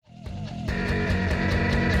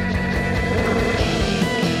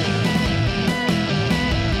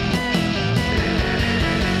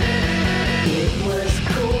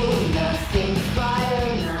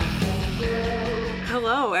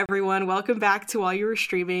everyone. Welcome back to While You Were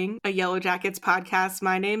Streaming, a Yellow Jackets podcast.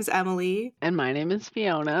 My name's Emily. And my name is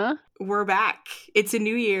Fiona. We're back. It's a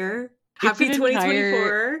new year. Happy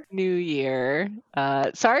 2024. New year.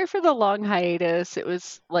 Sorry for the long hiatus. It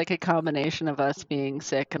was like a combination of us being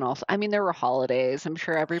sick and also, there were holidays. I'm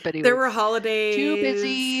sure everybody There was were holidays. too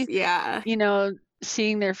busy, Yeah.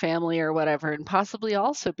 seeing their family or whatever, and possibly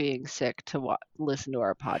also being sick to listen to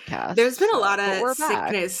our podcast. There's been a lot of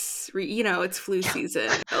sickness. It's flu season.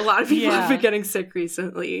 A lot of people have been getting sick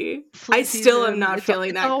recently. I still am not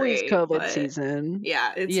feeling that great. It's always COVID season.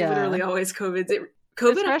 Yeah, it's literally always COVID.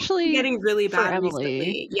 COVID especially getting really bad Emily.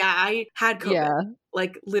 Recently. Yeah, I had COVID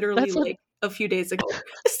literally a few days ago.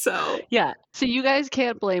 So yeah, so you guys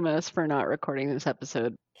can't blame us for not recording this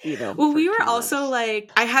episode. Well, we were also I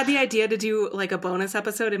had the idea to do a bonus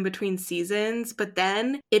episode in between seasons, but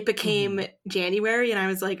then it became January and I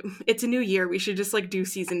was like, it's a new year. We should just do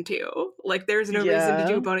season 2. There's no reason to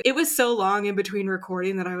do a bonus. It was so long in between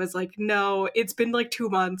recording that I was like, no, it's been 2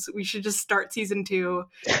 months. We should just start season 2.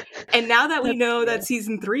 And now that we know that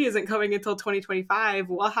season 3 isn't coming until 2025,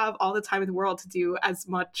 we'll have all the time in the world to do as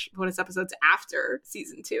much bonus episodes after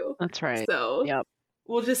season 2. That's right. So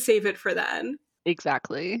we'll just save it for then.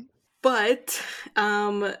 Exactly. But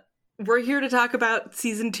we're here to talk about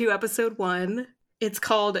season 2, episode 1. It's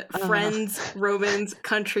called Friends, Romans,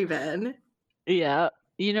 Countrymen. Yeah.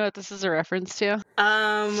 You know what this is a reference to?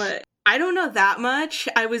 I don't know that much.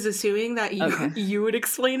 I was assuming that you would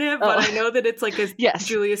explain it, but I know that it's a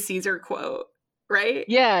Julius Caesar quote, right?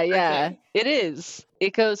 Yeah. Okay. It is.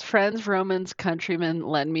 It goes, friends, Romans, countrymen,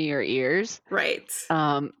 lend me your ears. Right.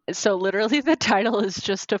 So literally the title is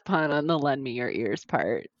just a pun on the lend me your ears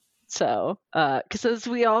part. So, because as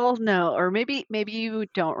we all know, or maybe you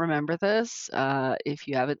don't remember this, if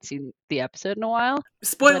you haven't seen the episode in a while.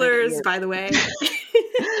 Spoilers, by the way.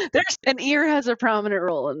 An ear has a prominent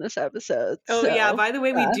role in this episode. Oh, yeah. By the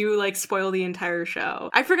way, we do spoil the entire show.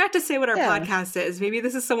 I forgot to say what our podcast is. Maybe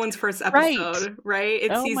this is someone's first episode, right?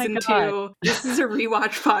 It's season 2. This is a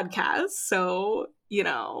rewatch podcast. So,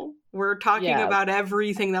 we're talking about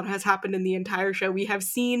everything that has happened in the entire show. We have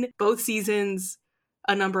seen both seasons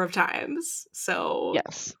a number of times. So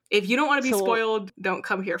if you don't want to be spoiled, don't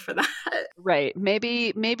come here for that. Right.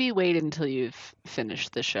 Maybe wait until you've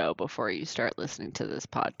finished the show before you start listening to this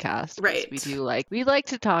podcast. Right. We like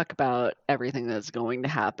to talk about everything that's going to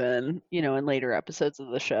happen, in later episodes of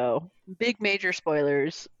the show. Big major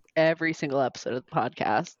spoilers every single episode of the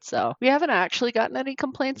podcast. So we haven't actually gotten any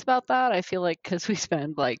complaints about that. I feel because we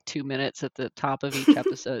spend 2 minutes at the top of each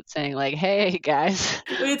episode saying hey guys,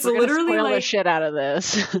 it's we're literally spoil the shit out of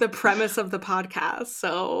this. The premise of the podcast.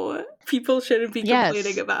 So people shouldn't be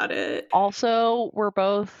complaining about it. Also, we're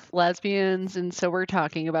both lesbians, and so we're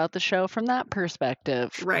talking about the show from that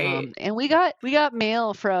perspective. Right. And we got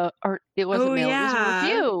mail from, or it wasn't mail, it was a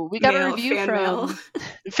review. We got a review from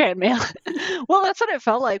fan mail. Well, that's what it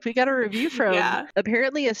felt like. We got a review from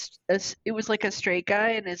apparently it was a straight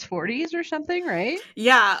guy in his 40s or something, right?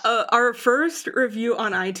 Yeah, our first review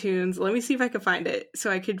on iTunes. Let me see if I can find it so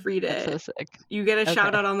I could read it. That's so sick. You get a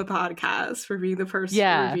shout out on the podcast for being the first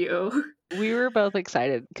review. We were both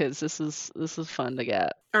excited because this is fun to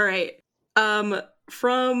get. All right.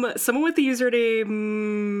 From someone with the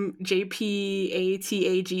username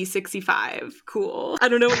JPATAG65. Cool. I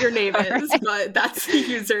don't know what your name is, but that's the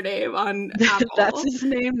username on Apple. That's his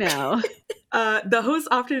name now. The hosts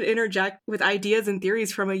often interject with ideas and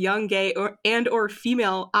theories from a young gay or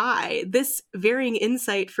female eye. This varying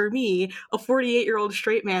insight for me, a 48-year-old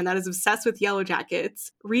straight man that is obsessed with Yellow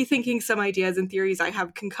Jackets, rethinking some ideas and theories I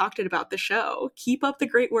have concocted about the show. Keep up the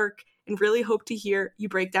great work and really hope to hear you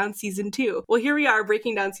break down season 2. Well, here we are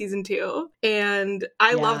breaking down season 2. And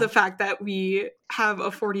I love the fact that we have a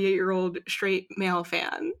 48-year-old straight male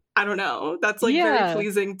fan. I don't know. That's very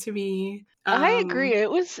pleasing to me. I agree.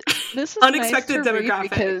 This is unexpected nice demographic.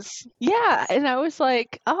 Because, and I was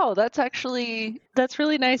like, oh, that's really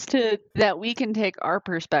nice that we can take our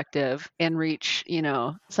perspective and reach,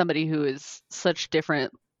 somebody who is such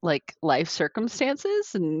different life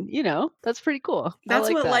circumstances, and that's pretty cool. That's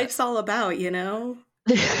what life's all about,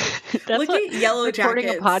 That's Look at Yellow recording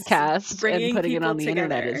Jackets, a podcast and putting it on the together.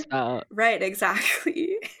 internet is about. Right,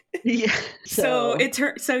 exactly. Yeah. So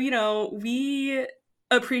we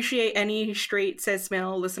appreciate any straight cis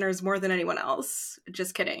male listeners more than anyone else.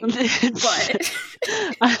 Just kidding. But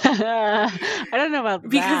I don't know about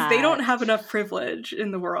because they don't that. have enough privilege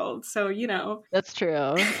in the world. So, you know. That's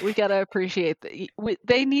true. We gotta appreciate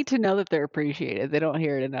they need to know that they're appreciated. They don't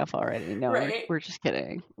hear it enough already. No, Right. we're just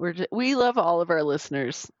kidding. We love all of our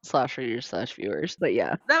listeners / readers / viewers. But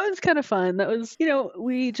yeah, that was kind of fun. That was,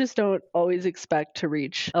 we just don't always expect to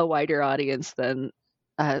reach a wider audience than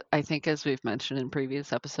I think, as we've mentioned in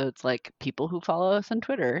previous episodes, like people who follow us on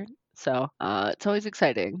Twitter. So it's always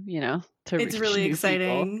exciting, to It's reach really new people.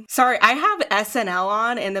 exciting. Sorry, I have SNL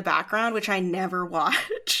on in the background, which I never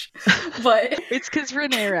watch. But it's because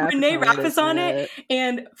Renee Rapp is on it,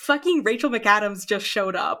 and fucking Rachel McAdams just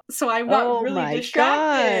showed up. So I got really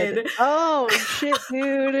distracted. God. Oh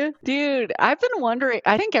shit, dude, I've been wondering.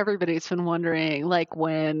 I think everybody's been wondering, like,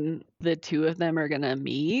 when the two of them are gonna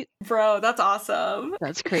meet. Bro, that's awesome.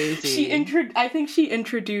 That's crazy. I think she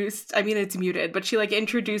introduced, I mean, it's muted, but she like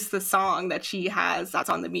introduced the song that she has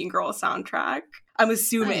that's on the Mean Girls soundtrack. I'm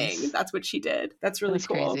assuming that's what she did. That's really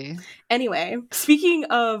cool. Crazy. Anyway, speaking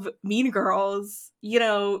of Mean Girls,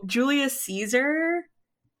 Julius Caesar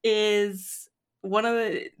is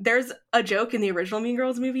there's a joke in the original Mean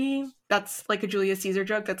Girls movie that's like a Julius Caesar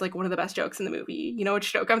joke that's like one of the best jokes in the movie. You know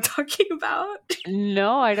which joke I'm talking about?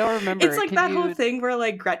 No, I don't remember. It's like whole thing where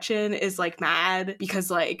like Gretchen is like mad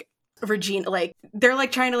because like Regina, like they're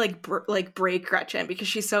like trying to like break Gretchen because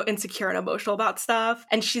she's so insecure and emotional about stuff,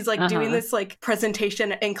 and she's like doing this like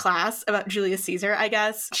presentation in class about Julius Caesar. I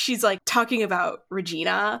guess she's like talking about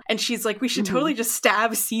Regina, and she's like, we should totally just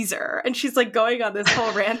stab Caesar, and she's like going on this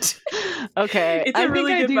whole rant. Okay, it's a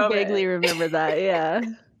really good moment. Vaguely remember that. Yeah.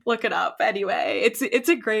 Look it up. Anyway, it's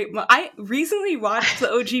a great I recently watched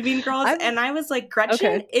the OG Mean Girls and I was like,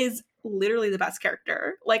 Gretchen is literally the best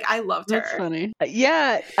character. Like, I loved her. That's funny.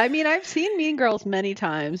 Yeah, I mean, I've seen Mean Girls many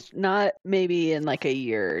times, not maybe in like a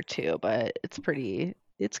year or two, but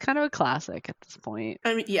it's kind of a classic at this point.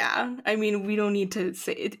 I mean, yeah. I mean, we don't need to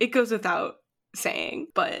say it goes without saying,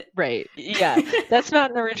 but right. Yeah. That's not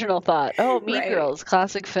an original thought. Oh, Mean Girls,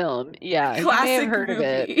 classic film. Yeah. Classic you may have heard movie.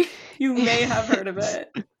 of it. You may have heard of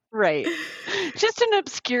it. Right. Just an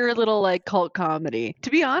obscure little like cult comedy. To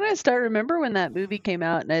be honest, I remember when that movie came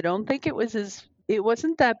out and I don't think it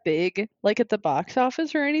wasn't that big like at the box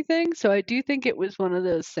office or anything. So I do think it was one of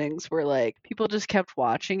those things where like people just kept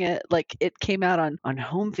watching it. Like it came out on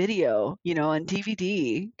home video, on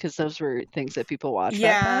DVD, because those were things that people watched.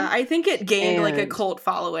 Yeah, I think it gained like a cult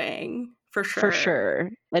following for sure. For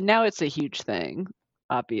sure. And now it's a huge thing,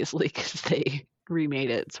 obviously, because they remade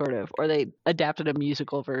it sort of, or they adapted a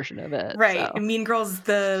musical version of it. Right. So. Mean Girls,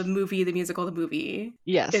 the musical, the movie.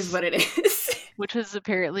 Yes. Is what it is. Which was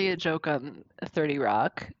apparently a joke on 30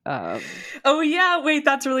 Rock. Oh yeah, wait,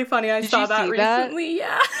 that's really funny. I saw that recently.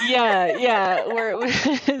 That? Yeah. Where it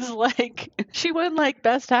was like she won like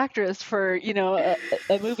Best Actress for a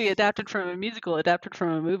movie adapted from a musical, adapted from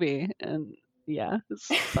a movie, and yeah, it's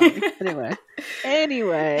funny.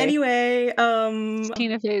 Anyway, it's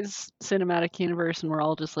Tina Fey's cinematic universe, and we're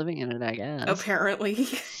all just living in it, I guess. Apparently.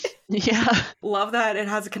 Yeah. Love that it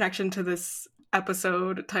has a connection to this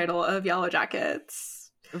episode title of Yellow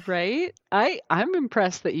Jackets. Right? I'm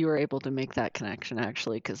impressed that you were able to make that connection,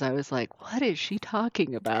 actually, because I was like, what is she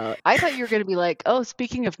talking about? I thought you were going to be like, oh,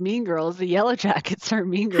 speaking of Mean Girls, the Yellow Jackets are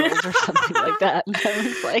Mean Girls or something like that. And I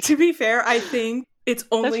was like, to be fair, I think it's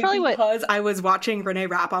only because I was watching Renee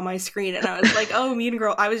Rapp on my screen and I was like, oh, Mean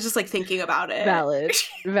Girl. I was just like thinking about it.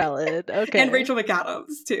 Valid. Okay. And Rachel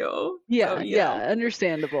McAdams too. Yeah,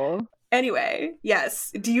 understandable. Anyway,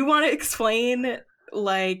 yes. Do you want to explain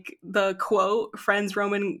like the quote, friends,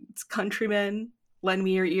 Romans, countrymen, lend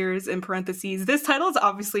me your ears, in parentheses? This title is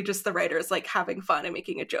obviously just the writers like having fun and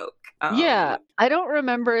making a joke. Yeah, I don't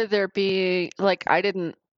remember there being like I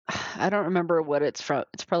don't remember what it's from.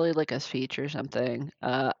 It's probably like a speech or something.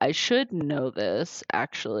 I should know this,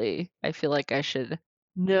 actually. I feel like I should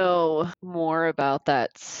know more about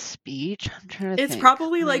that speech. I'm trying to think. It's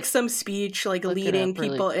probably like some speech like leading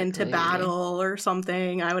people into battle or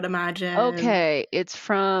something, I would imagine. Okay, it's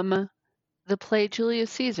from the play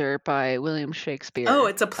Julius Caesar by William Shakespeare. Oh,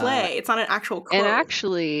 it's a play. It's not an actual quote. And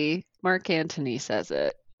actually, Mark Antony says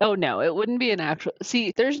it. Oh, no, it wouldn't be an actual...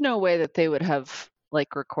 See, there's no way that they would have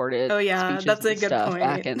like recorded speeches that's a good stuff point.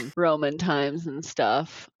 Back in Roman times and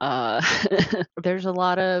stuff. There's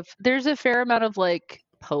a fair amount of like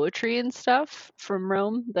poetry and stuff from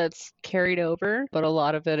Rome that's carried over, but a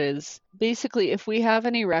lot of it is basically, if we have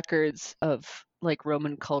any records of like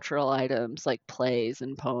Roman cultural items like plays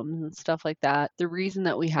and poems and stuff like that, the reason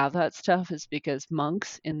that we have that stuff is because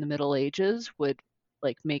monks in the Middle Ages would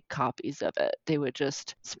like make copies of it. They would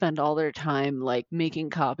just spend all their time like making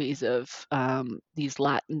copies of these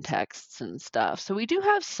Latin texts and stuff. So we do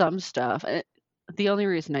have some stuff. And the only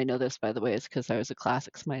reason I know this, by the way, is because I was a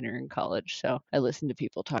classics minor in college. So I listened to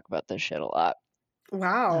people talk about this shit a lot.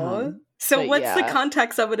 Wow. So but what's the yeah.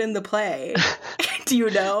 context of it in the play? Do you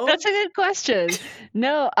know? That's a good question.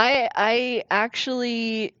 No, I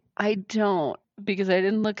actually I don't, because I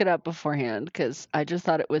didn't look it up beforehand, because I just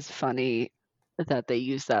thought it was funny that they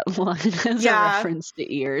used that line as a Yeah. reference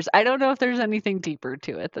to ears. I don't know if there's anything deeper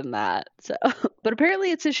to it than that. So, but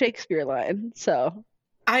apparently it's a Shakespeare line. So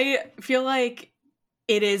I feel like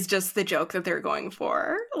it is just the joke that they're going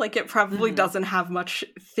for. Like, it probably doesn't have much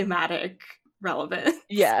thematic relevance.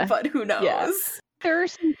 Yeah. But who knows? Yeah. There are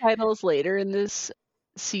some titles later in this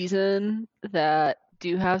season that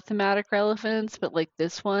do have thematic relevance, but like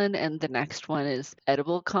this one and the next one is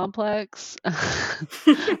edible complex.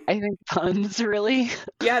 I think puns, really.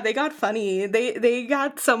 Yeah, they got funny. They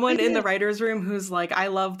got someone in the writer's room who's like, I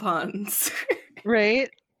love puns. Right?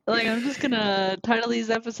 Like, I'm just gonna title these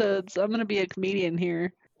episodes, I'm gonna be a comedian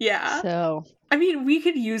here. Yeah. So I mean, we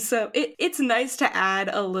could use some. It's nice to add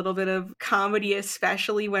a little bit of comedy,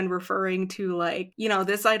 especially when referring to, like, you know,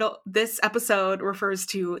 this episode refers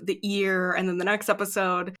to the ear, and then the next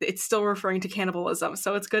episode it's still referring to cannibalism.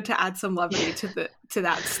 So it's good to add some levity to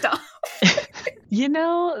that stuff. You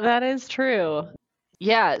know, that is true.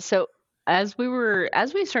 Yeah. So as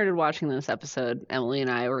we started watching this episode, Emily and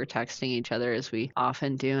I were texting each other, as we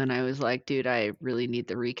often do, and I was like, dude, I really need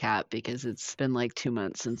the recap because it's been like 2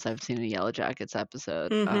 months since I've seen a Yellow Jackets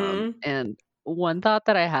episode. And one thought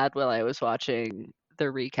that I had while I was watching the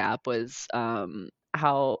recap was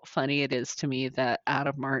how funny it is to me that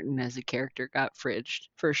Adam Martin as a character got fridged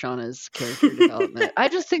for Shauna's character development. I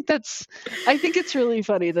think it's really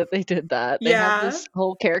funny that they did that. They have this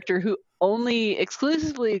whole character who only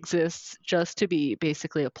exclusively exists just to be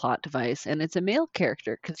basically a plot device, and it's a male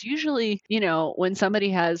character, because usually, you know, when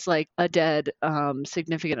somebody has like a dead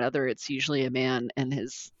significant other, it's usually a man and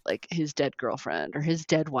his dead girlfriend or his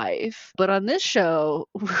dead wife. But on this show,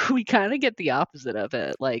 we kind of get the opposite of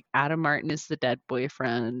it. Like, Adam Martin is the dead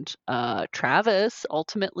boyfriend. Travis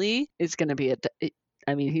ultimately is going to be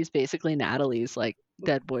he's basically Natalie's like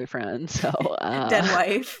dead boyfriend. So dead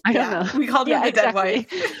wife. I don't know. We called him the dead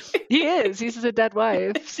wife. He is. He's the dead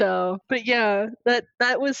wife. So, but yeah,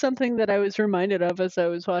 that was something that I was reminded of as I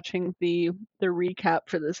was watching the recap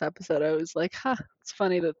for this episode. I was like, it's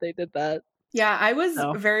funny that they did that. Yeah, I was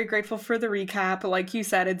very grateful for the recap. Like you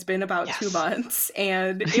said, it's been about 2 months,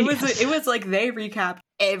 and it was like they recapped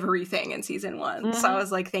everything in season 1. So I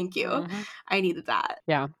was like, thank you. I needed that.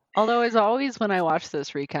 Yeah. Although, as always, when I watch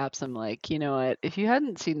this recaps, I'm like, you know what? If you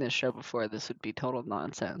hadn't seen this show before, this would be total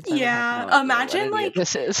nonsense. Yeah, imagine like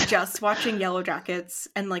this is just watching Yellow Jackets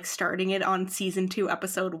and like starting it on season 2,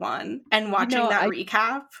 episode 1, and watching that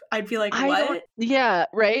recap. I'd be like, what? Yeah,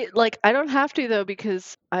 right. Like, I don't have to though,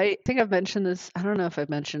 because I think I've mentioned this. I don't know if I've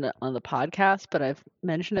mentioned it on the podcast, but I've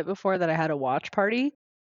mentioned it before that I had a watch party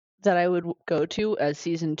that I would go to as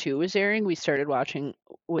season 2 was airing. We started watching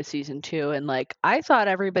with season 2, and like, I thought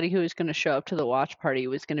everybody who was going to show up to the watch party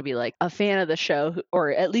was going to be like a fan of the show,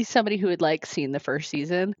 or at least somebody who had like seen the first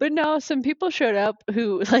season. But no, some people showed up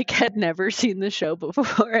who like had never seen the show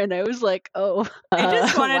before, and I was like, I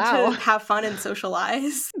just wanted to have fun and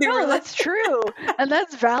socialize. That's true, and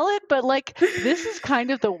that's valid. But like, this is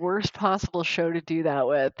kind of the worst possible show to do that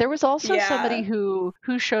with. There was also somebody who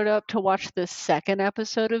showed up to watch the second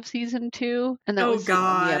episode of season 2, and that was the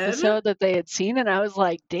only episode that they had seen, and I was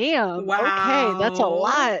like, damn, okay, that's a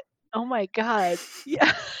lot. Oh my god.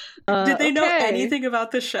 Yeah. Did they know anything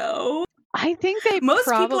about the show? I think most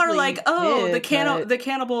people are like, did, the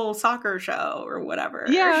cannibal soccer show or whatever.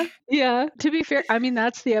 Yeah. To be fair, I mean,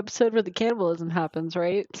 that's the episode where the cannibalism happens,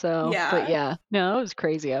 right? So but yeah, no, it was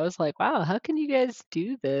crazy. I was like, wow, how can you guys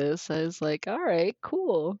do this? I was like, all right,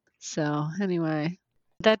 cool. So anyway,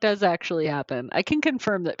 that does actually happen. I can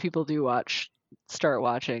confirm that people do start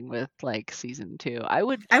watching with like season 2. I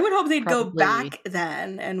would hope they'd go back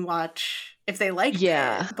then and watch if they liked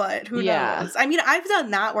it, but who knows? I mean, I've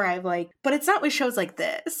done that where I've like, but it's not with shows like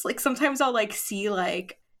this. Like, sometimes I'll like see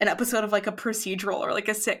like an episode of like a procedural or like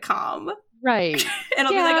a sitcom, right? And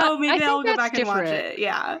I'll be like, oh, maybe I'll go back and watch it.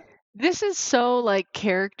 Yeah, this is so like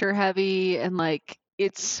character heavy, and like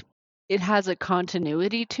it has a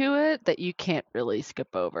continuity to it that you can't really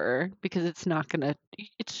skip over, because it's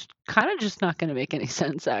kind of just not gonna make any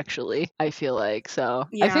sense, actually, I feel like. So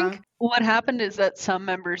I think What happened is that some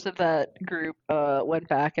members of that group went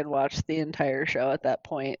back and watched the entire show at that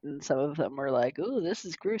point, and some of them were like, "Ooh, this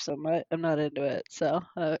is gruesome. I'm not into it." So,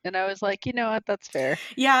 and I was like, you know what? That's fair.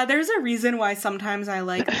 Yeah, there's a reason why sometimes I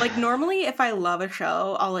like normally if I love a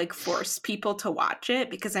show, I'll like force people to watch it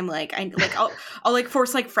because I'm like I'll like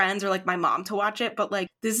force like friends or like my mom to watch it, but like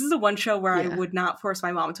this is the one show where I Yeah. would not force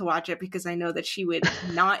my mom to watch it because I know that she would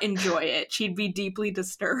not enjoy it. She'd be deeply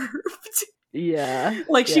disturbed. Yeah.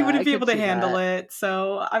 Like she Yeah, wouldn't I be could able to see handle that. it.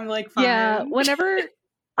 So I'm like, fine. Yeah, whenever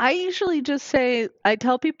I usually just say, I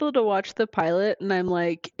tell people to watch the pilot, and I'm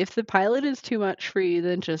like, if the pilot is too much for you,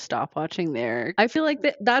 then just stop watching there. I feel like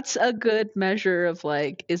that's a good measure of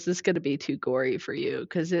like, is this going to be too gory for you?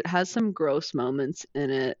 Because it has some gross moments in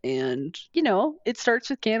it, and you know, it starts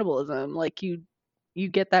with cannibalism. Like you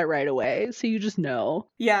get that right away, so you just know.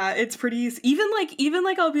 Yeah, it's pretty even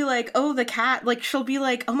like I'll be like, "Oh, the cat." Like she'll be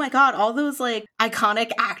like, "Oh my god, all those like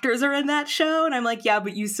iconic actors are in that show." And I'm like, "Yeah,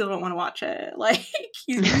 but you still don't want to watch it." Like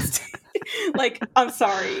like I'm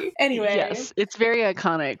sorry. Anyway. Yes, it's very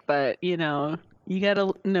iconic, but you know, you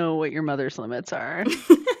gotta know what your mother's limits are.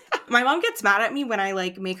 My mom gets mad at me when I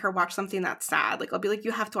like make her watch something that's sad. Like I'll be like,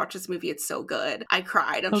 "You have to watch this movie. It's so good." I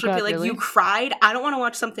cried. And Oh she'll be God, like, really? "You cried? I don't want to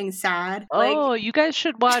watch something sad." Like Oh, you guys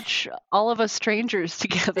should watch All of Us Strangers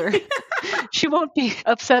together. She won't be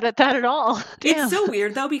upset at that at all. Damn. It's so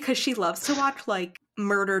weird though because she loves to watch like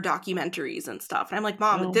murder documentaries and stuff. And I'm like,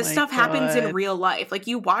 "Mom, Oh this my stuff happens in God. real life. Like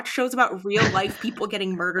you watch shows about real life people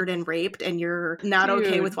getting murdered and raped and you're not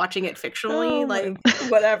okay Dude. with watching it fictionally." Oh my- Like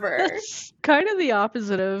whatever. That's kind of the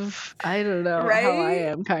opposite of, I don't know, how I Right?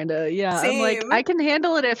 am kind of. Yeah, I'm like, Same. I can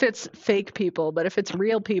handle it if it's fake people, but if it's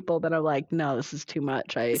real people, then I'm like, no, this is too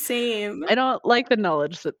much. Same. I don't like the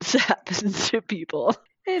knowledge that this happens to people.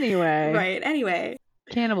 Anyway. Right. Anyway.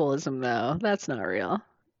 Cannibalism, though, that's not real.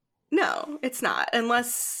 No, it's not.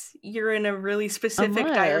 Unless you're in a really specific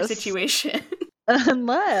dire Unless- situation.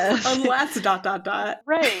 Unless. Unless ...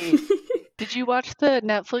 Right. Did you watch the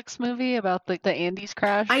Netflix movie about the Andes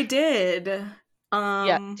crash? I did.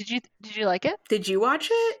 Yeah. Did you like it? Did you watch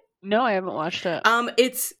it? No, I haven't watched it.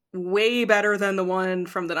 It's way better than the one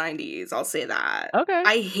from the 90s. I'll say that. Okay.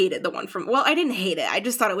 I hated the one from... Well, I didn't hate it. I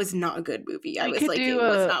just thought it was not a good movie. I was like, it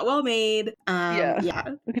was not well made. Yeah.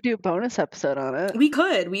 We could do a bonus episode on it. We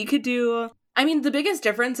could do... I mean, the biggest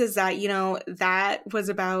difference is that, you know, that was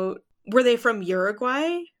about... Were they from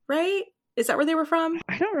Uruguay, right? Is that where they were from?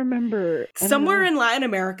 I don't remember. Somewhere in Latin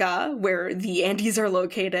America where the Andes are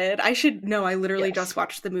located. I should know. I literally just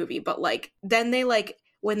watched the movie. But, like, then they, like...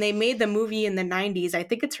 When they made the movie in the 90s, I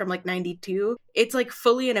think it's from like 92, it's like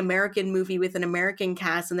fully an American movie with an American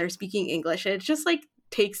cast and they're speaking English. And it just like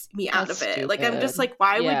takes me out of it. Stupid. Like I'm just like,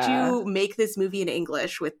 why would you make this movie in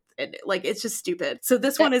English with it? Like it's just stupid. So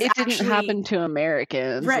this one is actually... It didn't happen to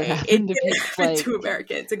Americans. Right. It didn't happen to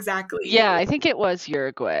Americans. Exactly. Yeah, I think it was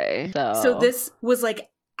Uruguay. So this was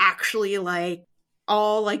like actually like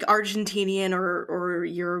all like Argentinian or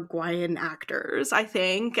Uruguayan actors, I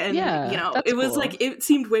think. And, you know, it was like, it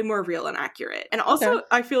seemed way more real and accurate. And also,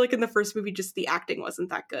 I feel like in the first movie, just the acting wasn't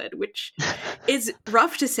that good, which is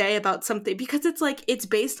rough to say about something because it's like, it's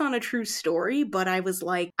based on a true story, but I was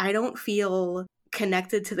like, I don't feel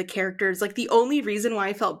connected to the characters. Like the only reason why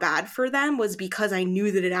I felt bad for them was because I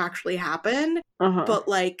knew that it actually happened. But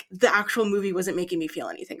like the actual movie wasn't making me feel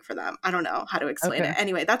anything for them. I don't know how to explain it.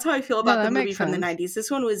 Anyway, that's how I feel about the movie from the 90s. This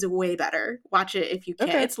one was way better. Watch it if you can.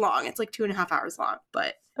 It's long. It's like 2.5 hours long,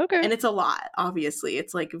 but and it's a lot, obviously.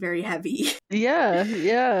 It's like very heavy.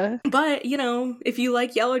 Yeah. But, you know, if you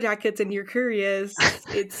like Yellow Jackets and you're curious,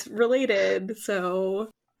 it's related. So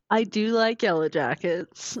I do like Yellow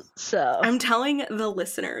Jackets, so I'm telling the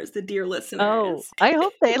listeners, the dear listeners. Oh, I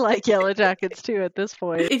hope they like Yellow Jackets too at this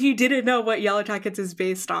point. If you didn't know what Yellow Jackets is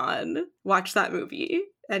based on, watch that movie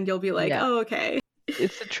and you'll be like, oh, okay.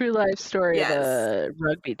 It's a true life story of a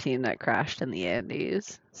rugby team that crashed in the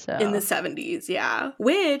Andes. So in the 70s, yeah.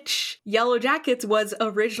 Which Yellow Jackets was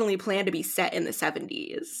originally planned to be set in the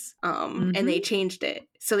 70s. And they changed it.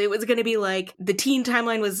 So it was going to be like the teen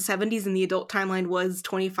timeline was the 70s and the adult timeline was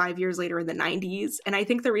 25 years later in the 90s. And I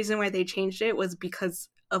think the reason why they changed it was because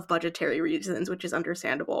of budgetary reasons, which is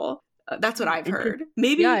understandable. That's what I've heard.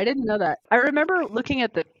 Maybe. Yeah, I didn't know that. I remember looking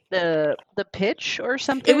at the pitch or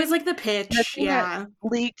something. It was like the pitch,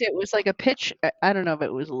 leaked. It was like a pitch. I don't know if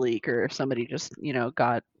it was a leak or if somebody just, you know,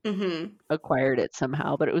 got Mm-hmm. acquired it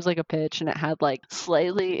somehow, but it was like a pitch and it had like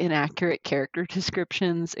slightly inaccurate character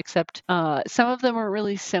descriptions, except some of them were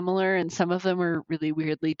really similar and some of them were really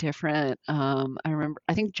weirdly different.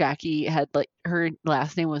 I think Jackie had like her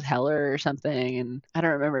last name was Heller or something, and I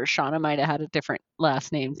don't remember. Shauna might have had a different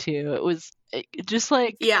last name too. It was just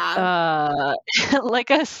like Yeah. like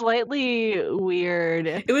a slightly weird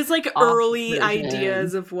It was like off early version.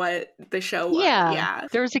 ideas of what the show was. Yeah. Yeah.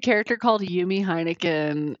 There was a character called Yumi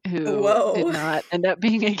Heineken who did Whoa. not end up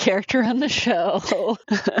being a character on the show.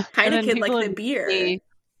 And then Heineken, like people the beer. immediately,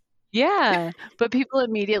 yeah, but people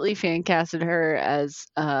immediately fan casted her as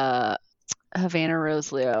Havana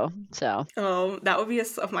Rose Leo. So Oh, that would be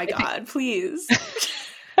oh my I think god, please.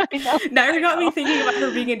 I know, Now you I got me know. thinking about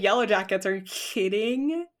her being in Yellow Jackets. Are you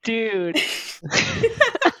kidding? Dude.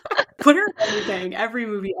 Put her in everything, every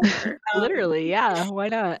movie ever. Literally, yeah. Why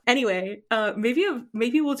not? Anyway,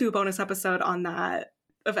 maybe we'll do a bonus episode on that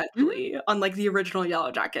eventually, on like the original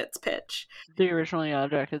Yellow Jackets pitch. The original Yellow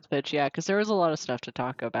Jackets pitch, yeah, because there was a lot of stuff to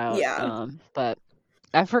talk about. Yeah, But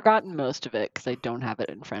I've forgotten most of it because I don't have it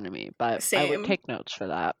in front of me, but I would same. take notes for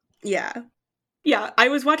that. Yeah. Yeah, I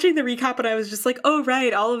was watching the recap and I was just like, oh,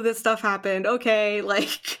 right, all of this stuff happened. Okay,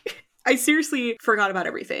 like, I seriously forgot about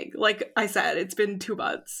everything. Like I said, it's been 2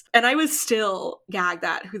 months. And I was still gagged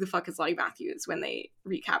at who the fuck is Lonnie Matthews when they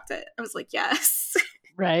recapped it. I was like, yes.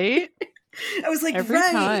 Right? I was like, Every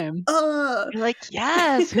right. time. You're like,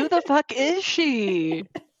 yes, who the fuck is she?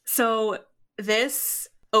 So this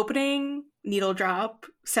opening needle drop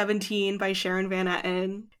 17 by Sharon Van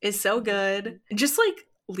Etten is so good. Just like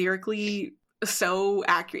lyrically so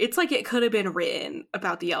accurate. It's like it could have been written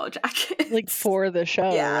about the Yellow Jackets. Like for the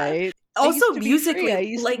show, Yeah. right? Also I musically,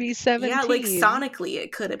 used like to be 17. yeah, like sonically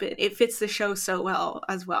it could have been. It fits the show so well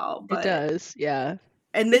as well. But It does, yeah.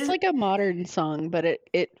 and It's this like a modern song, but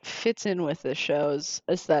it fits in with the show's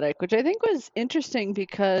aesthetic, which I think was interesting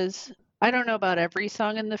because I don't know about every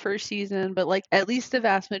song in the first season, but like at least the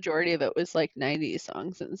vast majority of it was like 90s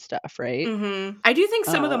songs and stuff, right? I do think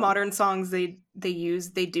some of the Um, modern songs they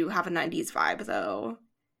use, they do have a 90s vibe though,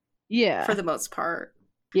 yeah, for the most part.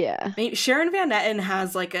 yeah. I mean, Sharon Van Etten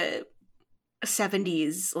has like a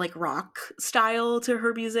 70s like rock style to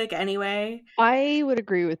her music anyway. I would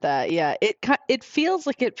agree with that. Yeah, it feels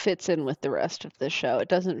like it fits in with the rest of the show. It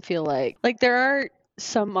doesn't feel like there are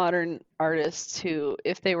some modern artists who,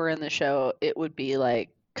 if they were in the show, it would be like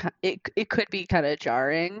it could be kind of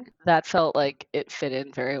jarring. That felt like it fit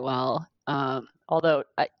in very well. Although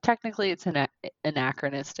technically it's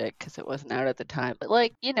anachronistic because it wasn't out at the time, but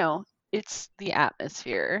like it's the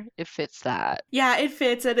atmosphere. It fits that. Yeah, it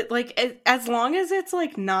fits, and it like as long as it's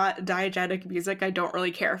like not diegetic music, I don't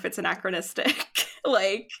really care if it's anachronistic.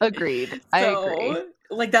 Like, Agreed. I agree.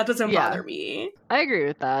 Like that doesn't Yeah. bother me. I agree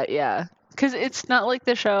with that, yeah. Because it's not like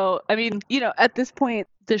the show, I mean, at this point,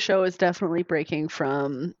 the show is definitely breaking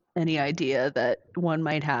from any idea that one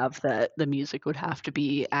might have that the music would have to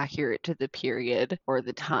be accurate to the period or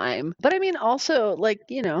the time. But I mean, also, like,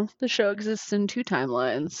 the show exists in 2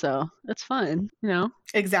 timelines, so it's fine.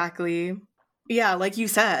 Exactly. Yeah, like you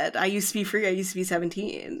said, I used to be free, I used to be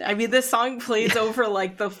 17. I mean, this song plays over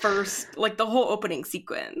like the first, like the whole opening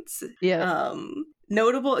sequence. Yeah.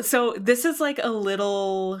 Notable. So this is like a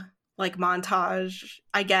little like montage,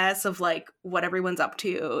 I guess, of like what everyone's up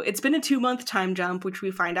to. It's been a 2-month time jump, which we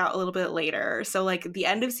find out a little bit later. So like the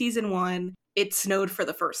end of season 1, it snowed for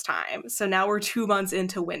the first time. So now we're 2 months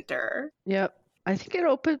into winter. Yep. I think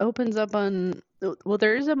it opens up on, well,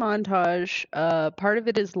 there is a montage. Part of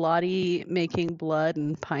it is Lottie making blood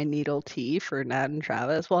and pine needle tea for Nat and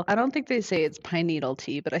Travis. Well, I don't think they say it's pine needle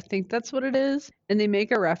tea, but I think that's what it is. And they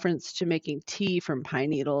make a reference to making tea from pine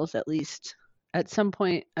needles, at least at some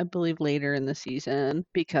point, I believe later in the season,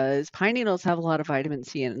 because pine needles have a lot of vitamin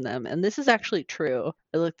C in them. And this is actually true.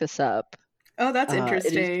 I looked this up. Oh, that's It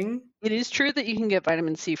interesting. is true that you can get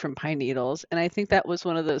vitamin C from pine needles, and I think that was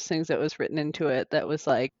one of those things that was written into it that was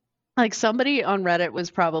like somebody on Reddit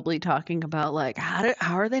was probably talking about like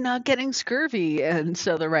how are they not getting scurvy, and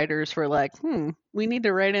so the writers were like, we need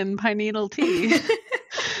to write in pine needle tea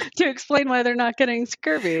to explain why they're not getting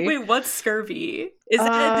scurvy. Wait, what's scurvy?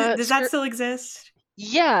 Does that still exist?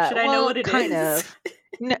 Yeah, Should I know what it kind is? of.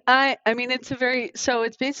 No, I mean it's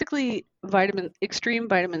basically extreme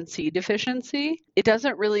vitamin C deficiency. It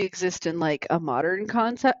doesn't really exist in like a modern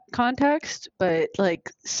context, but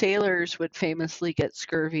like sailors would famously get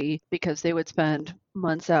scurvy because they would spend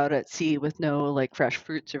months out at sea with no like fresh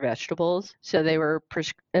fruits or vegetables. So they were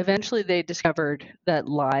eventually they discovered that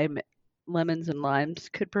lemons and limes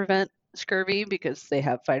could prevent scurvy because they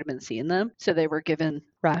have vitamin C in them. So they were given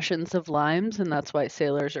rations of limes, and that's why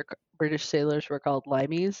sailors are British sailors were called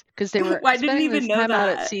limeys because they were I didn't spending even this know time out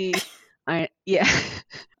at that. sea.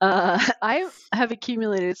 I have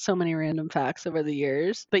accumulated so many random facts over the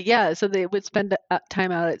years, but yeah, so they would spend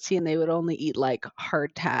time out at sea and they would only eat like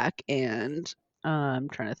hardtack and I'm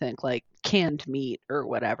trying to think like canned meat or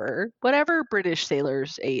whatever British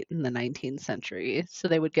sailors ate in the 19th century. So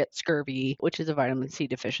they would get scurvy, which is a vitamin C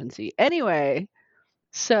deficiency. Anyway,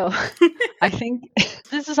 so I think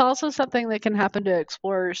this is also something that can happen to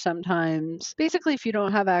explorers sometimes. Basically, if you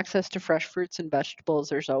don't have access to fresh fruits and vegetables,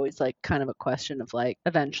 there's always like kind of a question of like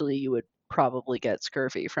eventually you would probably get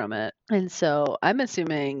scurvy from it. And so I'm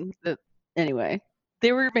assuming that anyway,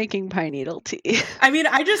 they were making pine needle tea. I mean,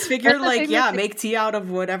 I just figured That's the like, thing yeah, make tea out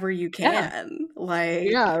of whatever you yeah, can. Like,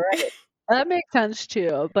 yeah, right. That makes sense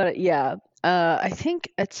too. But yeah, I think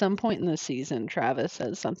at some point in the season, Travis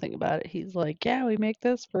says something about it. He's like, yeah, we make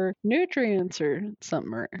this for nutrients or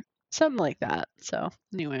something like that. So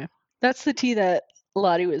anyway, that's the tea that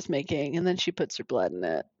Lottie was making, and then she puts her blood in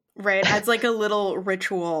it. right, as like a little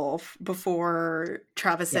ritual before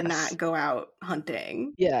Travis and Yes. Nat go out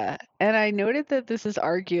hunting. Yeah, and I noted that this is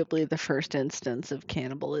arguably the first instance of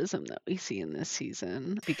cannibalism that we see in this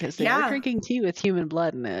season because they are Yeah. drinking tea with human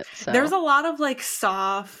blood in it. So There's a lot of like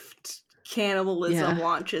soft cannibalism Yeah.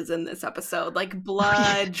 launches in this episode, like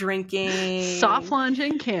blood, drinking. soft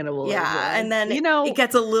launching cannibalism. Yeah, and then it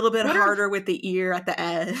gets a little bit harder with the ear at the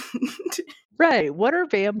end. Right. What are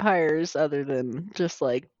vampires other than just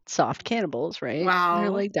like soft cannibals, right? Wow.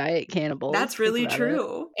 They're like diet cannibals. That's really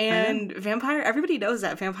true. I know. And everybody knows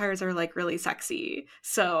that vampires are like really sexy.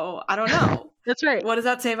 So I don't know. That's right. What does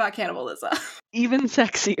that say about cannibalism? Even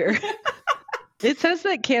sexier. It says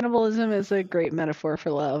that cannibalism is a great metaphor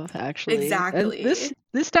for love, actually. Exactly. And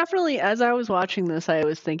this definitely, as I was watching this, I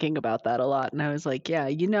was thinking about that a lot, and I was like, yeah,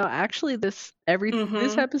 actually, this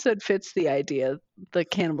episode fits the idea.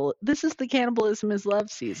 This is the cannibalism is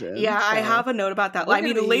love season. Yeah, so I have a note about that. I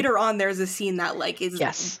mean, later on, there's a scene that like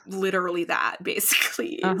is literally that,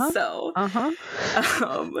 basically. So,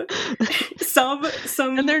 some,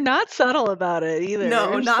 and they're not subtle about it either.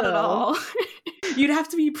 No, not at all. You'd have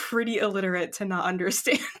to be pretty illiterate to not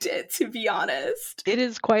understand it, to be honest. It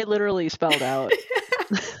is quite literally spelled out.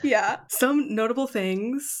 Yeah. Some notable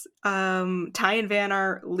things. Ty and Van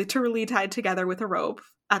are literally tied together with a rope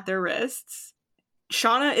at their wrists.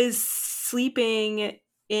 Shauna is sleeping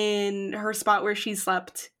in her spot where she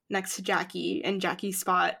slept next to Jackie, and Jackie's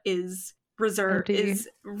spot is reserved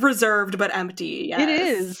but empty.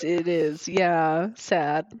 Yes. It is. Yeah.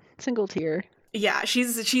 Sad. Single tear. Yeah,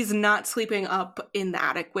 she's not sleeping up in the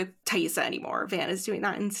attic with Thaisa anymore. Van is doing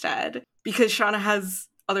that instead because Shauna has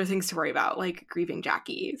other things to worry about, like grieving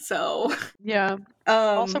Jackie. So yeah,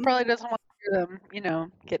 also probably doesn't want to hear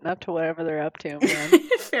them, getting up to whatever they're up to. Man.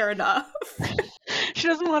 Fair enough. She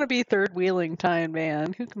doesn't want to be third wheeling Ty and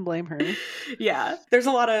Van. Who can blame her? Yeah, there's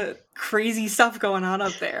a lot of crazy stuff going on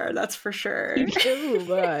up there. That's for sure. Oh,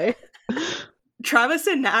 bye. Travis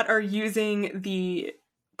and Nat are using the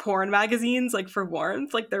porn magazines like for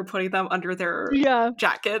warmth, like they're putting them under their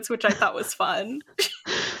jackets, which I thought was fun.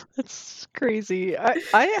 That's crazy.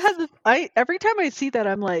 I every time I see that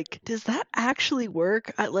I'm like, does that actually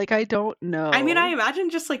work? I don't know. I mean, I imagine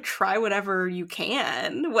just like try whatever you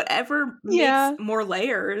can, whatever makes more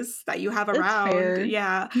layers that you have around. Fair.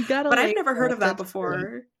 Yeah, you gotta, but I've never heard of that before.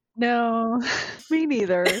 Good. No, me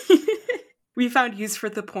neither. We found use for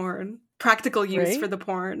the porn, practical use for the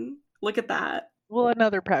porn. Look at that. Well,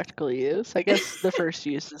 another practical use. I guess the first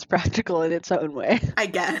use is practical in its own way. I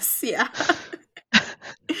guess, yeah.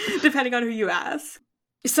 Depending on who you ask.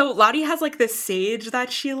 So Lottie has like this sage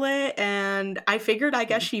that she lit, and I figured, I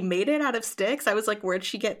guess she made it out of sticks. I was like, where'd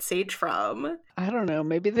she get sage from? I don't know.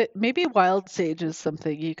 Maybe wild sage is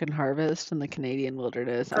something you can harvest in the Canadian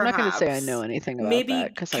wilderness. Perhaps. I'm not going to say I know anything about maybe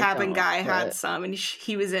that. Maybe Cabin Guy had some, and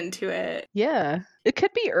he was into it. Yeah. It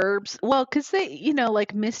could be herbs. Well, because they,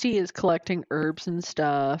 like Misty is collecting herbs and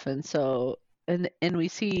stuff, and so, and we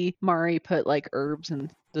see Mari put like herbs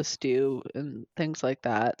in the stew and things like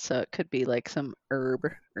that. So it could be like some herb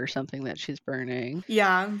or something that she's burning.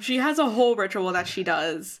 Yeah, she has a whole ritual that she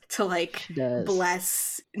does to like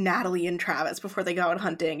bless Natalie and Travis before they go out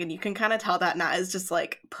hunting, and you can kind of tell that Nat is just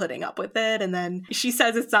like putting up with it, and then she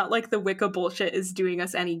says it's not like the Wicca bullshit is doing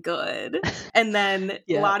us any good. And then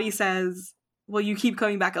Lottie says, well, you keep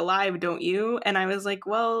coming back alive, don't you? And I was like,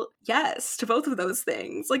 well, yes, to both of those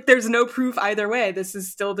things. Like, there's no proof either way. This is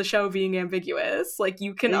still the show being ambiguous. Like,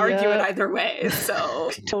 you can argue it either way.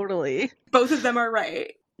 So totally. Both of them are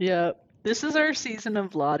right. Yeah. This is our season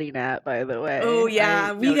of Lottie Nat, by the way. Oh,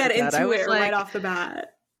 yeah. We get into it right off the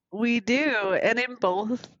bat. We do, and in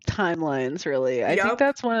both timelines, really. I think Yup.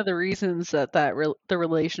 that's one of the reasons that the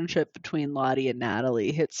relationship between Lottie and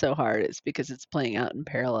Natalie hits so hard is because it's playing out in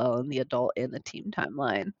parallel in the adult and the teen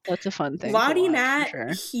timeline. That's a fun thing to Lottie watch for Nat,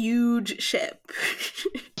 sure. huge ship.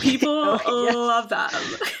 Oh People yes, love them.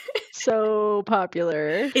 so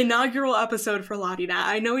popular. Inaugural episode for Lottie Nat.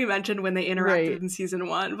 I know we mentioned when they interacted Right. in season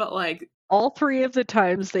 1, but like All three of the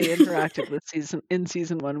times they interacted with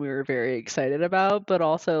season one we were very excited about, but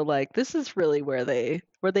also like this is really where they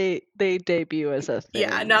debut as a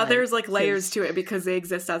yeah, thing, now like there's like layers 'cause to it because they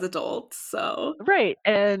exist as adults. So right,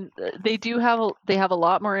 and they have a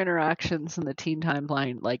lot more interactions in the teen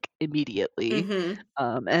timeline like immediately. mhm.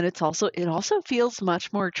 And it also feels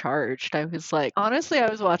much more charged. I was like, honestly, I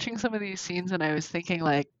was watching some of these scenes and I was thinking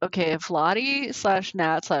like, okay, if Lottie slash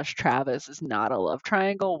Nat slash Travis is not a love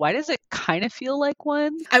triangle, why does it kind of feel like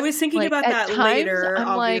one? I was thinking Like about at that times later,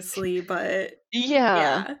 I'm like, obviously, but yeah,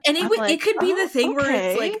 yeah. And I'm it like, could be the oh, thing where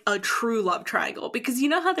it's okay. like a true love triangle because you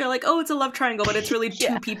know how they're like, "Oh, it's a love triangle," but it's really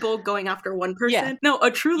Yeah, two people going after one yeah, person. No, a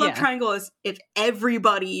true love yeah, triangle is if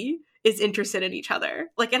everybody is interested in each other.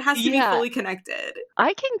 Like it has to be yeah. fully connected.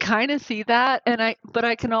 I can kind of see that, but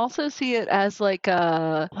I can also see it as like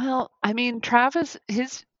well, I mean, Travis,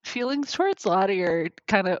 his feelings towards Lottie are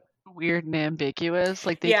kind of weird and ambiguous.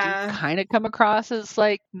 Like they do Yeah. kind of come across as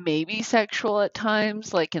like maybe sexual at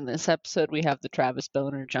times. Like in this episode, we have the Travis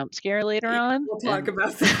boner jump scare later Yeah, on, we'll talk and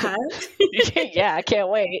about that. yeah, I can't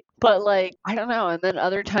wait. But like, I don't know. And then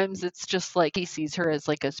other times it's just like he sees her as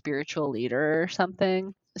like a spiritual leader or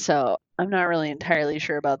something. So I'm not really entirely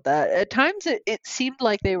sure about that. At times it seemed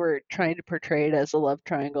like they were trying to portray it as a love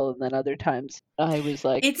triangle, and then other times I was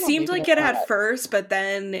like, It well, seemed maybe like they're it not. at first, but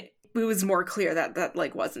then it was more clear that that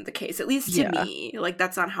like wasn't the case. At least to Yeah. me. Like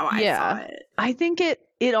that's not how I saw Yeah. it. I think it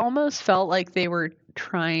almost felt like they were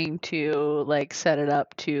trying to like set it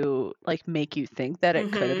up to like make you think that it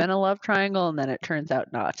could have Mhm. been a love triangle and then it turns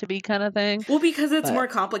out not to be kind of thing. Well, because it's But more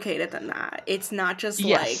complicated than that. It's not just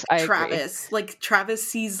yes, like I agree. Travis. Like Travis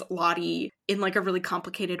sees Lottie in like a really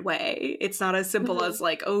complicated way. It's not as simple Mhm. as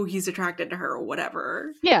like, oh, he's attracted to her or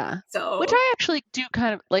whatever. Yeah. Which So, I actually do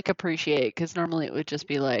kind of like appreciate because normally it would just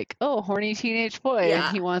be like, oh, horny teenage boy and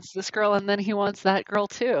yeah. he wants this girl and then he wants that girl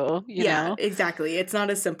too, you Yeah, know? exactly. It's not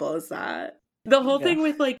as simple as that. The whole Yeah. thing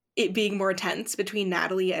with like it being more tense between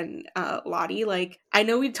Natalie and Lottie, like I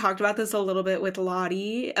know we talked about this a little bit with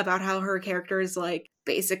Lottie about how her character is like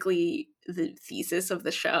basically the thesis of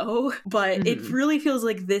the show, but it Hmm. really feels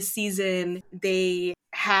like this season they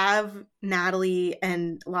have Natalie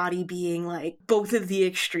and Lottie being like both of the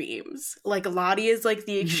extremes. Like Lottie is like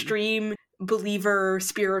the Hmm. extreme believer,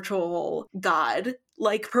 spiritual god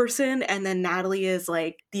like person, and then Natalie is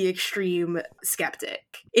like the extreme skeptic.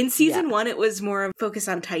 In Yeah. season 1 it was more of focus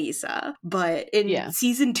on Thaisa, but in Yeah.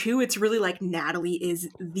 season 2 it's really like Natalie is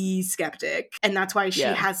the skeptic, and that's why she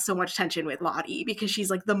Yeah. has so much tension with Lottie because she's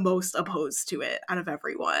like the most opposed to it out of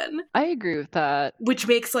everyone, I agree with that. which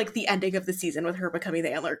makes like the ending of the season with her becoming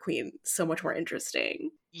the Antler Queen so much more interesting.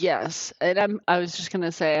 Yes. And I was just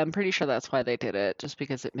gonna say I'm pretty sure that's why they did it, just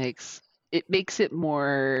because it makes it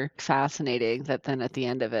more fascinating that then at the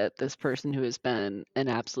end of it, this person who has been an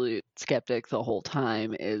absolute skeptic the whole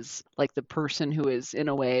time is like the person who is in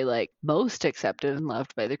a way like most accepted and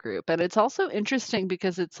loved by the group. And it's also interesting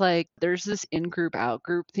because it's like there's this in-group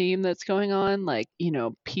out-group theme that's going on, like, you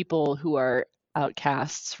know, people who are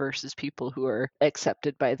outcasts versus people who are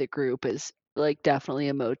accepted by the group is like definitely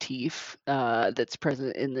a motif that's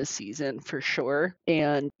present in this season for sure.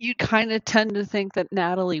 And you kind of tend to think that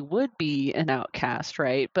Natalie would be an outcast,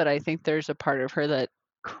 right? But I think there's a part of her that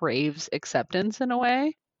craves acceptance in a way.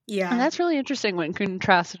 And Yeah. that's really interesting when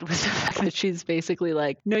contrasted with the fact that she's basically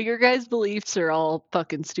like, no, your guys' beliefs are all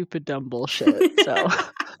fucking stupid, dumb bullshit. So,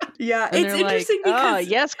 Yeah, and it's they're like, interesting oh, because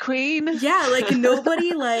yes, queen. yeah, like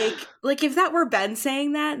nobody like if that were Ben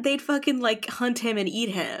saying that, they'd fucking like hunt him and eat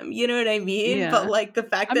him. You know what I mean? But Yeah. like the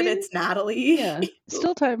fact I that mean, it's Natalie. yeah,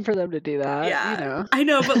 still time for them to do that, you Yeah. know? I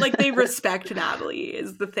know, but like they respect Natalie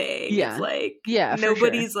is the thing. It's Yeah. like Yeah, for sure.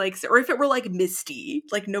 nobody's like or if it were like Misty,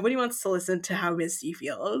 like nobody wants to listen to how Misty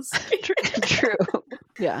feels. True.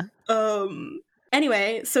 Yeah.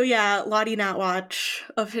 Anyway, so yeah, Lottie Nat Watch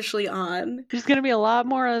officially on. There's gonna be a lot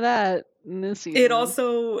more of that in this It season.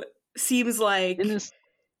 also seems In like this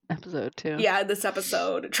episode too. yeah, this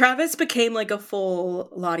episode, Travis became like a full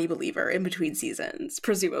Lottie believer in between seasons,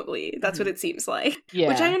 presumably. That's what Mhm. it seems like. Yeah.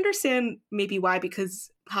 Which I understand maybe why,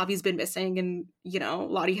 because Javi's been missing and, you know,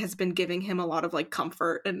 Lottie has been giving him a lot of like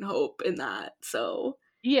comfort and hope in that. So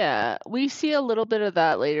Yeah, we see a little bit of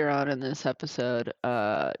that later on in this episode,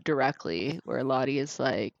 directly, where Lottie is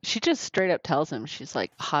like, she just straight up tells him, she's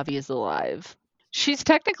like, Javi is alive. She's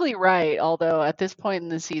technically right, although at this point in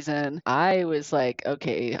the season, I was like,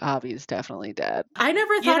 okay, Javi's definitely dead. I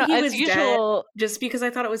never You thought know, he as was dead usual, just because I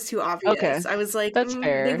thought it was too okay, obvious. I was like, that's they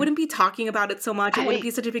fair. wouldn't be talking about it so much. It wouldn't I,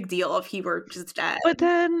 be such a big deal if he were just dead. but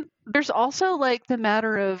then there's also like the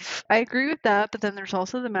matter of, I agree with that, but then there's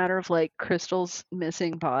also the matter of like Crystal's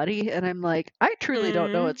missing body. And I'm like, I truly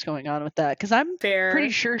don't know what's going on with that because I'm Fair. pretty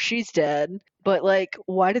sure she's dead. But like,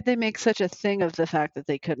 why did they make such a thing of the fact that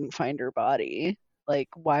they couldn't find her body? Like,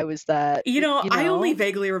 why was that? I only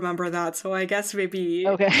vaguely remember that, so I guess maybe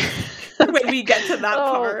Okay. when we get to that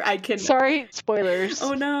part, I can. Sorry, spoilers.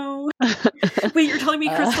 Oh no. Wait, you're telling me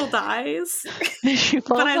Crystal dies?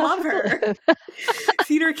 But I love her.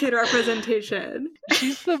 Theater kid representation.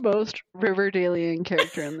 She's the most Riverdalian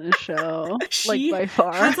character in this show. She by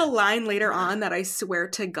far. has a line later on that I swear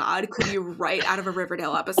to God could be right out of a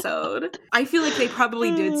Riverdale episode. I feel like they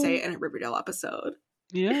probably did say it in a Riverdale episode.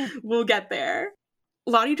 Yeah. We'll get there.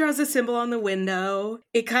 Lottie draws a symbol on the window.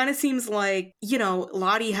 It kind of seems like,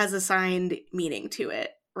 Lottie has assigned meaning to it,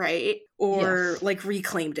 right? Or like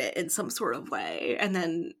reclaimed it in some sort of way. And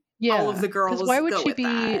then all of the girls why would go she with be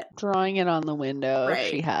that. drawing it on the window if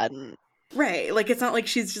she hadn't? Right. Like, it's not like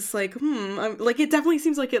she's just like, like, it definitely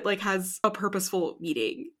seems like it, like, has a purposeful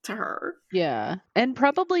meaning to her. Yeah. And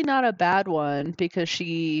probably not a bad one because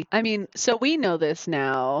so we know this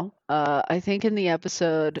now. I think in the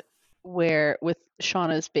episode where with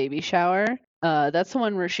Shauna's baby shower, that's the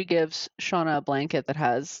one where she gives Shauna a blanket that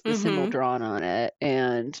has the symbol drawn on it.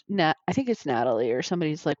 And I think it's Natalie or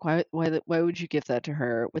somebody's like, why would you give that to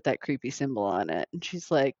her with that creepy symbol on it? And she's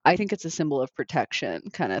like, I think it's a symbol of protection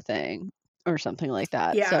kind of thing. Or something like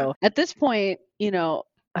that. Yeah. So at this point,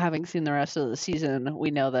 having seen the rest of the season, we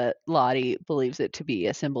know that Lottie believes it to be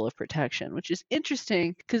a symbol of protection, which is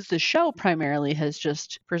interesting because the show primarily has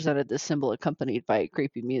just presented this symbol accompanied by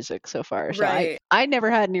creepy music so far. So I never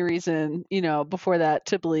had any reason, before that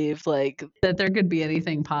to believe like that there could be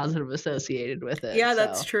anything positive associated with it. Yeah,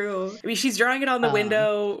 that's true. I mean, she's drawing it on the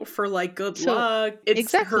window for like good luck.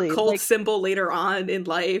 It's her cult symbol later on in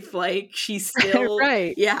life. Like she's still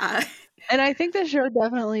right. Yeah. And I think the show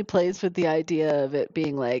definitely plays with the idea of it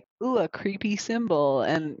being like, ooh, a creepy symbol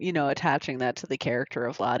and, attaching that to the character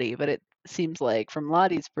of Lottie. But it seems like from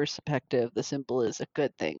Lottie's perspective, the symbol is a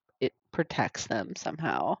good thing. It protects them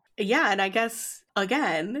somehow. Yeah, and I guess,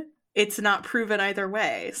 again, it's not proven either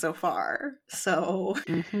way so far. So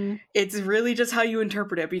it's really just how you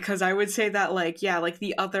interpret it. Because I would say that, like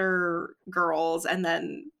the other girls and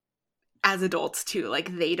then as adults too,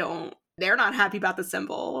 like they're not happy about the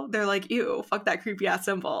symbol. They're like, ew, fuck that creepy ass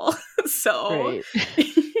symbol. So,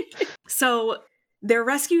 so they're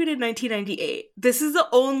rescued in 1998. This is the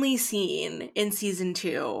only scene in season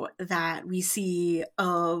 2 that we see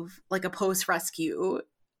of like a post-rescue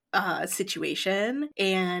situation.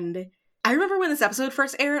 And I remember when this episode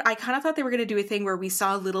first aired, I kind of thought they were going to do a thing where we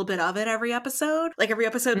saw a little bit of it every episode. Like every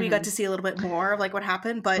episode we got to see a little bit more of like what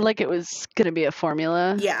happened, but like it was going to be a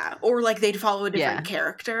formula. Yeah, or like they'd follow a different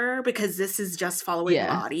character because this is just following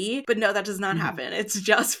Lottie. But no, that does not happen. It's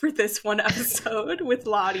just for this one episode with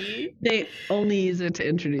Lottie. They only use it to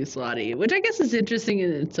introduce Lottie, which I guess is interesting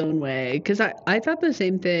in its own way. Because I thought the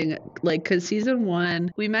same thing, like, because season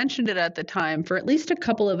 1, we mentioned it at the time, for at least a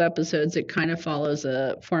couple of episodes, it kind of follows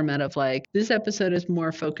a format of like, this episode is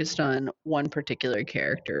more focused on one particular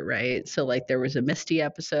character, right? So like there was a Misty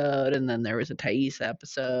episode and then there was a Thais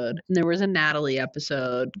episode and there was a Natalie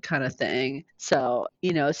episode kind of thing. So,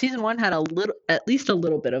 season 1 had at least a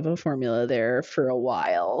little bit of a formula there for a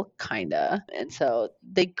while, kind of. And so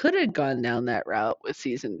they could have gone down that route with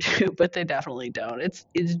season 2, but they definitely don't.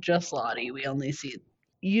 It's just Lottie. We only see it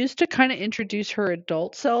used to kind of introduce her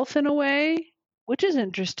adult self in a way, which is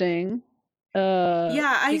interesting.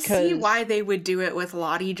 I see why they would do it with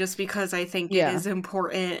Lottie, just because I think it is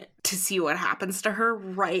important to see what happens to her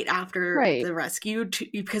right after the rescue,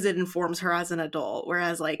 because it informs her as an adult.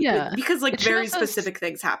 Whereas, because very specific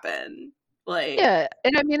things happen.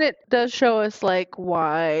 And I mean, it does show us like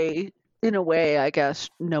why, in a way, I guess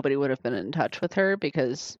nobody would have been in touch with her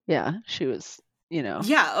because, she was.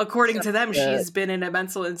 According to them, she's been in a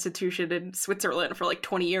mental institution in Switzerland for like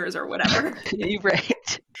 20 years or whatever.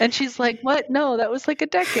 Right. And she's like, what? No, that was like a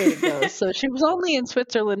decade ago. So she was only in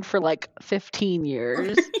Switzerland for like 15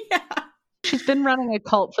 years. She's been running a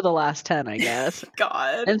cult for the last 10, I guess.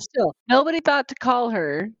 God. And still, nobody thought to call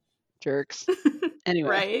her. Jerks. Anyway.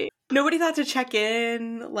 Right. Nobody thought to check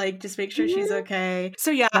in, like, just make sure she's okay.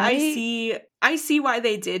 So yeah, Right? I see why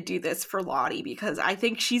they did do this for Lottie, because I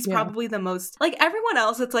think she's probably the most, like, everyone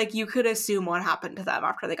else, it's like you could assume what happened to them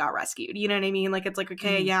after they got rescued. You know what I mean? Like, it's like,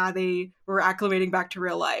 okay, yeah, they were acclimating back to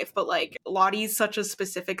real life, but like Lottie's such a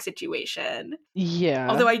specific situation. Yeah.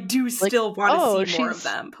 Although I do still want to see more of she's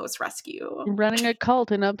them post-rescue. running a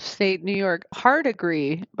cult in upstate New York. Hard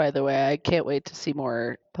agree, by the way. I can't wait to see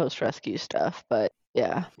more post-rescue stuff, but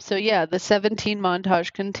yeah. So yeah, the 17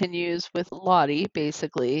 montage continues with Lottie,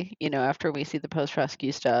 basically. You know, after we see the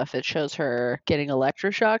post-rescue stuff, it shows her getting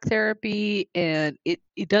electroshock therapy, and it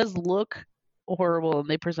does look horrible, and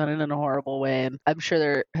they present it in a horrible way. And I'm sure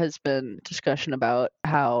there has been discussion about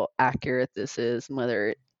how accurate this is and whether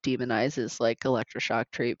it demonizes like electroshock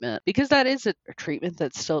treatment, because that is a treatment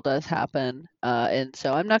that still does happen. And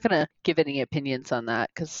so I'm not going to give any opinions on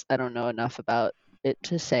that because I don't know enough about it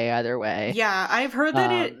to say either way. Yeah, I've heard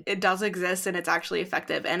that it does exist and it's actually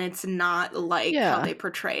effective, and it's not like how they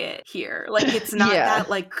portray it here. Like, it's not that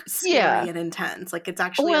like scary and intense. Like, it's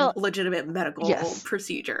actually a legitimate medical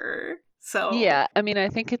procedure. So yeah, I mean, I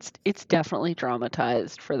think it's definitely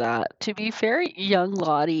dramatized for that. To be fair, young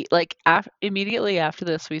Lottie, like immediately after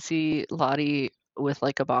this, we see Lottie with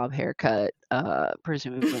like a bob haircut,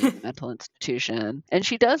 presumably in a mental institution, and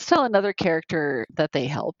she does tell another character that they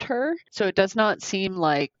helped her. So it does not seem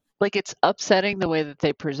like it's upsetting the way that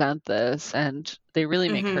they present this, and they really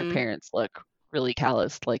make her parents look really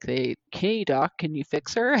calloused, like hey doc, can you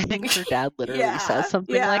fix her? I think her dad literally says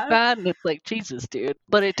something like that, and it's like, Jesus, dude.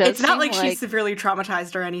 But it does it's not like she's severely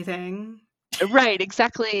traumatized or anything. Right,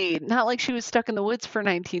 exactly. Not like she was stuck in the woods for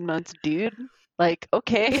 19 months, dude. Like,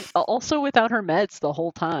 okay, also without her meds the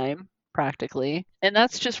whole time, practically. And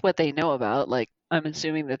that's just what they know about. Like, I'm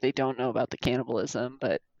assuming that they don't know about the cannibalism,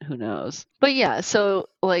 but who knows. But yeah, so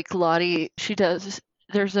like Lottie,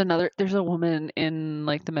 there's a woman in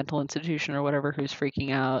like the mental institution or whatever who's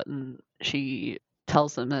freaking out, and she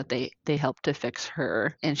tells them that they helped to fix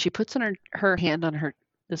her, and she puts in her hand on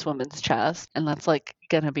this woman's chest, and that's like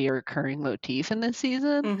gonna be a recurring motif in this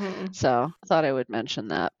season. So I thought I would mention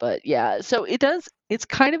that. But yeah, so it's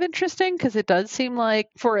kind of interesting because it does seem like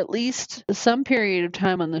for at least some period of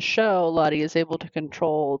time on the show, Lottie is able to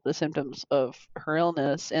control the symptoms of her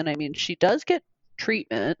illness. And I mean, she does get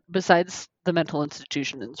treatment besides the mental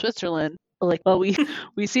institution in Switzerland. Like, well,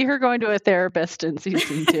 we see her going to a therapist in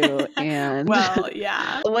season 2, and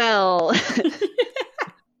well,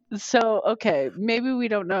 so okay, maybe we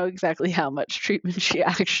don't know exactly how much treatment she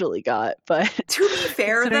actually got, but to be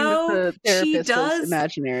fair though, she does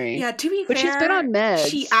imaginary. Yeah, to be fair, she's been on meds.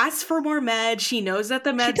 She asks for more meds. She knows that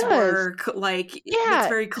the meds work. Like, it's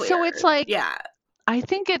very clear. So it's like, I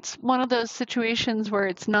think it's one of those situations where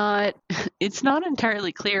it's not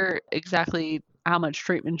entirely clear exactly how much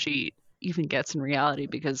treatment she even gets in reality,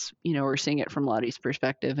 because, you know, we're seeing it from Lottie's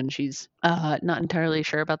perspective, and she's not entirely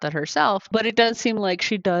sure about that herself. But it does seem like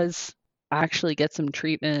she does actually get some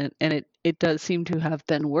treatment, and it does seem to have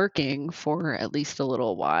been working for at least a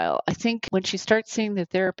little while. I think when she starts seeing the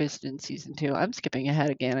therapist in season 2, I'm skipping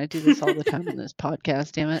ahead again. I do this all the time in this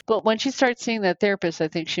podcast, damn it. But when she starts seeing that therapist, I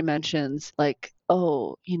think she mentions like,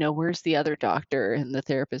 oh, you know, where's the other doctor? And the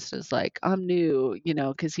therapist is like, I'm new, you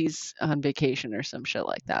know, because he's on vacation or some shit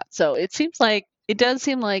like that. So it does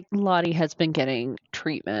seem like Lottie has been getting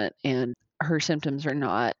treatment and her symptoms are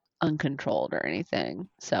not uncontrolled or anything.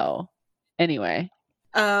 So anyway.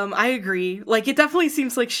 I agree. Like, it definitely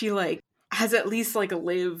seems like she like has at least like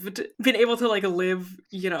been able to like live,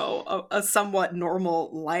 you know, a somewhat normal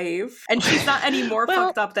life. And she's not any more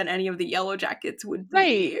fucked up than any of the Yellow Jackets would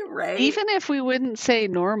be, right? Even if we wouldn't say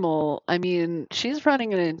normal, I mean, she's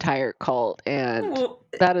running an entire cult, and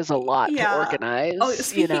that is a lot to organize. Oh,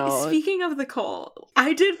 speaking of the cult,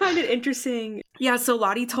 I did find it interesting. Yeah, so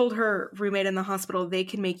Lottie told her roommate in the hospital, they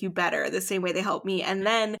can make you better the same way they helped me. And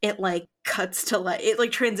then it like cuts to like, it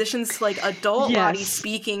like transitions to like adult Lottie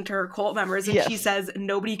speaking to her cult members, and she says,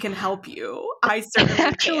 nobody can help you. I certainly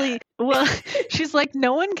actually can't. Well, she's like,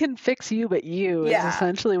 no one can fix you but you, is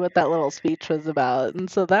essentially what that little speech was about. And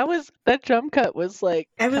so that jump cut was like,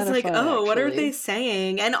 I was like, fun, oh, actually. What are they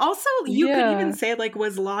saying? And also you could even say, like,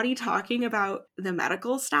 was Lottie talking about the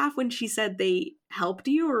medical staff when she said they helped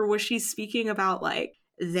you, or was she speaking about like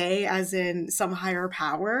they as in some higher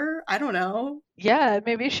power? I don't know. Yeah,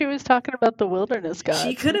 maybe she was talking about the wilderness gods.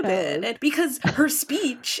 She could have been, because her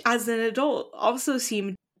speech as an adult also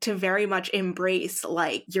seemed to very much embrace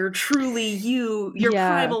like you're truly your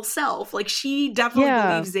primal self. Like, she definitely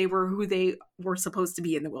believes they were who they were supposed to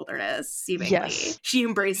be in the wilderness, seemingly. She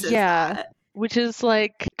embraces that. which is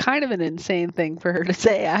like kind of an insane thing for her to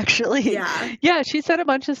say, actually. Yeah. Yeah, she said a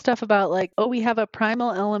bunch of stuff about like, oh, we have a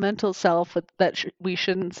primal elemental self that we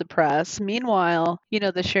shouldn't suppress. Meanwhile,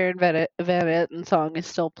 the Sharon Van Etten song is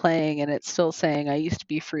still playing and it's still saying, I used to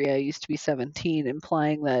be free, I used to be 17,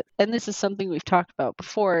 implying that, and this is something we've talked about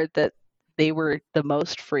before, that they were the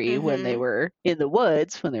most free when they were in the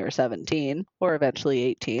woods when they were 17 or eventually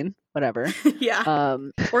 18, whatever. Yeah.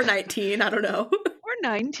 Or 19, I don't know.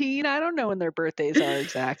 19. I don't know when their birthdays are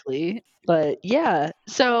exactly. But yeah,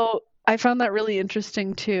 so I found that really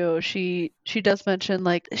interesting too. She does mention,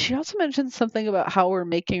 like, she also mentioned something about how we're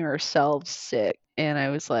making ourselves sick. And I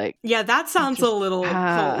was like, yeah, that sounds a little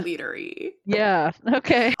cult leadery. Yeah,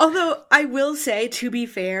 okay. Although I will say, to be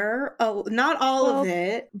fair, not all of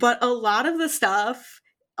it, but a lot of the stuff,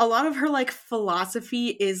 a lot of her like philosophy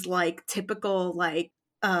is like typical like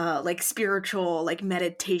spiritual, like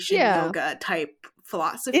meditation, yoga type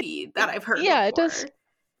philosophy that I've heard before. It does.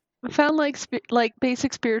 I found like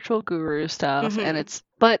basic spiritual guru stuff, and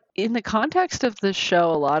but in the context of this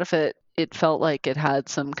show, a lot of it felt like it had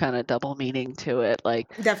some kind of double meaning to it.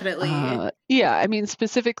 Like, definitely. I mean,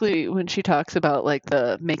 specifically when she talks about like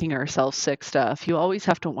the making ourselves sick stuff, you always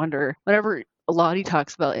have to wonder, whenever Lottie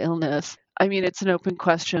talks about illness, I mean, it's an open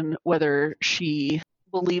question whether she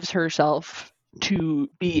believes herself to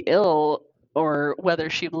be ill or whether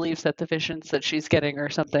she believes that the visions that she's getting are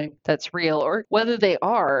something that's real, or whether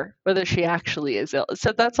she actually is ill.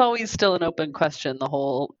 So that's always still an open question. The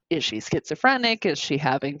whole, is she schizophrenic? Is she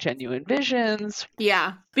having genuine visions?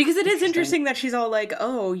 Yeah, because it is interesting that she's all like,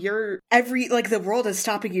 oh, the world is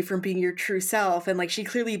stopping you from being your true self. And like, she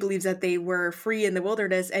clearly believes that they were free in the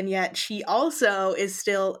wilderness. And yet she also is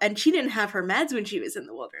still, and she didn't have her meds when she was in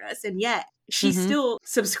the wilderness. And yet she still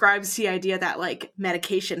subscribes to the idea that like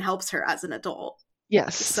medication helps her as an adult.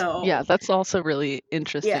 Yes. So yeah, that's also really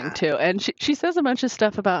interesting too. And she says a bunch of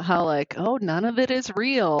stuff about how like, oh, none of it is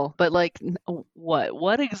real. But like,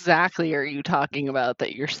 what exactly are you talking about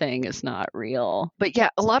that you're saying is not real? But yeah,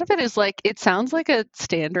 a lot of it is like, it sounds like a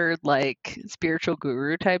standard like spiritual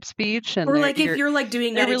guru type speech. And or like if you're like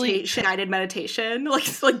doing meditation, guided meditation, like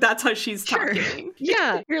that's how she's talking.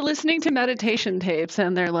 Yeah, you're listening to meditation tapes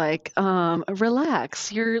and they're like,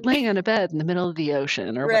 relax, you're laying on a bed in the middle of the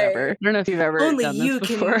ocean or whatever. I don't know if you've ever done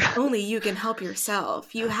only you can help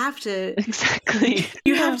yourself. You have to exactly.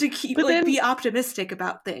 You have to keep be optimistic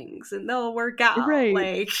about things, and they'll work out. Right.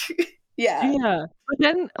 Like, yeah. But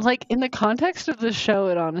then, like in the context of the show,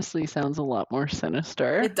 it honestly sounds a lot more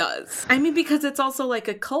sinister. It does. I mean, because it's also like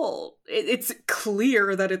a cult. It's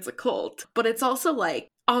clear that it's a cult, but it's also like,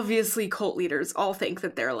 obviously cult leaders all think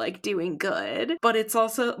that they're like doing good, but it's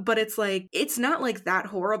like, it's not like that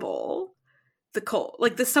horrible. The cult,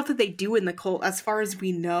 like the stuff that they do in the cult, as far as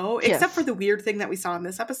we know, except for the weird thing that we saw in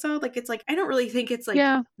this episode, like it's like, I don't really think it's like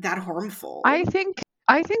that harmful. I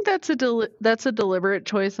think that's a deliberate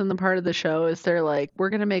choice on the part of the show. Is they're like, we're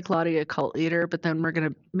gonna make Lottie a cult leader, but then we're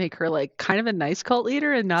gonna make her like kind of a nice cult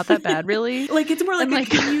leader and not that bad, really. Like it's more like a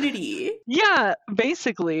community. Yeah,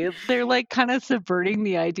 basically, they're like kind of subverting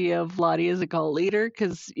the idea of Lottie as a cult leader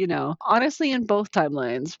because honestly, in both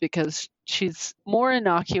timelines, because she's more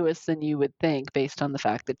innocuous than you would think based on the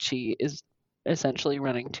fact that she is essentially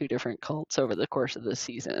running two different cults over the course of the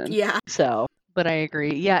season. Yeah. So. But I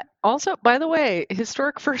agree. Yeah. Also, by the way,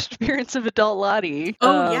 historic first appearance of adult Lottie.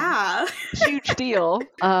 Oh, yeah. Huge deal.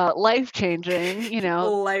 Life-changing.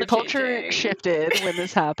 The culture shifted when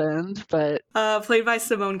this happened, but... played by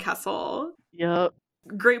Simone Kessel. Yep.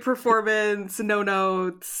 Great performance, no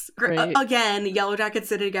notes. Again, Yellow Jackets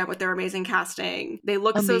did it again with their amazing casting. They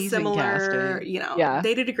look so similar. Casting.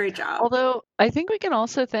 They did a great job. Although, I think we can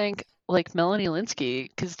also thank like Melanie Linsky,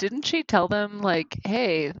 because didn't she tell them like,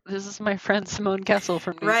 hey, this is my friend Simone Kessel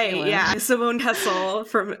from New Zealand. Yeah, Simone Kessel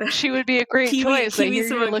from she would be a great choice. I hear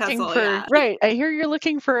you're looking for I hear you're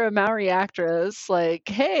looking for a Maori actress. Like,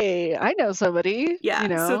 hey, I know somebody.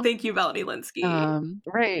 Yeah, so thank you, Melanie Linsky.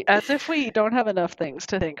 Right, as if we don't have enough things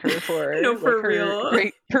to thank her for. No, for real.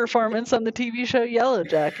 Great performance on the TV show Yellow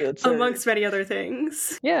Jackets, amongst many other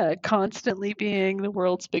things. Yeah, constantly being the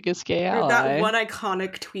world's biggest gay ally. That one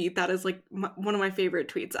iconic tweet that is like one of my favorite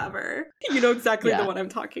tweets ever. You know exactly the one I'm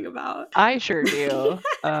talking about. I sure do.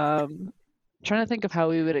 trying to think of how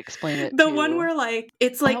we would explain it. The one where like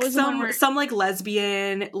it's like was the one where some like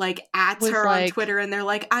lesbian like adds was her on like- Twitter and they're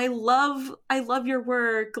like, I love your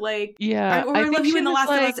work, like yeah, I think love you she in The was Last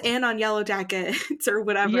of like- Us and on Yellow Jackets or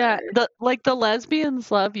whatever. Yeah, the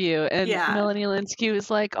lesbians love you, and Yeah. Melanie Linsky was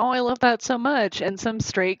like, "Oh, I love that so much." And some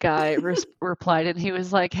straight guy replied, and he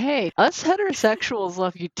was like, "Hey, us heterosexuals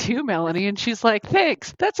love you too, Melanie." And she's like,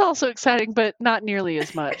 "Thanks. That's also exciting, but not nearly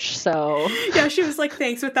as much." So Yeah, she was like,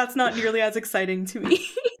 thanks, but that's not nearly as exciting to me.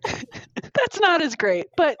 that's not as great,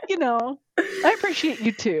 but you know, I appreciate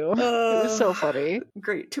you too. It was so funny.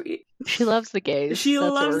 Great tweet. She loves the gays. She That's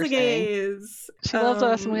what loves we're the saying. gays. She loves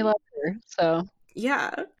us and we love her. So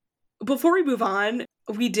yeah. Before we move on,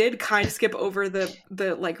 we did kind of skip over the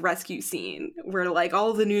like rescue scene where like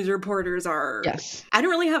all the news reporters are. yes. I don't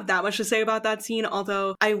really have that much to say about that scene,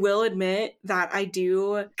 although I will admit that I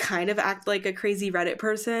do kind of act like a crazy Reddit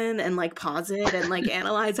person and like pause it and like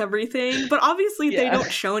analyze everything. But obviously they Yeah.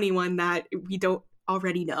 don't show anyone that we don't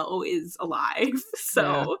already know is alive.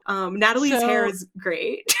 So Natalie's hair is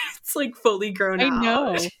great. It's like fully grown out. I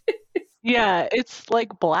know. Yeah, it's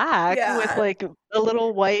like black with like a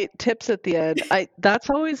little white tips at the end.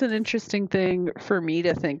 That's always an interesting thing for me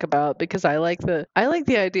to think about because I like the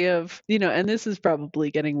idea of, you know, and this is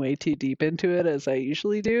probably getting way too deep into it as I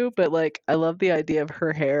usually do, but like I love the idea of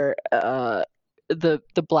her hair the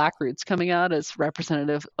black roots coming out as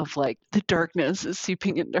representative of like the darkness is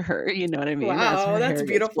seeping into her, you know what I mean? Wow, as her that's hair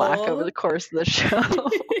beautiful. gets black over the course of the show.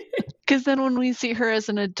 Because then when we see her as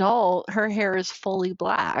an adult, her hair is fully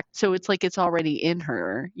black. So it's like it's already in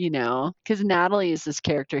her, you know? Because Natalie is this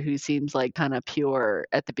character who seems like kind of pure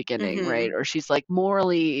at the beginning, right? Or she's like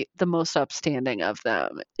morally the most upstanding of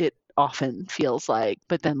them. It often feels like,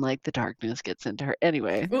 but then like the darkness gets into her.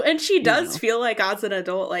 Anyway. Well, and she does feel like as an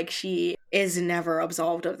adult, like she is never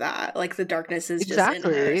absolved of that. Like the darkness is just in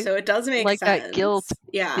her. So it does make like sense. That guilt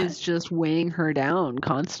is just weighing her down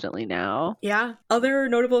constantly now. Yeah. Other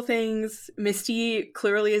notable things, Misty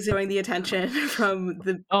clearly is enjoying the attention from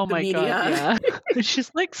the media. God, yeah. She's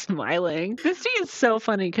like smiling. Misty is so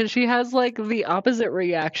funny because she has like the opposite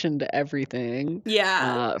reaction to everything.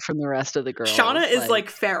 Yeah. From the rest of the girls. Shauna is like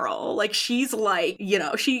feral. Like she's like, you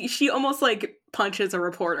know, she almost like punches a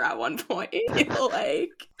reporter at one point. Like,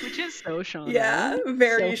 which is so Shauna. Yeah,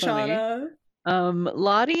 very so Shauna.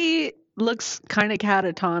 Lottie looks kind of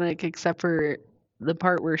catatonic except for the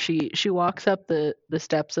part where she walks up the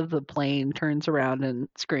steps of the plane, turns around and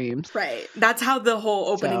screams. Right. That's how the whole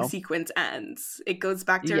opening sequence ends. It goes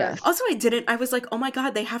back to her. Also, I was like, oh my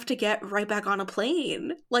God, they have to get right back on a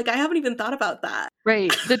plane. Like, I haven't even thought about that.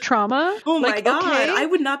 Right. The trauma. Oh my God. Okay, I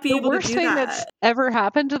would not be able to do that. The worst thing that's ever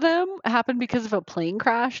happened to them happened because of a plane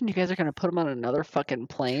crash and you guys are going to put them on another fucking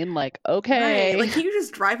plane? Like, okay. Right. Like, can you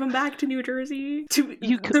just drive them back to New Jersey?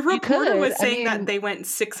 The reporter was saying that they went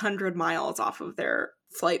 600 miles off of their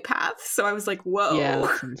flight path. So I was like, whoa. Yeah,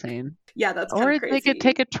 that's insane. Yeah, that's kind of crazy. Or they could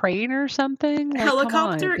take a train or something. Like,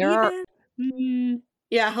 helicopter even?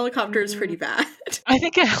 Yeah, helicopter is pretty bad. I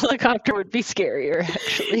think a helicopter would be scarier,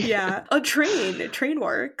 actually. Yeah. A train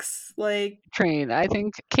works. Like train. I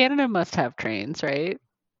think Canada must have trains, right?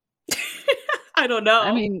 I don't know.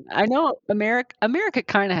 I mean, I know America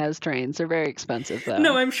kind of has trains. They're very expensive, though.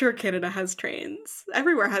 No, I'm sure Canada has trains.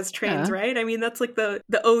 Everywhere has trains, right? I mean, that's like the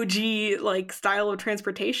OG like style of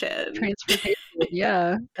transportation.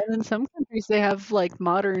 Yeah. And in some countries, they have like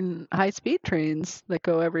modern high-speed trains that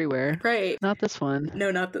go everywhere. Right. Not this one. No,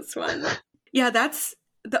 not this one. Yeah, that's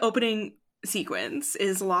the opening sequence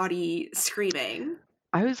is Lottie screaming.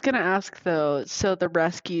 I was going to ask, though, so the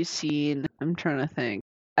rescue scene, I'm trying to think.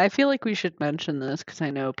 I feel like we should mention this because I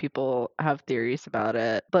know people have theories about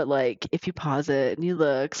it. But like, if you pause it and you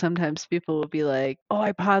look, sometimes people will be like, "Oh,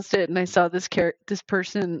 I paused it and I saw this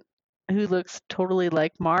person who looks totally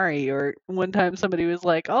like Mari." Or one time somebody was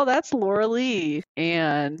like, "Oh, that's Laura Lee."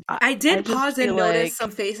 And I did pause and notice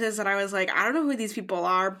some faces, and I was like, I don't know who these people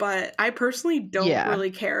are, but I personally don't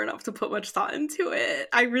really care enough to put much thought into it.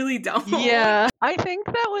 I really don't. Yeah, I think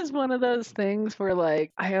that was one of those things where,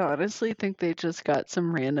 like, I honestly think they just got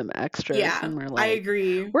some random extras. Yeah, and we're like, I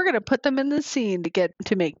agree. We're gonna put them in the scene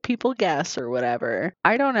to make people guess or whatever.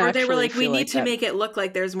 I don't actually. Or they were like, we need to make it look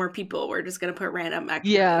like there's more people. We're just gonna put random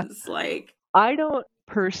extras. Yeah, like I don't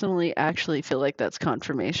personally actually feel like that's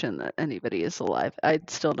confirmation that anybody is alive. I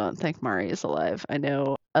still don't think Mari is alive. I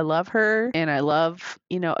know I love her and I love,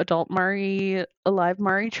 adult Mari, alive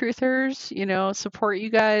Mari truthers, support you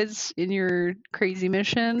guys in your crazy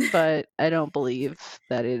mission, but I don't believe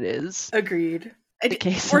that it is. Agreed. The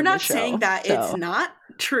case We're not saying that it's not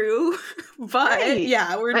True, but Right.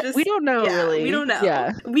 yeah, We don't know, really. We don't know.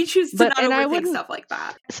 Yeah. We choose to not overthink stuff like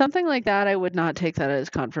that. Something like that, I would not take that as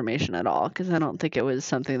confirmation at all, because I don't think it was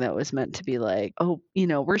something that was meant to be like, oh,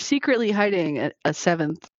 we're secretly hiding a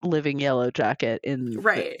seventh living Yellow Jacket in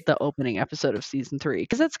Right. the opening episode of season 3.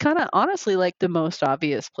 Because that's kind of honestly like the most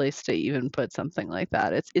obvious place to even put something like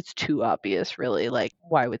that. It's too obvious, really. Like,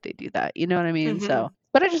 why would they do that? You know what I mean? Mhm. So,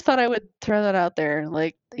 but I just thought I would throw that out there,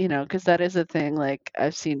 like, because that is a thing. Like,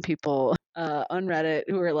 I've seen people on Reddit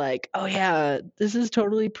who are like, oh yeah, this is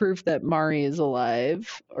totally proof that Mari is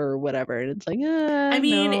alive or whatever. And it's like, I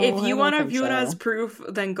mean, no, if you want to think view it so. as proof,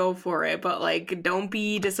 then go for it. But like, don't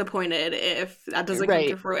be disappointed if that doesn't come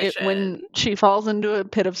to fruition. When she falls into a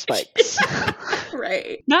pit of spikes.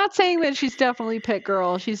 Right. Not saying that she's definitely Pit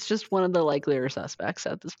Girl. She's just one of the likelier suspects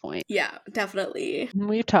at this point. Yeah, definitely.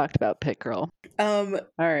 We've talked about Pit Girl. All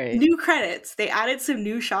right. New credits. They added some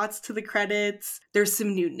new shots to the credits. There's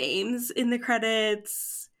some new names in the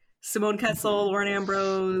credits. Simone Kessel, Lauren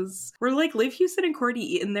Ambrose. Were like Liv Houston and Cordy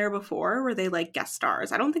Eaton there before? Were they like guest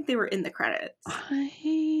stars? I don't think they were in the credits.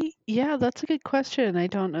 Yeah, that's a good question. I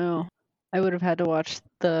don't know. I would have had to watch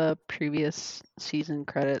the previous season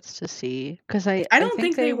credits to see, because I don't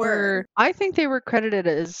think they were. I think they were credited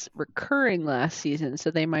as recurring last season, so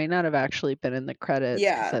they might not have actually been in the credits.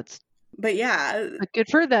 Yeah. But yeah. But good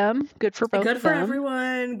for them. Good for both Good of for them.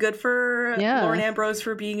 Everyone. Good for Lauren Ambrose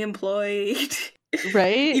for being employed.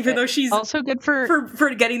 Right? Even though she's also good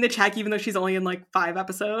for getting the check, even though she's only in like 5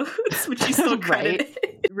 episodes, but she's still credited.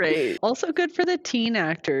 Right. Also good for the teen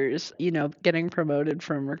actors, getting promoted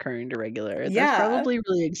from recurring to regular. Yeah. That's probably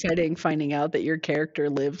really exciting, finding out that your character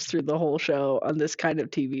lives through the whole show on this kind of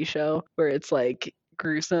TV show where it's like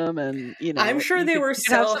gruesome and, I'm sure they were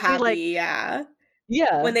so happy, yeah.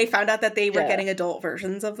 Yeah. When they found out that they were getting adult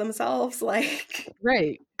versions of themselves, like.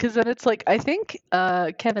 Right. Because then it's like, I think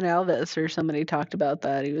Kevin Alvis or somebody talked about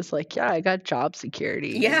that. He was like, yeah, I got job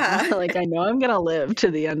security. Yeah. Like, I know I'm going to live to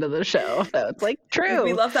the end of the show. So it's like, true.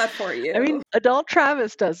 We love that for you. I mean, adult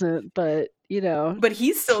Travis doesn't, but, But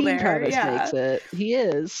he's still there. Travis makes it. He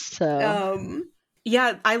is. So.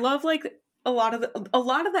 Yeah, I love, like, a lot of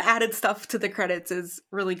the added stuff to the credits is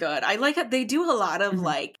really good. I like it. They do a lot of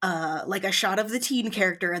like a shot of the teen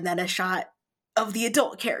character and then a shot of the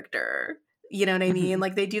adult character. You know what I mean?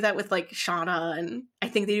 Like they do that with like Shauna, and I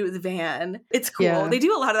think they do it with Van. It's cool. Yeah. They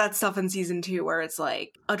do a lot of that stuff in season 2 where it's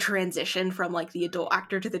like a transition from like the adult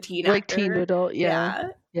actor to the teen actor. Like teen to adult, yeah.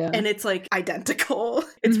 And it's like identical.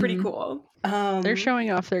 It's pretty cool. They're showing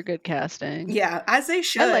off their good casting. Yeah, as they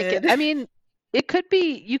should. I like it. I mean, it could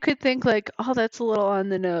be, you could think like, oh, that's a little on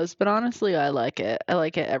the nose, but honestly, I like it. I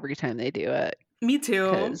like it every time they do it. Me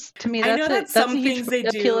too. To me, that's a huge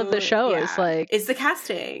appeal of the show. Is like, it's the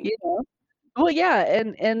casting. Well, yeah,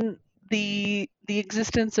 and the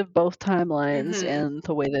existence of both timelines and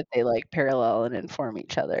the way that they like parallel and inform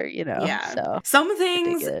each other. Yeah. So some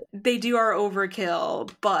things they do are overkill,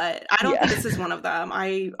 but I don't think this is one of them.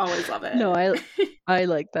 I always love it. No, I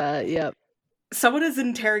like that. Yep. Someone is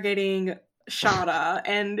interrogating Shauna,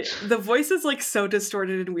 and the voice is like so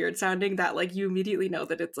distorted and weird sounding that like you immediately know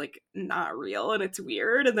that it's like not real and it's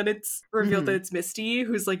weird, and then it's revealed that it's Misty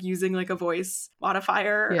who's like using like a voice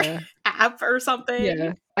modifier app or something.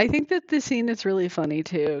 Yeah. I think that the scene is really funny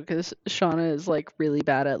too, because Shauna is like really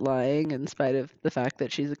bad at lying in spite of the fact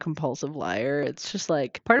that she's a compulsive liar. It's just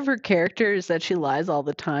like part of her character is that she lies all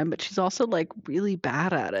the time, but she's also like really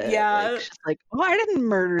bad at it. Yeah. Like, she's like, oh, I didn't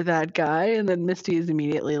murder that guy. And then Misty is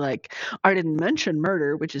immediately like, I didn't mention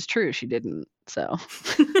murder, which is true. She didn't. So.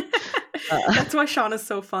 That's why Shauna's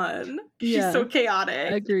so fun. She's so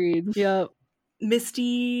chaotic. Agreed. Yep.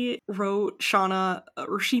 Misty wrote Shauna,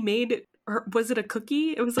 or she made her, was it a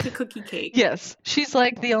cookie? It was like a cookie cake. Yes. She's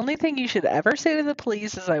like, the only thing you should ever say to the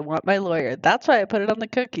police is I want my lawyer. That's why I put it on the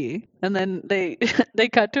cookie. And then they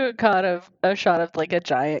cut to a shot of like a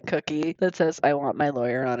giant cookie that says I want my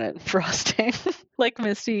lawyer on it, frosting. Like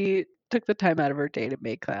Misty took the time out of her day to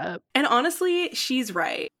make that. And honestly, she's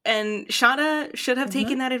right. And Shauna should have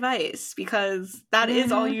taken that advice, because that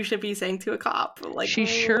is all you should be saying to a cop. Like, she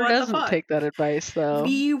sure doesn't take that advice, though.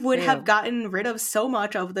 We would have gotten rid of so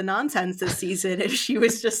much of the nonsense this season if she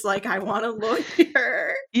was just like, I want a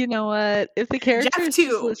lawyer. You know what? If the characters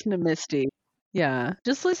just listen to Misty. Yeah,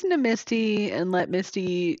 just listen to Misty and let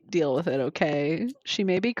Misty deal with it, okay? She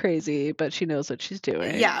may be crazy, but she knows what she's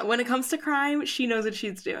doing. Yeah, when it comes to crime, she knows what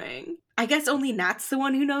she's doing. I guess only Nat's the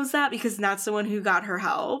one who knows that, because Nat's the one who got her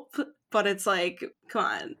help. but it's like, come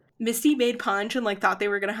on. Misty made Punch and like thought they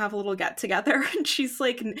were gonna have a little get together, and she's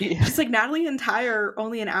like, Natalie and Ty are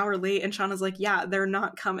only an hour late, and Shauna's like, yeah, they're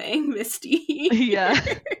not coming, Misty.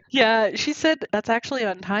 Yeah, she said that's actually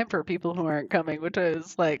on time for people who aren't coming, which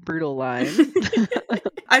is like brutal line.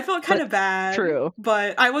 I felt kind of bad. True,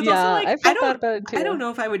 but I was also like, I felt bad about it too. I don't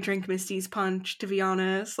know if I would drink Misty's Punch, to be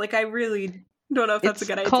honest. Like, I really don't know if that's a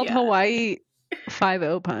good idea. It's called Hawaii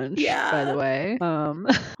 5-0 Punch, by the way,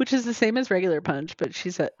 which is the same as regular Punch, but she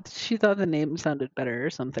said she thought the name sounded better or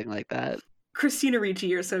something like that. Christina Ricci,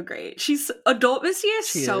 you're so great. Adult Misty is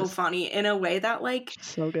so funny in a way that like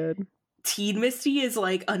so good. Teen Misty is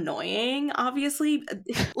like annoying, obviously.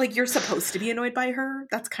 Like, you're supposed to be annoyed by her.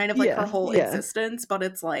 That's kind of like her whole existence, but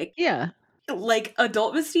it's like, like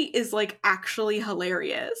Adult Misty is like actually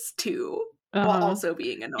hilarious too. While also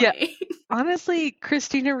being annoying. Yeah. Honestly,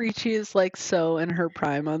 Christina Ricci is like so in her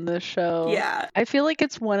prime on this show. Yeah. I feel like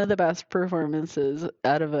it's one of the best performances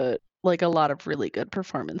out of a lot of really good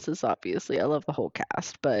performances, obviously. I love the whole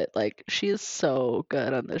cast, but like she is so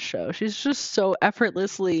good on this show. She's just so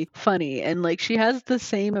effortlessly funny, and like she has the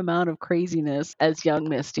same amount of craziness as young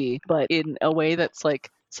Misty, but in a way that's like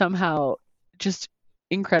somehow just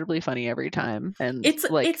incredibly funny every time. And it's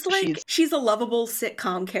like she's a lovable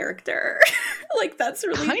sitcom character. Like, that's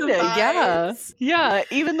really kinda, the vibes. Yeah,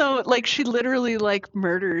 even though like she literally like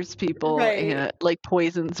murders people and like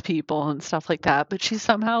poisons people and stuff like that, but she's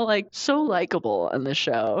somehow like so likable on the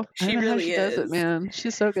show. She really does it, man.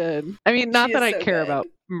 She's so good. I mean, not that I care about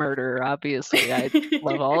murder, obviously. I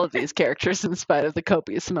love all of these characters in spite of the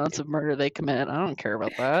copious amounts of murder they commit. I don't care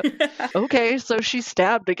about that. Okay, so she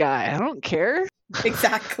stabbed a guy. I don't care.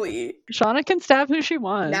 Exactly. Shauna can stab who she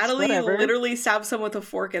wants. Natalie literally stabbed someone with a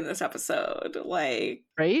fork in this episode. Like,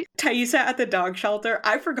 right? Taissa at the dog shelter.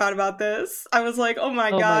 I forgot about this. I was like, oh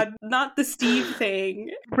my god, not the Steve thing.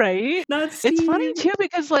 Right? Not Steve. It's funny too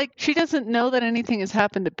because like she doesn't know that anything has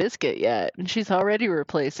happened to Biscuit yet, and she's already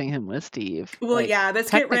replacing him with Steve. Well, like, yeah,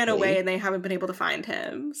 Biscuit ran away and they haven't been able to find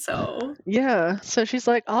him. So yeah, so she's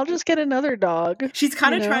like, I'll just get another dog. She's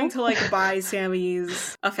kind of trying to like buy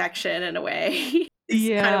Sammy's affection in a way.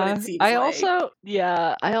 Yeah, I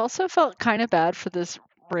also felt kind of bad for this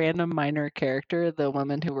random minor character, the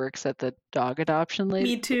woman who works at the dog adoption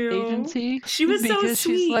agency. She was so sweet.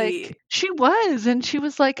 She's like, she was, and she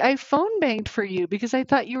was like, I phone banged for you because I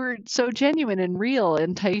thought you were so genuine and real.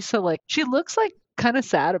 And Taissa, like, she looks like kind of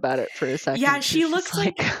sad about it for a second. Yeah, she looks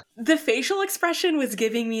like the facial expression was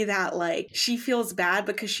giving me that like she feels bad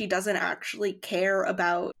because she doesn't actually care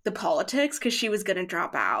about the politics because she was gonna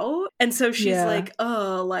drop out, and so she's like,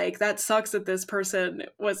 oh, like that sucks that this person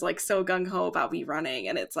was like so gung-ho about me running,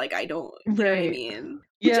 and it's like, I don't, you know what I mean?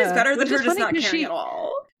 Which is better than her just not caring at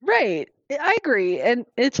all. Right, I agree. And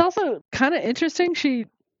it's also kind of interesting, she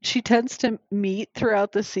tends to meet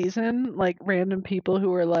throughout the season like random people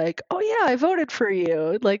who are like, oh yeah, I voted for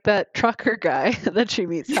you, like that trucker guy that she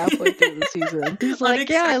meets halfway through the season. He's like,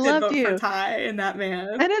 yeah, I loved you. For Ty and that man.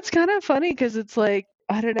 And it's kind of funny because it's like,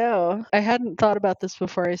 I don't know, I hadn't thought about this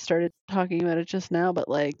before I started talking about it just now, but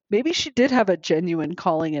like maybe she did have a genuine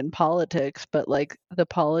calling in politics, but like the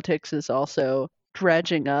politics is also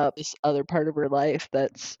dredging up this other part of her life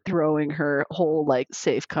that's throwing her whole like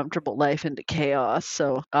safe, comfortable life into chaos.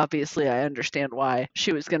 So obviously I understand why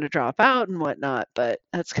she was going to drop out and whatnot, but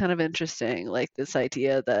that's kind of interesting, like this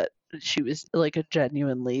idea that she was like a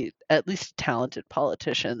genuinely, at least talented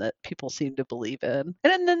politician that people seem to believe in.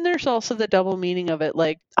 And then there's also the double meaning of it,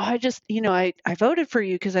 like, oh, I just, I voted for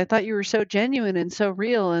you because I thought you were so genuine and so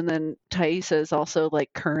real. And then Taissa is also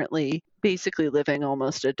like currently basically living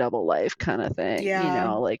almost a double life kind of thing,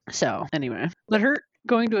 like, so anyway, but her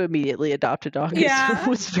going to immediately adopt a dog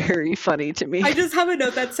was very funny to me. I just have a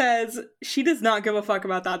note that says she does not give a fuck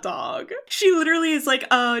about that dog. She literally is like,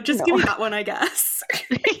 just give me that one, I guess.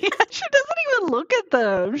 Yeah, she doesn't even look at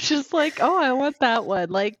them. She's like, oh, I want that one.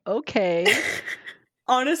 Like, okay.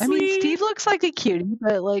 Honestly, I mean, Steve looks like a cutie,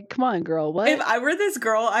 but like, come on, girl, what? If I were this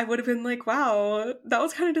girl, I would have been like, wow, that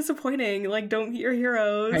was kind of disappointing. Like, don't meet your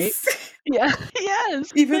heroes. Right? Yeah,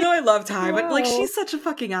 yes. Even though I love Ty, but like, she's such a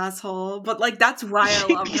fucking asshole. But like, that's why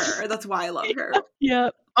I love her. That's why I love her.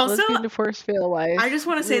 Yep. Also, divorce fail wife. I just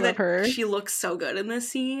want to say that she looks so good in this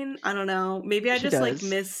scene. I don't know. Maybe I just like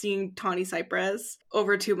miss seeing Tawny Cypress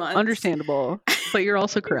over 2 months. Understandable, but you're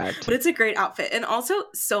also correct. But it's a great outfit, and also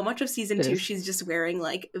so much of season 2, she's just wearing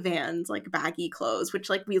like Vans, like baggy clothes, which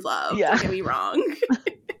like we love. Yeah. Don't get me wrong.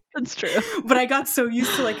 That's true. But I got so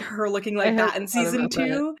used to like her looking like that in season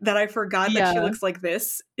 2 that I forgot that she looks like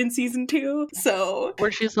this in season 2. So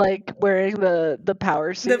where she's like wearing the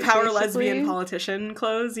power suit, the power lesbian politician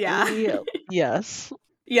clothes. Yeah. Yes.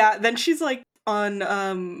 Yeah, then she's like on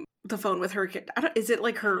the phone with her. Is it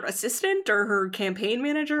like her assistant or her campaign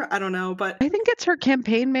manager? I don't know, but I think it's her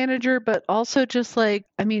campaign manager, but also just like,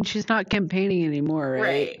 I mean, she's not campaigning anymore,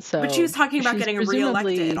 right? So but she was talking about she's getting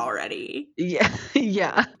presumably reelected already. Yeah,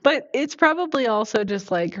 yeah. But it's probably also just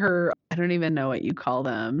like her, I don't even know what you call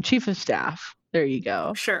them, chief of staff. There you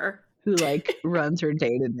go. Sure. Who like runs her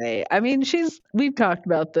day to day. I mean, we've talked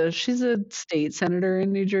about this. She's a state senator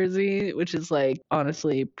in New Jersey, which is like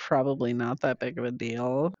honestly probably not that big of a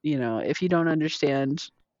deal. You know, if you don't understand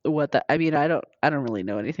I mean, I don't really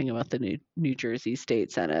know anything about the New Jersey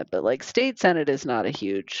State Senate, but like state Senate is not a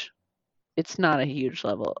huge it's not a huge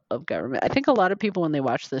level of government. I think a lot of people when they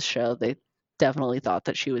watch this show, they definitely thought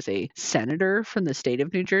that she was a senator from the state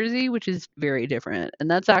of New Jersey, which is very different. And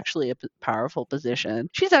that's actually a powerful position.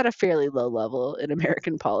 She's at a fairly low level in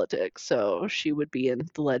American politics. So she would be in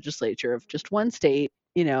the legislature of just one state,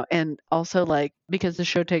 you know, and also like because the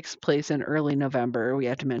show takes place in early November, we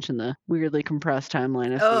have to mention the weirdly compressed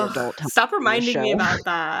timeline of the adult time. Stop reminding me about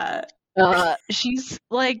that. She's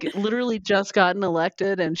like literally just gotten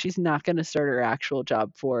elected and she's not going to start her actual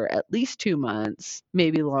job for at least 2 months,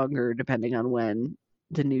 maybe longer, depending on when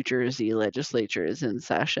the New Jersey legislature is in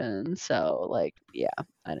session. So, like, yeah,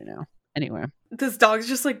 I don't know. Anyway. This dog's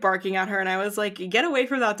just like barking at her, and I was like, get away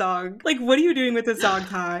from that dog. Like, what are you doing with this dog,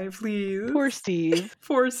 Ty? Please. Poor Steve.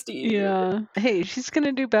 Poor Steve. Yeah. Hey, she's going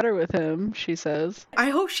to do better with him, she says. I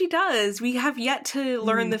hope she does. We have yet to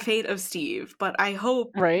learn the fate of Steve, but I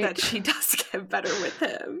hope that she does get better with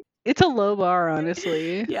him. It's a low bar,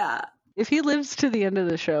 honestly. Yeah. If he lives to the end of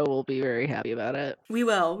the show, we'll be very happy about it. We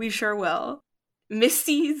will. We sure will.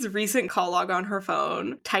 Misty's recent call log on her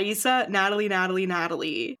phone. Thaisa, Natalie, Natalie,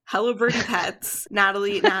 Natalie. Hello Birdie Pets.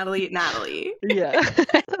 Natalie, Natalie, Natalie. Yeah.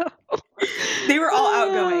 They were all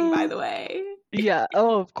outgoing, by the way. Yeah.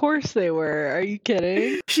 Oh, of course they were. Are you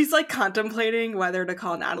kidding? She's like contemplating whether to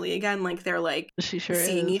call Natalie again. Like they're like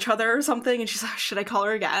seeing each other or something, and she's like, "Should I call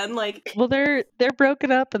her again?" Like, well, they're broken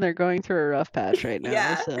up and they're going through a rough patch right now.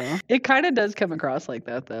 Yeah. So it kind of does come across like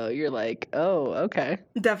that, though. You're like, oh, okay,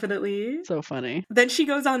 definitely. So funny. Then she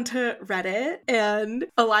goes on to Reddit, and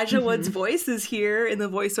Elijah Wood's voice is here in the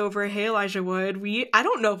voiceover. Hey, Elijah Wood. I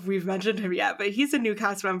don't know if we've mentioned him yet, but he's a new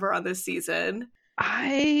cast member on this season.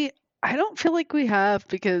 I don't feel like we have,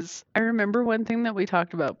 because I remember one thing that we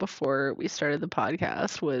talked about before we started the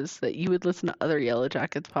podcast was that you would listen to other Yellow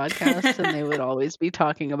Jackets podcasts and they would always be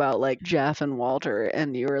talking about like Jeff and Walter,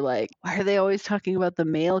 and you were like, why are they always talking about the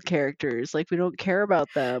male characters? Like, we don't care about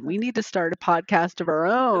them. We need to start a podcast of our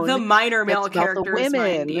own. The minor male characters,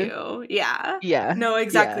 mind you. Yeah. Yeah. No,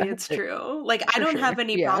 exactly. Yeah. It's true. Like, I don't have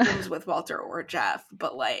any problems with Walter or Jeff,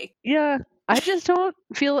 but like... Yeah. I just don't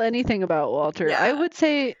feel anything about Walter. Yeah. I would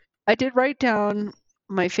say... I did write down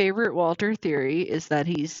my favorite Walter theory is that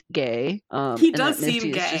he's gay. He does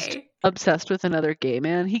seem gay. Just obsessed with another gay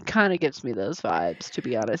man. He kind of gives me those vibes, to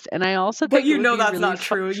be honest. And I also think but you know that's really not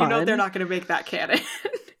true. You know they're not going to make that canon.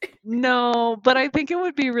 No, but I think it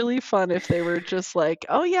would be really fun if they were just like,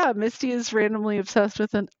 oh yeah, Misty is randomly obsessed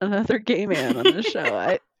with another gay man on the show.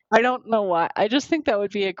 I don't know why. I just think that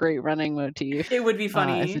would be a great running motif. It would be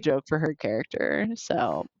funny. As a joke for her character.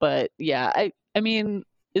 So, but yeah, I mean...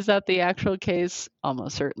 Is that the actual case?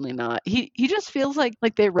 Almost certainly not. He just feels like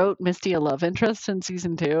they wrote Misty a love interest in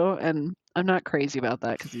season 2, and I'm not crazy about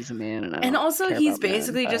that because he's a man, and also he's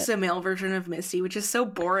basically just a male version of Misty, which is so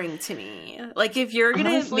boring to me. Like, if you're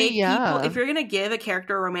gonna if you're gonna give a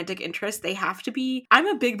character a romantic interest, they have to be. I'm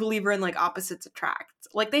a big believer in like opposites attract.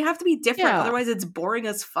 Like, they have to be different, otherwise it's boring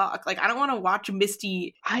as fuck. Like, I don't want to watch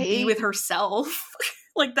Misty be with herself.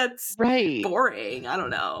 Like, that's boring. I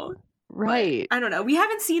don't know. Right. But I don't know. We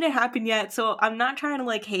haven't seen it happen yet, so I'm not trying to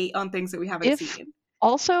like hate on things that we haven't seen.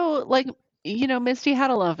 Also, like, you know, Misty had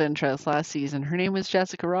a love interest last season. Her name was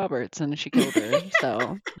Jessica Roberts, and she killed her.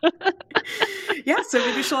 So yeah, so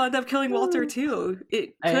maybe she'll end up killing Walter too.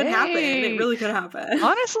 It could happen. It really could happen.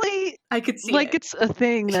 Honestly, I could see like it's a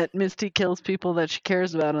thing that Misty kills people that she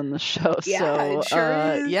cares about on the show. Yeah, so it sure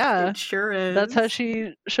is. Yeah, it sure is. That's how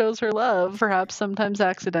she shows her love, perhaps sometimes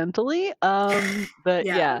accidentally. But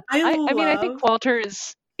yeah. I mean, I think Walter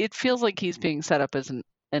is. It feels like he's being set up as an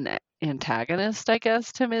antagonist, I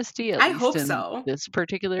guess, to Misty. I hope so. This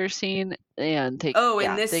particular scene, and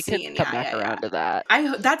in this they scene, could come back around to that.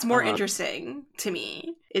 That's more interesting to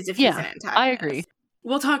me. Is if he's an antagonist. I agree.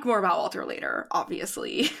 We'll talk more about Walter later,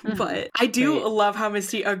 obviously, but I do love how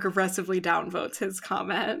Misty aggressively downvotes his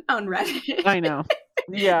comment on Reddit. I know.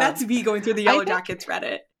 Yeah, that's me going through the Yellow Jackets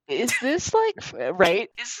Reddit. Is this like right?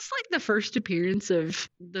 Is this like the first appearance of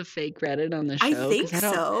the fake Reddit on the show? I think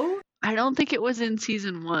so. I don't think it was in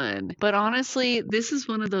season 1, but honestly, this is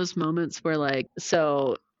one of those moments where like,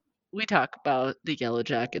 so we talk about the Yellow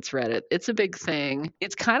Jackets Reddit. It's a big thing.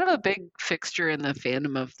 It's kind of a big fixture in the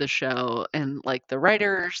fandom of the show. And like the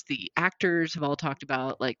writers, the actors have all talked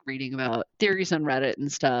about like reading about theories on Reddit and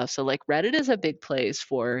stuff. So like Reddit is a big place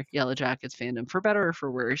for Yellow Jackets fandom, for better or for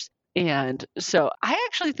worse. And so I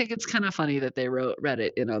actually think it's kind of funny that they wrote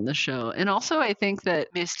Reddit in on the show. And also I think that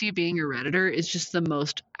Misty being a Redditor is just the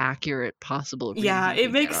most accurate possible read Yeah, you it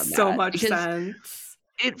can makes get on so that, much because sense.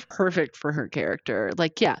 it's perfect for her character.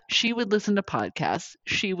 Like, yeah, she would listen to podcasts.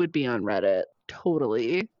 She would be on Reddit.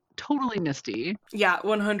 Totally. Totally Misty. Yeah,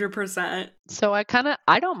 100%. So I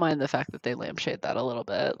don't mind the fact that they lampshade that a little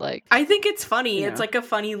bit. Like, I think it's funny. You It's know, like a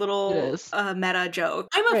funny it little is. meta joke.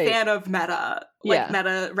 I'm a Right. fan of meta, like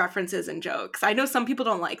meta references and jokes. I know some people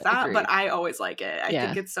don't like that, Agreed. but I always like it. I Yeah.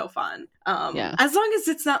 think it's so fun. Yeah. As long as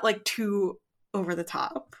it's not like too over the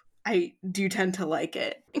top, I do tend to like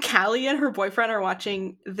it. Callie and her boyfriend are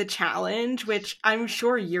watching The Challenge, which I'm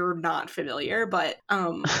sure you're not familiar, but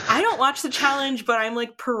I don't watch The Challenge, but I'm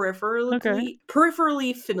like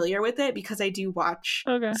peripherally familiar with it because I do watch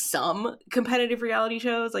some competitive reality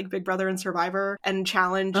shows like Big Brother and Survivor, and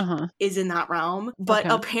Challenge is in that realm. But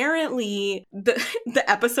apparently the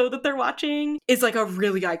episode that they're watching is like a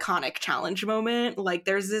really iconic challenge moment. Like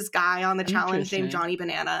there's this guy on the challenge named Johnny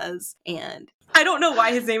Bananas, and I don't know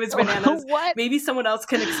why his name is Bananas. What? Maybe someone else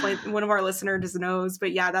can explain. One of our listeners knows,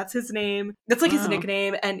 but yeah, that's his name. That's like his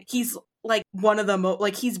nickname, and he's like one of the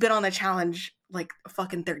like he's been on the challenge like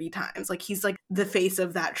fucking 30 times. Like he's like the face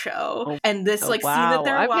of that show. And this like scene that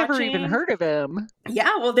they're watching, I've never even heard of him.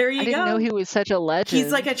 Yeah, well there you go. I didn't know he was such a legend.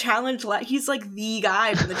 He's like a challenge he's like the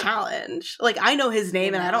guy from the challenge. Like I know his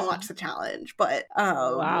name and I don't watch the challenge, but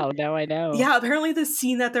wow, now I know. Yeah, apparently the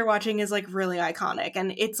scene that they're watching is like really iconic,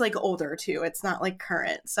 and it's like older too. It's not like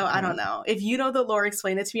current. So I don't know. If you know the lore,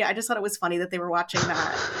 explain it to me. I just thought it was funny that they were watching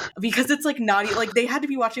that because it's like not like they had to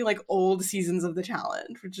be watching like old seasons of the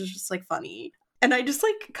challenge, which is just like funny. And I just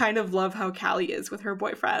like kind of love how Callie is with her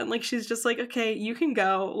boyfriend. Like she's just like, okay, you can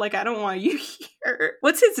go. Like I don't want you here.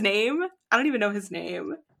 What's his name? I don't even know his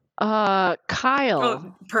name. Kyle.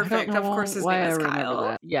 Oh, perfect. Of course his name is Kyle.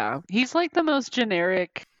 That. Yeah. He's like the most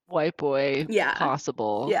generic white boy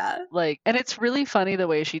possible. Yeah. Like, and it's really funny the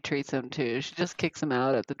way she treats him too. She just kicks him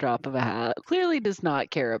out at the drop of a hat. Clearly does not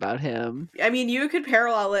care about him. I mean, you could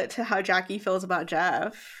parallel it to how Jackie feels about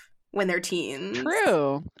Jeff when they're teens.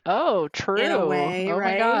 True. Oh, true. In a way,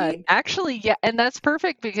 my God. Actually, yeah, and that's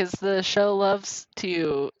perfect because the show loves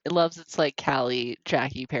its like Callie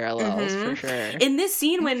Jackie parallels for sure. In this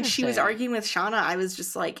scene when she was arguing with Shauna, I was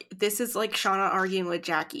just like, this is like Shauna arguing with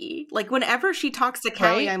Jackie. Like whenever she talks to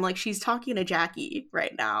Callie, I'm like, she's talking to Jackie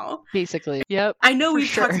right now. Basically. Yep. I know we've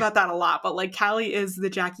talked about that a lot, but like Callie is the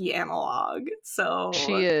Jackie analog. So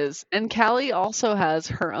she is. And Callie also has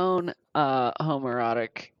her own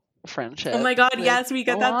homoerotic friendship. Oh my God, yes, we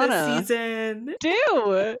get that this season.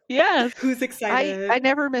 Do yes. Who's excited? I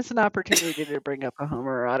never miss an opportunity to bring up a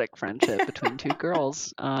homoerotic friendship between two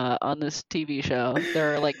girls on this TV show.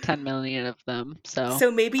 There are like 10 million of them.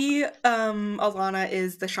 So maybe Alana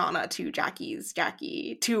is the Shauna to Jackie's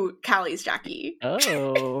Jackie, to Callie's Jackie.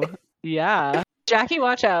 Oh yeah. Jackie,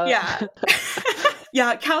 watch out. Yeah.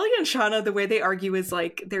 Yeah, Callie and Shauna, the way they argue is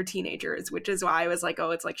like they're teenagers, which is why I was like,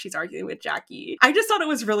 oh, it's like she's arguing with Jackie. I just thought it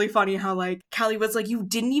was really funny how like Callie was like, you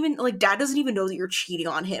didn't even, like Dad doesn't even know that you're cheating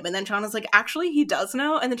on him. And then Shauna's like, actually, he does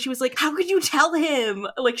know. And then she was like, how could you tell him?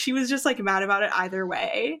 Like she was just like mad about it either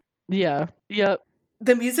way. Yeah. Yep.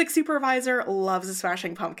 The music supervisor loves the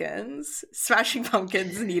Smashing Pumpkins. Smashing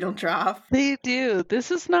Pumpkins needle drop. They do. This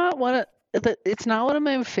is not it's not one of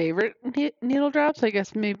my favorite needle drops, I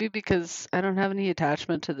guess maybe because I don't have any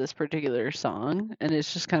attachment to this particular song and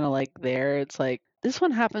it's just kind of like there. It's like this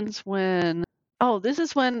one happens when this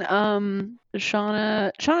is when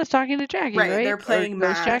Shauna's talking to Jackie, right? They're playing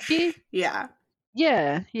MASH. Jackie? Yeah.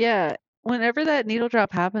 Yeah. Whenever that needle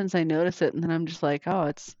drop happens, I notice it and then I'm just like, oh,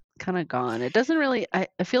 it's kind of gone. It doesn't really I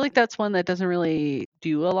feel like that's one that doesn't really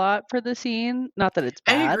do a lot for the scene. Not that it's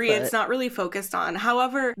bad. I agree, it's not really focused on.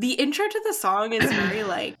 However, the intro to the song is very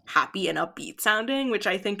like happy and upbeat sounding, which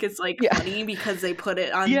I think is like funny because they put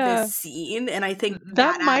it on this scene, and I think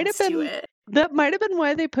that might have been to it. That might have been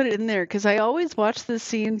why they put it in there, because I always watch this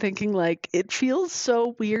scene thinking like it feels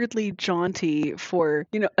so weirdly jaunty for,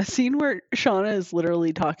 a scene where Shauna is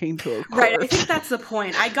literally talking to a corpse. Right, I think that's the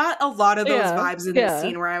point. I got a lot of those vibes in this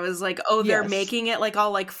scene where I was like, oh, they're making it like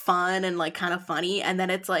all like fun and like kind of funny, and then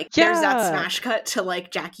it's like there's that smash cut to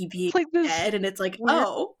like Jackie being like dead, and it's like,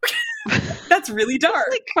 oh. That's really dark.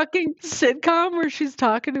 Like fucking sitcom where she's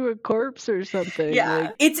talking to a corpse or something. Yeah,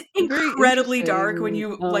 like, it's very incredibly dark when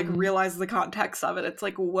interesting. you like realize the context of it. It's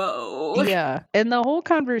like, whoa. Yeah, and the whole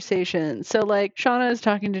conversation. So like Shauna is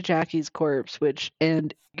talking to Jackie's corpse,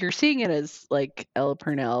 and you're seeing it as like Ella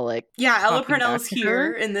Purnell, like Yeah, Ella talking back Purnell's to here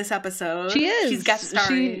her. in this episode. She is. She's guest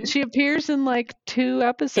starring She appears in like 2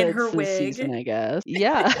 episodes in her this wig. season, I guess.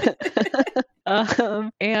 Yeah.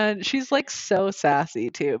 And she's like so sassy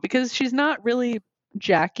too, because she's not really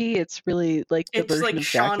Jackie. It's really like the It's version like of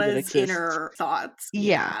Jackie that Shauna's exists. inner thoughts.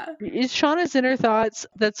 Yeah. It's Shauna's inner thoughts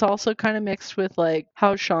that's also kind of mixed with like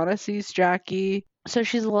how Shauna sees Jackie. So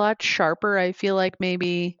she's a lot sharper, I feel like,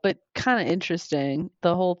 maybe, but kind of interesting,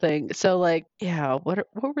 the whole thing. So like, yeah, what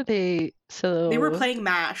were they? So they were playing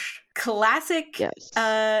MASH. Classic yes.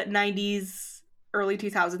 90s, early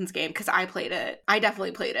 2000s game, because I played it. I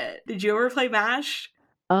definitely played it. Did you ever play MASH?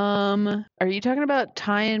 Are you talking about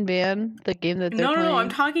Ty and Van, the game that they're playing? No, I'm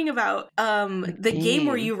talking about the game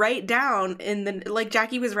where you write down in the, like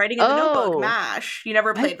Jackie was writing in the notebook, MASH. You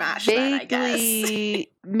never played MASH then, I guess.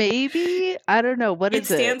 Maybe. I don't know. What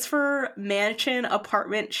is it? It stands for Mansion,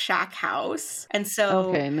 Apartment, Shack, House. And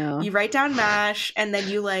so you write down MASH, and then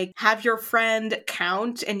you like have your friend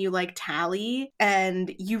count and you like tally,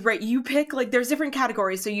 and you pick like, there's different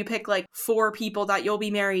categories. So you pick like 4 people that you'll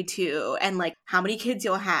be married to, and like how many kids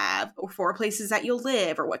you'll have, or 4 places that you'll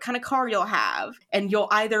live, or what kind of car you'll have. And you'll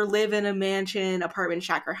either live in a mansion, apartment,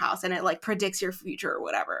 shack, or house, and it like predicts your future or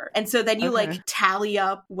whatever. And so then you like tally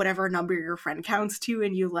up whatever number your friend counts to,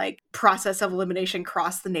 and you like process of elimination,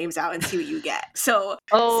 cross the names out and see what you get. So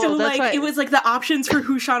like right. It was like the options for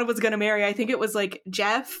who Shauna was gonna marry. I think it was like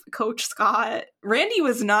Jeff, Coach Scott. Randy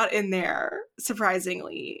was not in there,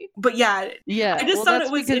 surprisingly. But yeah. I just thought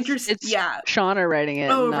it was interesting. Yeah, Shauna writing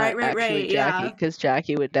it. Oh, right. Jackie, because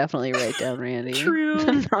Jackie would definitely write down Randy. True.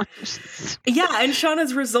 Yeah, and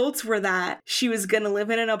Shauna's results were that she was gonna live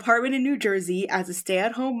in an apartment in New Jersey as a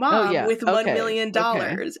stay-at-home mom with $1 million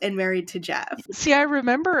and married to Jeff. See, I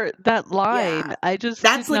remember that line. Yeah. I just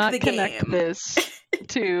that's did like not the connect game. This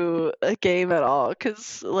to a game at all,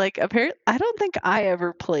 because like apparently I don't think I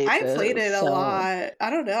ever played I played it a lot. I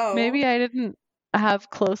don't know, maybe I didn't have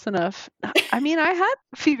close enough. I mean, I had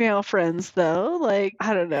female friends though, like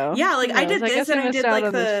I don't know. Yeah, like I did this, and I did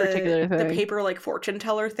like the paper like fortune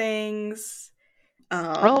teller things.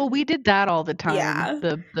 We did that all the time. Yeah,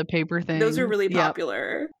 the paper thing. Those are really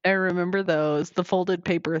popular. I remember those, the folded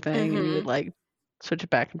paper thing, and you would like switch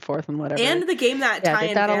it back and forth and whatever. And the game that Ty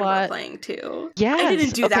and Van were playing too. Yeah, I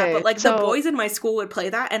didn't do that, but like the boys in my school would play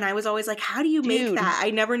that, and I was always like, how do you make that?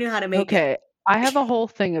 I never knew how to make it. I have a whole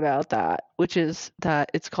thing about that, which is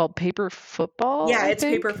that it's called paper football. Yeah, it's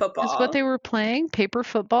paper football. That's what they were playing, paper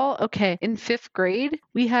football. Okay, in 5th grade,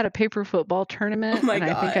 we had a paper football tournament, oh my God.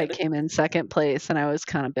 I think I came in 2nd place, and I was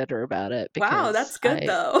kind of bitter about it. Wow, that's good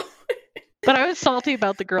though. But I was salty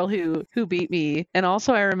about the girl who beat me. And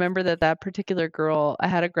also I remember that particular girl, I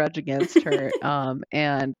had a grudge against her.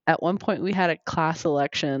 And at one point we had a class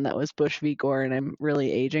election that was Bush v. Gore, and I'm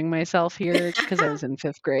really aging myself here because I was in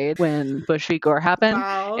 5th grade when Bush v. Gore happened.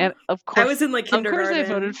 Wow. And of course I was in like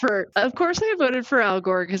kindergarten. Of course I voted for Al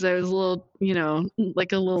Gore because I was a little,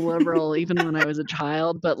 like a little liberal even when I was a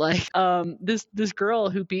child. But like this girl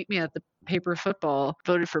who beat me at the paper football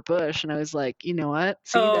voted for Bush, and I was like, you know what?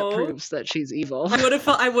 See, that proves that she's evil. I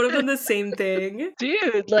would have done the same thing.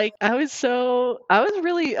 Dude, like I was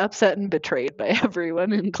really upset and betrayed by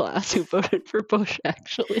everyone in class who voted for Bush,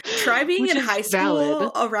 actually. Try being in high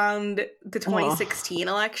school around the 2016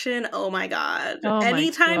 election. Oh my God.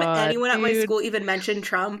 Anytime anyone at my school even mentioned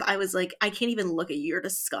Trump, I was like, I can't even look at you. You're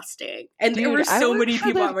disgusting. And there were so many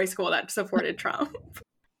people at my school that supported Trump.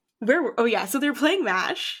 So they're playing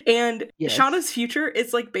MASH, and Shauna's future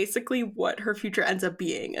is like basically what her future ends up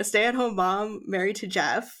being: a stay-at-home mom married to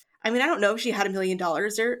Jeff. I mean, I don't know if she had $1 million,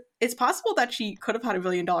 or it's possible that she could have had $1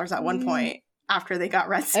 million at one point after they got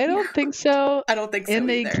rescued. I don't think so. I don't think so. And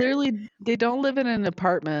they either. they don't live in an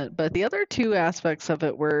apartment, but the other 2 aspects of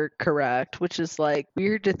it were correct, which is like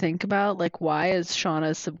weird to think about. Like, why is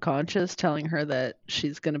Shauna's subconscious telling her that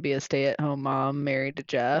she's going to be a stay-at-home mom married to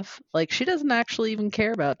Jeff? Like, she doesn't actually even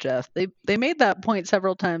care about Jeff. They made that point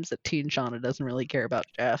several times that teen Shauna doesn't really care about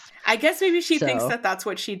Jeff. I guess maybe she thinks that that's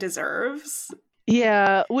what she deserves.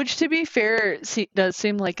 Yeah, which to be fair, does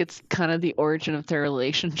seem like it's kind of the origin of their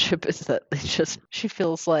relationship, is that she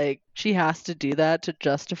feels like she has to do that to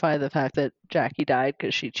justify the fact that Jackie died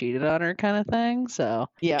because she cheated on her, kind of thing. So,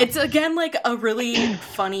 yeah. It's again like a really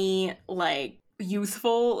funny, like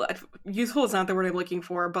useful is not the word I'm looking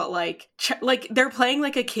for, but like they're playing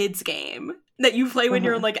like a kid's game. that you play when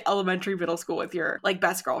you're in like elementary, middle school with your like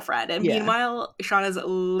best girlfriend. And meanwhile, Shauna's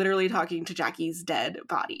literally talking to Jackie's dead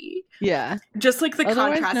body. Yeah. Just like the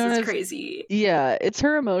Otherwise contrast is crazy. Yeah, it's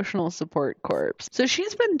her emotional support corpse. So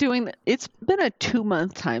she's been it's been a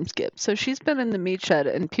 2-month time skip. So she's been in the meat shed,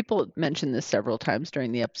 and people mentioned this several times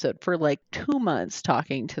during the episode, for like 2 months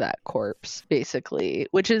talking to that corpse, basically,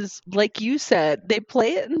 which is, like you said, they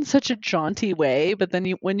play it in such a jaunty way, but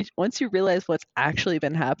then once you realize what's actually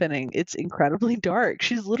been happening, it's incredibly dark.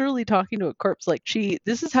 She's literally talking to a corpse. Like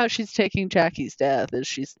this is how she's taking Jackie's death, is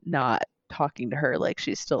she's not talking to her like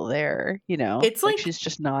she's still there, you know? It's like she's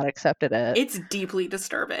just not accepted it. It's deeply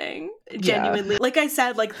disturbing. Genuinely. Like I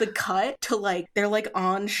said, like the cut to like they're like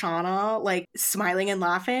on Shauna, like smiling and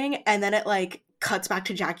laughing, and then it like cuts back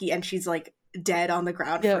to Jackie and she's like dead on the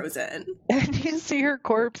ground, frozen. And you see her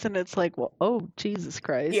corpse and it's like, well, oh, Jesus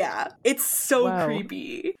Christ. Yeah. It's so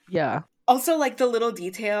creepy. Yeah. Also, like the little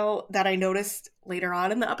detail that I noticed later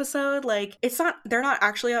on in the episode, like they're not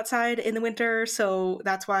actually outside in the winter, so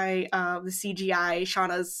that's why the CGI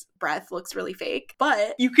Shauna's breath looks really fake.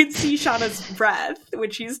 But you can see Shauna's breath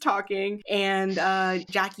when she's talking, and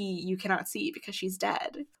Jackie you cannot see because she's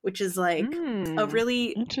dead, which is like a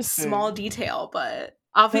really small detail, but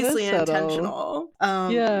obviously intentional.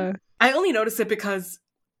 Yeah. I only noticed it because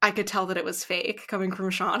I could tell that it was fake coming from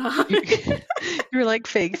Shauna. You're like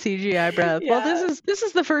fake CGI breath. Yeah. Well, this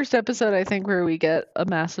is the first episode, I think, where we get a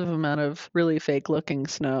massive amount of really fake looking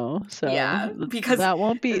snow. So yeah, because that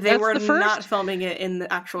won't be. They were not filming it in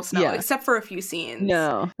the actual snow, except for a few scenes.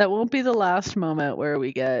 No, that won't be the last moment where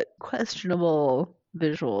we get questionable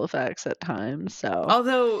visual effects at times. So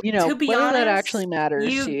although, you know, to be whether honest, that actually matters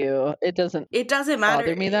to you, it doesn't matter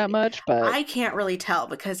bother me that much. But I can't really tell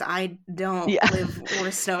because I don't live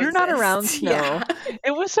where snow You're exists. not around snow.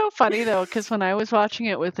 It was so funny though, because when I was watching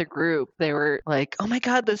it with a group, they were like, oh my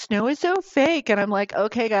god, the snow is so fake, and I'm like,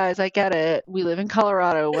 okay guys, I get it, we live in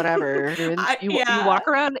Colorado, whatever. You walk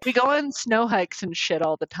around, we go on snow hikes and shit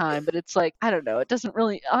all the time, but it's like, I don't know, it doesn't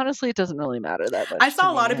really matter that much. I saw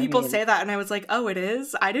a lot of people say that, and I was like, oh, it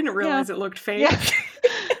is? I didn't realize it looked fake.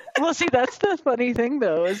 Well, see, that's the funny thing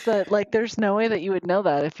though, is that like there's no way that you would know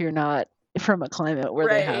that if you're not from a climate where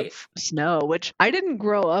they have snow, which I didn't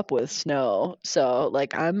grow up with snow. So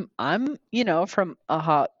like I'm from a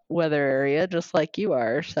hot weather area just like you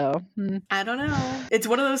are, so I don't know. It's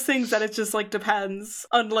one of those things that it just like depends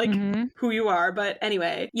on like who you are. But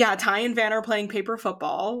anyway, Ty and Van are playing paper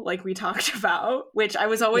football like we talked about, which I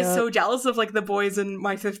was always so jealous of, like the boys in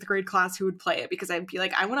my 5th grade class who would play it, because I'd be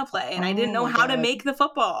like, I want to play, and I didn't know how to make the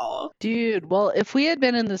football. Dude, well, if we had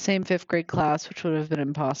been in the same 5th grade class, which would have been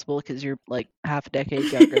impossible because you're like half a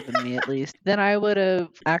decade younger than me at least, then I would have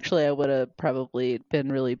probably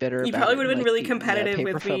been really bitter. You probably would have been really competitive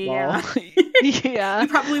with me. Yeah. Yeah. You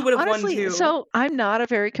probably would have won too. So I'm not a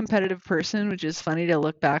very competitive person, which is funny to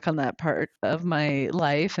look back on that part of my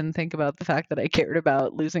life and think about the fact that I cared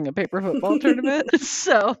about losing a paper football tournament.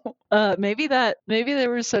 So maybe there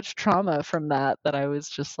was such trauma from that I was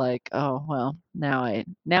just like, oh well, now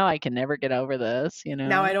I can never get over this, you know.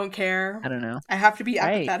 Now I don't care. I don't know. I have to be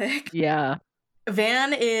apathetic. Yeah.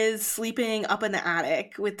 Van is sleeping up in the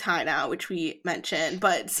attic with Ty now, which we mentioned,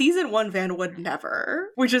 but season 1 Van would never,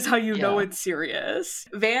 which is how you know it's serious.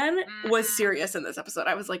 Van was serious in this episode.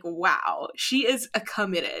 I was like, wow, she is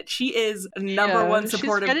committed. She is number one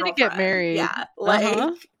supportive girlfriend. She's ready to get married. Yeah,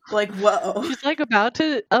 like whoa. She's like about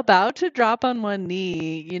to drop on one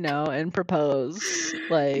knee, you know, and propose.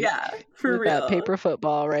 Like, for with real. That paper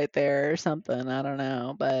football right there or something. I don't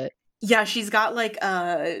know, but yeah, she's got like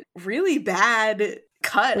a really bad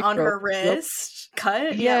cut like on her wrist.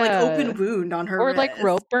 Like open wound on her wrist. Or like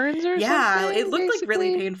rope burns or something. Yeah, it looked like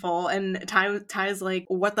really painful. And Ty's like,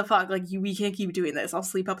 what the fuck? Like, we can't keep doing this. I'll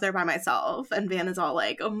sleep up there by myself. And Van is all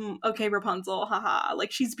like, okay, Rapunzel, haha.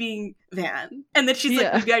 Like, she's being Van. And then she's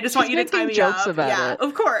like, maybe I just want you to tie me jokes up. About it.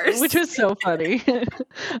 Of course. Which was so funny.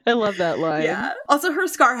 I love that line. Yeah. Also, her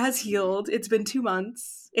scar has healed. It's been 2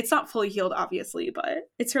 months. It's not fully healed, obviously, but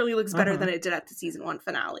it certainly looks better than it did at the season 1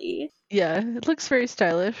 finale. Yeah, it looks very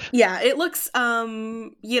stylish. Yeah, it looks,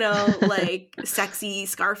 like sexy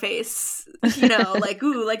Scarface, like,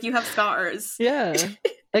 ooh, like you have scars. Yeah.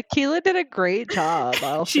 Akilah did a great job.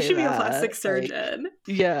 She should be a plastic surgeon. Like,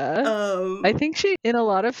 yeah. I think she, in a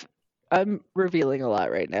lot of I'm revealing a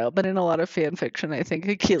lot right now, but in a lot of fan fiction, I think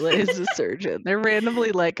Aquila is a surgeon. They're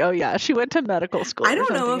randomly like, oh yeah, she went to medical school I or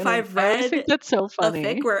don't know something. if And I've I always read think that's so a funny.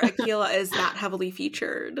 fic where Aquila is that heavily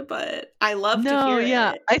featured, but I love to No, hear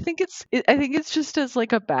yeah. it. I think it's just as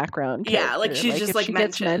like a background Yeah, like character. she's Like just if like she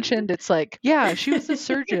gets mentioned. mentioned, it's like, yeah, she was a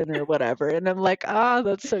surgeon or whatever. And I'm like, ah,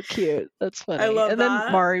 that's so cute. That's I funny. love And then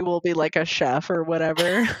that. Mari will be like a chef or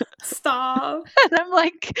whatever. Stop. And I'm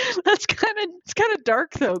like, it's kind of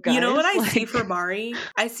dark though, guys. You know what I like, see for Mari?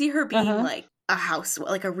 I see her being uh-huh. like a house,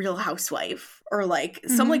 like a real housewife, or like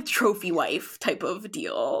some Mhm. like trophy wife type of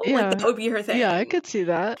deal. Like Yeah. that would be her thing. Yeah, I could see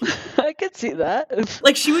that. I could see that.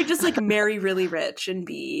 Like she would just like marry really rich and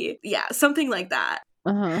be something like that.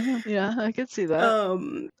 Uh-huh. Yeah, I could see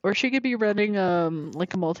that. Or she could be running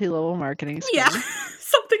like a multi-level marketing scheme. Yeah.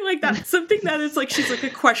 Something like that. Something that is like she's like a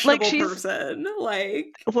questionable person.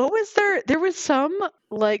 Like what was there was some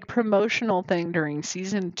like promotional thing during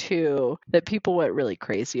season 2 that people went really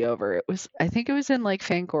crazy over. I think it was in like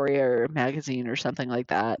Fangoria magazine or something like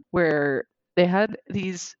that, where they had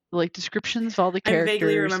these like descriptions of all the characters. I'm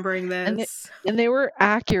vaguely remembering this. And they were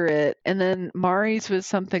accurate. And then Mari's was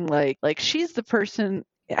something like she's the person,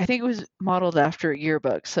 I think it was modeled after a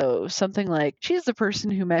yearbook. So something like, she's the person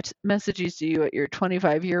who messages you at your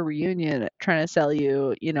 25-year reunion trying to sell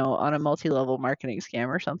you, on a multi-level marketing scam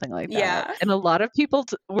or something like that. Yeah. And a lot of people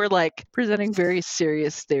were like presenting very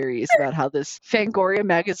serious theories about how this Fangoria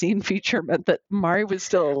magazine feature meant that Mari was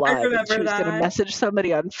still alive and she was going to message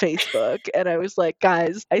somebody on Facebook. And I was like,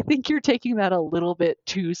 guys, I think you're taking that a little bit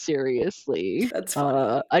too seriously. That's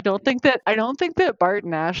funny. I don't think that Bart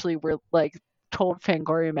and Ashley were like told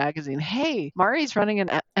Fangoria magazine, hey, Mari's running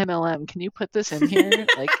an MLM, can you put this in here?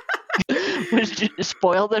 Like, would you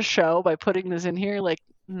spoil the show by putting this in here? Like,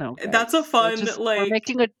 no, guys. That's a fun we're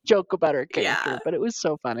making a joke about her character, but it was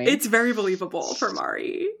so funny. It's very believable for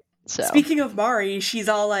Mari. So. Speaking of Mari, she's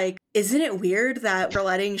all like, isn't it weird that we're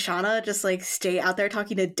letting Shauna just like stay out there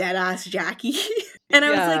talking to dead ass Jackie? And I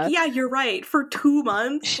was like, yeah, you're right. For 2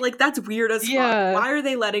 months, like that's weird as fuck. Why are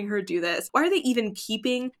they letting her do this? Why are they even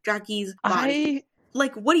keeping Jackie's body?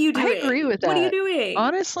 Like, what are you doing? I agree with that. What are you doing?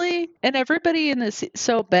 Honestly, and everybody in this,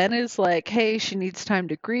 so Ben is like, hey, she needs time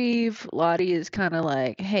to grieve. Lottie is kind of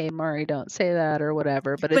like, hey, Mari, don't say that or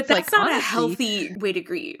whatever. But it's that's like, not a healthy way to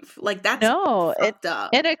grieve. Like, that's fucked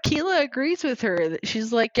up. And Aquila agrees with her.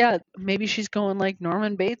 She's like, yeah, maybe she's going like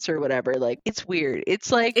Norman Bates or whatever. Like, it's weird. It's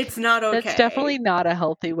like, it's not okay. That's definitely not a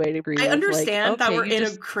healthy way to grieve. I understand that we're in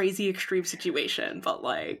a crazy extreme situation, but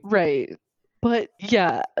like. Right. But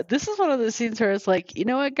yeah, this is one of those scenes where it's like, you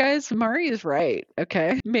know what, guys, Mari is right.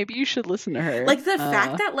 Okay, maybe you should listen to her. Like the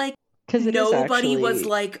fact that like nobody was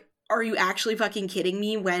like, "Are you actually fucking kidding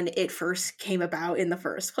me?" when it first came about in the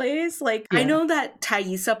first place. Like I know that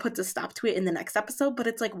Thaisa puts a stop to it in the next episode, but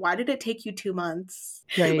it's like, why did it take you 2 months?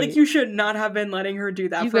 Right. Like you should not have been letting her do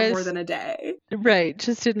that for more than a day. Right.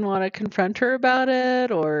 Just didn't want to confront her about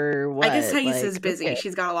it or what? I guess Thaisa's busy. Okay.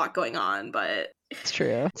 She's got a lot going on, but. It's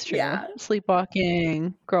true. It's true. Yeah.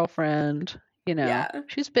 Sleepwalking, girlfriend,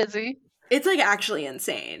 she's busy. It's like actually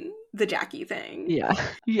insane, the Jackie thing. Yeah.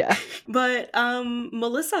 Yeah. But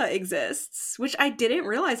Melissa exists, which I didn't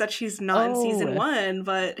realize that she's not in season 1,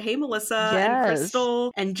 but hey Melissa and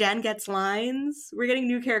Crystal and Jen gets lines. We're getting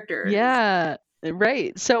new characters. Yeah.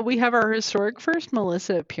 Right. So we have our historic first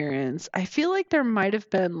Melissa appearance. I feel like there might have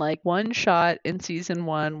been like one shot in season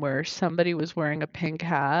 1 where somebody was wearing a pink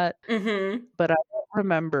hat, but I don't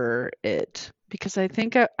remember it because I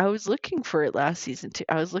think I was looking for it last season too.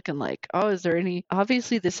 I was looking like, oh, is there any?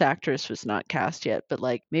 Obviously, this actress was not cast yet, but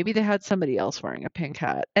like maybe they had somebody else wearing a pink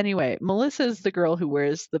hat. Anyway, Melissa is the girl who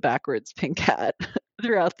wears the backwards pink hat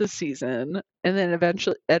throughout the season, and then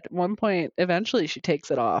eventually she takes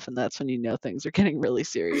it off, and that's when you know things are getting really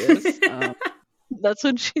serious. That's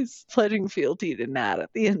when she's pledging fealty to Nat at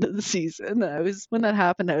the end of the season. When that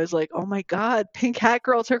happened, I was like, oh my god, pink hat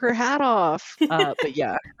girl took her hat off. But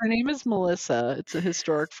yeah, her name is Melissa. It's a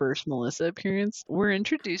historic first Melissa appearance. We're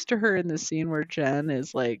introduced to her in the scene where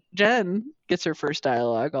Jen gets her first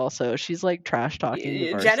dialogue also. She's like trash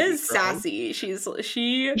talking. Jen is sassy.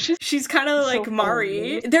 She's kind of like so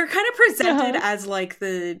Mari. They're kind of presented as like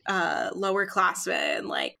the lower classmen,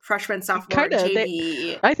 like freshman, sophomore,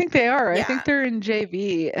 JV. I think they are. Yeah. I think they're in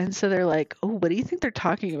JV, and so they're like, oh, what do you think they're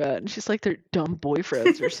talking about? And she's like, they're dumb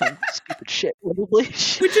boyfriends or some stupid shit probably.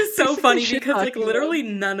 Which is so funny because like literally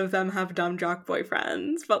none of them have dumb jock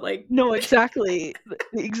boyfriends, but like no, exactly.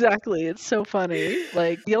 It's so funny.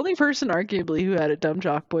 Like the only person arguably who had a dumb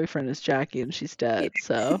jock boyfriend is Jackie, and she's dead.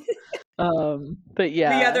 So but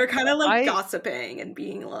yeah, they're kind of like gossiping and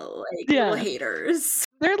being little haters.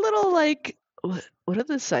 They're little like what are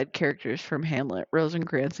the side characters from Hamlet?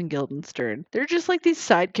 Rosencrantz and Guildenstern. They're just like these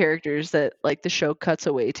side characters that like the show cuts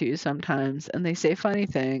away to sometimes, and they say funny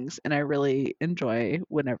things, and I really enjoy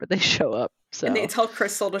whenever they show up. And they So tell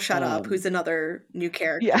Crystal to shut up, who's another new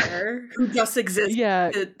yeah, character who just exists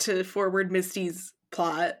yeah, to forward Misty's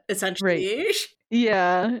plot, right. essentially.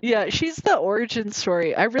 Yeah, she's the origin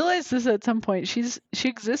story. I realized this at some point. She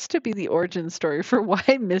exists to be the origin story for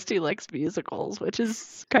why Misty likes musicals, which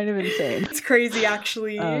is kind of insane. It's crazy,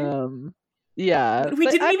 actually. Yeah, We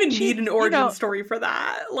but didn't I even mean, need an origin story for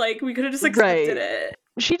that. Like, we could have just right. accepted it.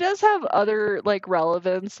 She does have other like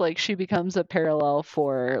relevance. Like she becomes a parallel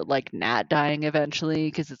for like Nat dying eventually,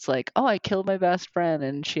 because it's like, oh, I killed my best friend,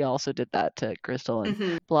 and she also did that to Crystal,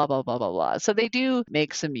 and blah blah blah blah blah. So they do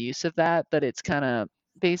make some use of that, but it's kind of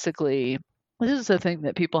basically, this is the thing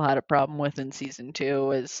that people had a problem with in season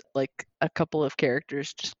 2, is like a couple of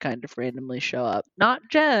characters just kind of randomly show up. Not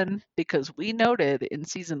Jen, because we noted in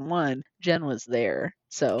season 1 Jen was there.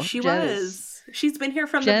 So She's been here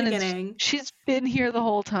from the beginning. She's been here the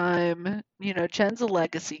whole time. You know, Jen's a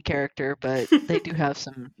legacy character, but they do have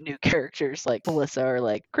some new characters like Melissa or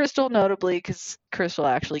like Crystal, notably, because Crystal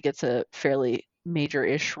actually gets a fairly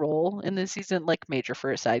major-ish role in this season, like major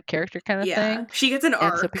for a side character kind of thing. She gets an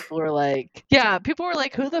arc. And so people were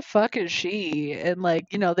like, who the fuck is she? And like,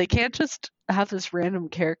 you know, they can't just have this random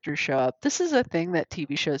character show up. This is a thing that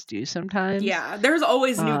TV shows do sometimes. Yeah, there's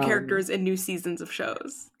always new characters in new seasons of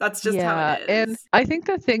shows. That's just how it is. And I think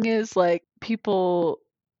the thing is, like, people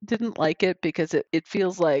didn't like it because it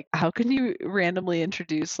feels like, how can you randomly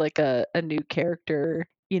introduce like a new character,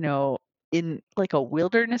 you know, in like a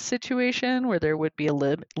wilderness situation where there would be a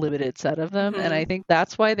limited set of them. And I think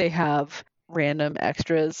that's why they have random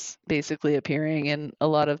extras basically appearing in a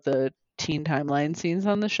lot of the teen timeline scenes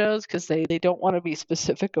on the shows, because they don't want to be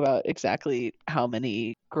specific about exactly how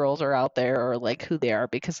many girls are out there or like who they are,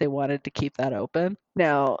 because they wanted to keep that open.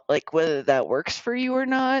 Now, like, whether that works for you or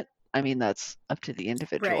not, I mean, that's up to the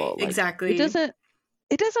individual. Right, like, exactly.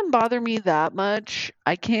 It doesn't bother me that much.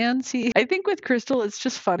 I think with Crystal, it's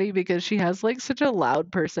just funny because she has like such a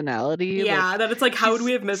loud personality. Yeah, like, that it's like, how would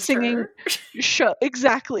we have missed singing her?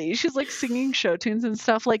 Exactly. She's like singing show tunes and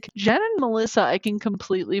stuff. Like Jen and Melissa, I can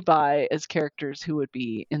completely buy as characters who would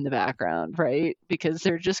be in the background, right? Because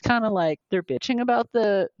they're just kind of like, they're bitching about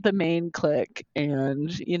the main clique,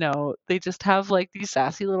 and you know, they just have like these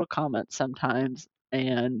sassy little comments sometimes.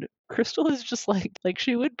 And Crystal is just like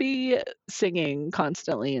she would be singing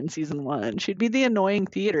constantly in season 1. She'd be the annoying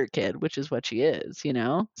theater kid, which is what she is, you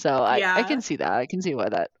know? So I can see that. I can see why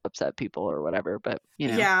that upset people or whatever, but you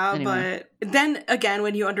know. Yeah, anyway. But then again,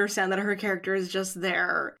 when you understand that her character is just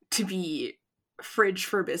there to be fridge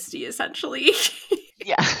for Misty, essentially.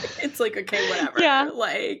 Yeah. It's like, okay, whatever. Yeah.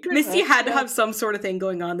 Like, Misty had to have some sort of thing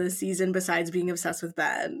going on this season besides being obsessed with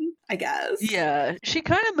Ben, I guess. Yeah. She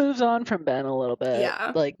kind of moves on from Ben a little bit.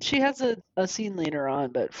 Yeah. Like, she has a scene later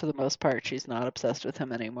on, but for the most part, she's not obsessed with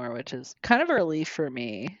him anymore, which is kind of a relief for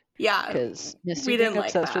me. Yeah. Because we didn't like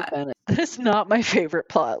obsessed that. with Ben is not my favorite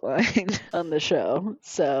plot line on the show.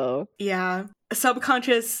 So. Yeah.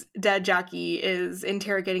 Subconscious dead Jackie is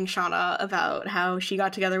interrogating Shauna about how she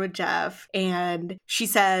got together with Jeff, and she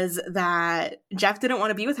says that Jeff didn't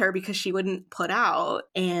want to be with her because she wouldn't put out,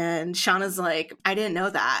 and Shauna's like, I didn't know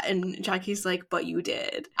that, and Jackie's like, but you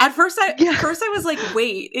did. At first I was like,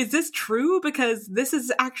 wait, is this true? Because this is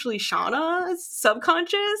actually Shauna's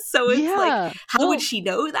subconscious, so it's like, how would she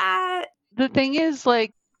know that? The thing is,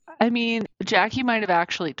 like, I mean, Jackie might have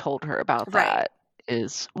actually told her about that.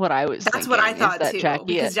 Is what I was That's thinking. What I thought too,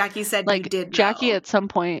 because Jackie said, like, you did Jackie know. At some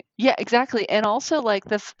point, yeah, exactly. And also, like,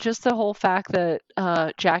 just the whole fact that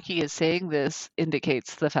Jackie is saying this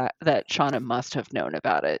indicates the fact that Shauna must have known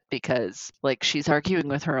about it, because like she's arguing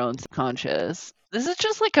with her own subconscious. This is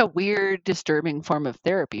just like a weird, disturbing form of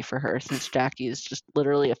therapy for her, since Jackie is just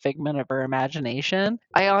literally a figment of her imagination.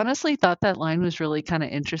 I honestly thought that line was really kind of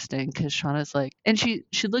interesting, because Shauna's like, and she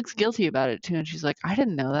looks guilty about it too, and she's like, I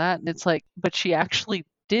didn't know that. And it's like, but she actually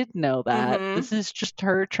did know that. This is just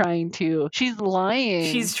her she's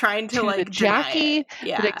lying. She's trying to like the Jackie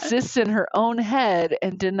that exists in her own head,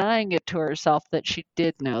 and denying it to herself that she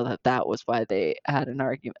did know that was why they had an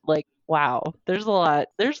argument. Like, wow, there's a lot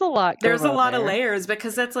of layers,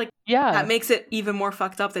 because that's like, that makes it even more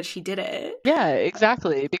fucked up that she did it. Yeah,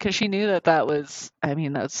 exactly, because she knew that was, I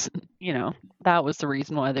mean, that's, you know, that was the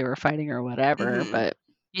reason why they were fighting or whatever. But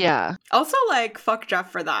yeah, also, like, fuck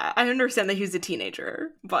Jeff for that. I understand that he was a teenager,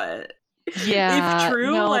 but yeah, if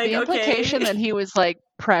true, no, like, the implication that he was like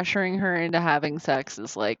pressuring her into having sex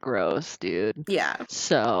is like gross, dude. Yeah.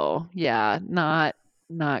 So yeah, not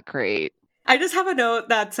great. I just have a note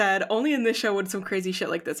that said, only in this show would some crazy shit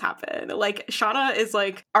like this happen. Like, Shauna is,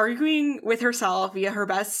 like, arguing with herself via her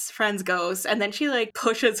best friend's ghost, and then she, like,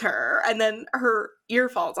 pushes her, and then her ear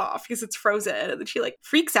falls off because it's frozen, and then she, like,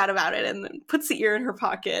 freaks out about it and then puts the ear in her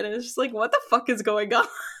pocket, and it's just like, what the fuck is going on?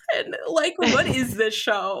 And, like, what is this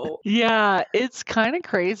show? Yeah, it's kind of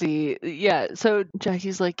crazy. Yeah, so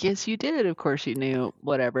Jackie's like, yes, you did. Of course you knew,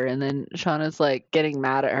 whatever. And then Shauna's like getting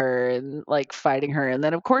mad at her and like fighting her. And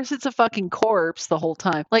then, of course, it's a fucking corpse the whole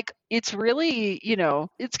time. Like, it's really,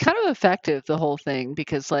 it's kind of effective, the whole thing,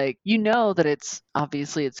 because like, that it's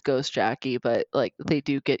obviously it's Ghost Jackie, but like they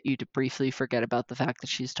do get you to briefly forget about the fact that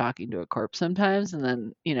she's talking to a corpse sometimes. And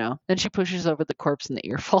then, then she pushes over the corpse and the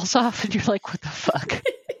ear falls off. And you're like, what the fuck?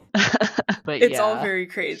 But it's all very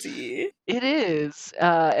crazy. It is.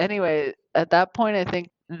 Anyway, at that point, I think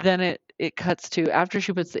then it cuts to, after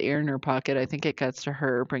she puts the ear in her pocket, I think it cuts to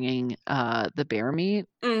her bringing the bear meat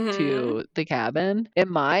to the cabin. And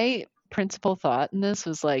my principal thought in this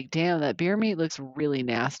was like, damn, that bear meat looks really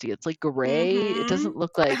nasty. It's like gray. It doesn't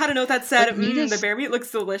look like... I had a note that said, the bear meat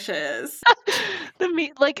looks delicious. The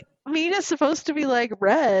meat is supposed to be like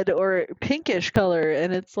red or pinkish color,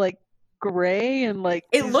 and it's like gray and like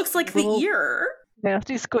it looks like the ear.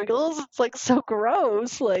 Nasty squiggles. It's like so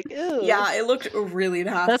gross. Like, ew. Yeah, it looked really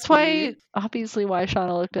nasty. That's obviously why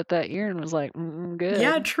Shauna looked at that ear and was like, good.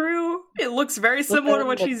 Yeah, true. It looks very similar to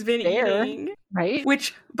what she's been eating. Right?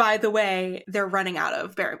 Which, by the way, they're running out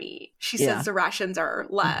of bear meat. She says the rations are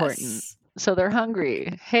less. Important. So they're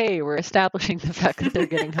hungry. Hey, we're establishing the fact that they're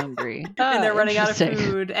getting hungry. And they're running out of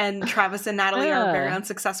food. And Travis and Natalie are very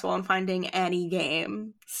unsuccessful in finding any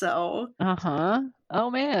game. So. Oh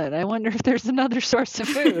man, I wonder if there's another source of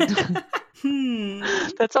food.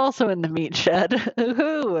 That's also in the meat shed.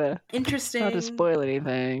 Ooh. Interesting. Not to spoil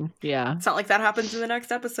anything. Yeah. It's not like that happens in the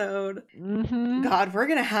next episode. God, we're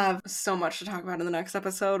going to have so much to talk about in the next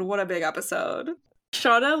episode. What a big episode.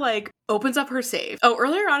 Shauna, opens up her safe. Oh,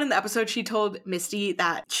 earlier on in the episode, she told Misty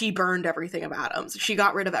that she burned everything of Adam's. She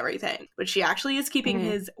got rid of everything. But she actually is keeping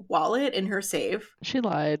his wallet in her safe. She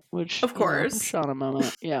lied, which, of course. Shauna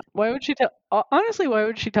moment. Yeah. Why would she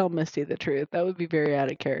tell Misty the truth? That would be very out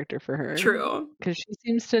of character for her. True. Because she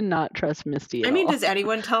seems to not trust Misty at all. Does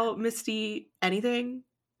anyone tell Misty anything?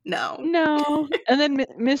 No. And then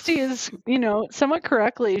Misty is, somewhat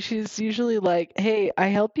correctly, she's usually like, hey, I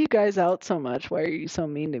help you guys out so much. Why are you so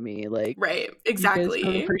mean to me? Like, right, exactly. You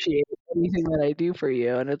guys don't appreciate anything that I do for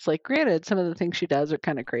you. And it's like, granted, some of the things she does are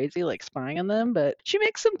kind of crazy, like spying on them, but she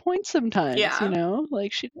makes some points sometimes,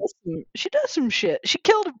 Like, she does some shit. She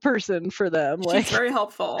killed a person for them. She's very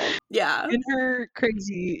helpful. Yeah. In her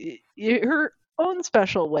her own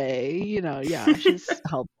special way, she's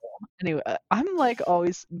helpful. Anyway, I'm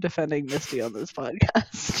always defending Misty on this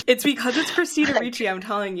podcast. It's because it's Christina Ricci, I'm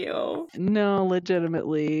telling you. No,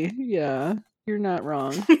 legitimately. Yeah, you're not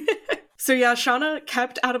wrong. So yeah, Shauna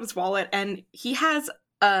kept Adam's wallet, and he has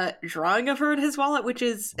a drawing of her in his wallet, which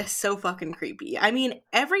is so fucking creepy.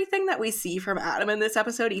 Everything that we see from Adam in this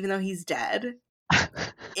episode, even though he's dead,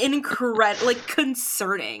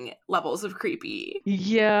 concerning levels of creepy.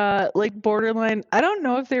 Yeah, borderline. I don't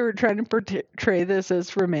know if they were trying to portray this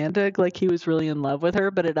as romantic, like he was really in love with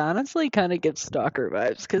her, but it honestly kind of gives stalker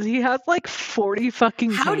vibes because he has 40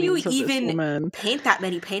 fucking How do you paintings of even this woman. Paint that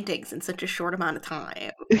many paintings in such a short amount of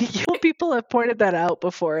time? People have pointed that out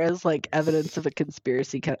before as evidence of a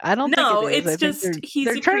conspiracy. I don't think it is. It's just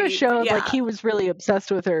they're trying to show he was really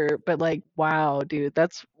obsessed with her, but wow, dude,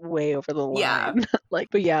 that's way over the line. Yeah.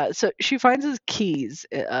 But yeah, so she finds his keys.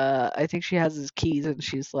 I think she has his keys, and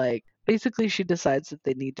she's basically she decides that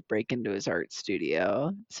they need to break into his art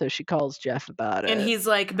studio. So she calls Jeff about it. And he's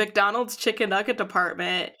like, McDonald's chicken nugget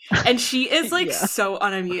department. And she is so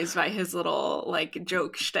unamused by his little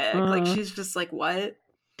joke shtick. She's just like, what?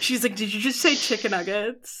 She's like, did you just say chicken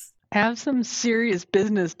nuggets? Have some serious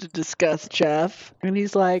business to discuss, Jeff. And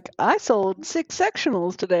he's like, I sold 6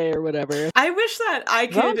 sectionals today or whatever. I wish that I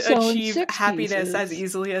could achieve happiness as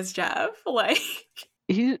easily as Jeff.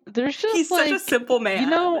 There's just he's such a simple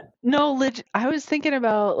man. I was thinking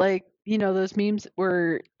about those memes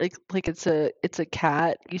where it's a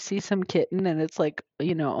cat. You see some kitten and it's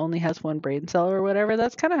only has one brain cell or whatever.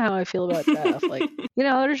 That's kind of how I feel about Jeff.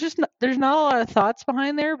 There's not a lot of thoughts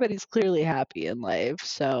behind there, but he's clearly happy in life.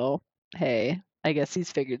 So hey, I guess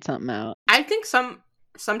he's figured something out. I think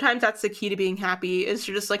sometimes that's the key to being happy, is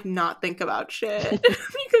to just not think about shit.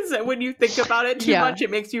 Because when you think about it too much,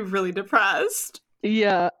 it makes you really depressed.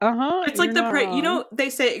 Yeah, It's you're like not wrong.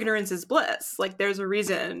 they say ignorance is bliss. Like, there's a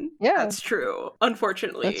reason Yeah, that's true.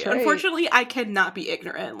 Unfortunately, that's right. I cannot be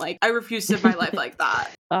ignorant. Like, I refuse to live my life like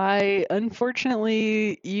that.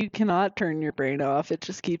 Unfortunately, you cannot turn your brain off. It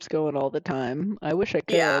just keeps going all the time. I wish I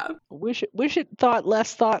could. Yeah, Wish it thought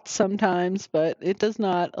less thoughts sometimes, but it does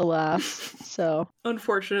not, alas. So.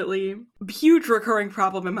 unfortunately, huge recurring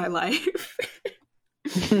problem in my life.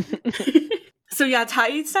 So yeah,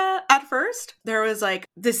 Thaisa, at first, there was like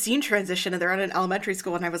this scene transition and they're at an elementary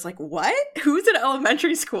school and I was like, what? Who's in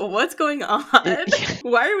elementary school? What's going on?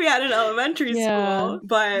 Why are we at an elementary school?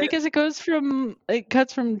 But because it cuts from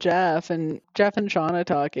Jeff and Shauna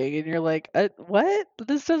talking and you're like, what?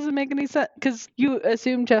 This doesn't make any sense. Because you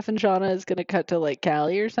assume Jeff and Shauna is going to cut to like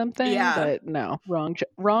Callie or something, yeah. but no,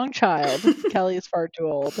 wrong child. Callie is far too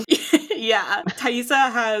old. Yeah,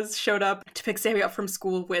 Thaisa has showed up to pick Sammy up from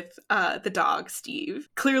school with the dog, Steve.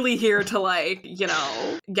 Clearly here to, like,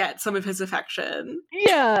 get some of his affection.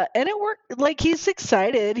 Yeah, and it worked. Like, he's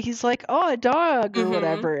excited. He's like, oh, a dog or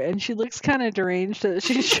whatever. And she looks kind of deranged that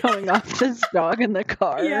she's showing off this dog in the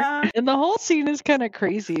car. Yeah. And the whole scene is kind of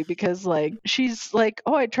crazy because, like, she's like,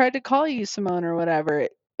 oh, I tried to call you, Simone, or whatever.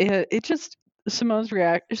 It just, Simone's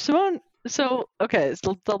react. So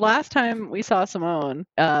the last time we saw Simone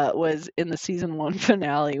was in the season 1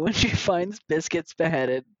 finale when she finds Biscuit's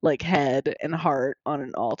beheaded, like, head and heart on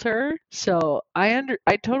an altar. So I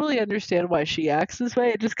totally understand why she acts this way.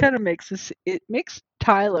 It just kind of makes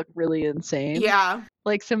Ty look really insane. Yeah.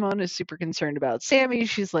 Like, Simone is super concerned about Sammy.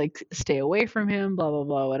 She's like, stay away from him, blah blah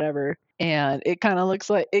blah, whatever. And it kind of looks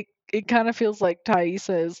like it kind of feels like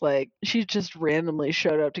Thaisa is like, she just randomly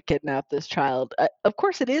showed up to kidnap this child. Of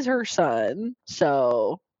course, it is her son.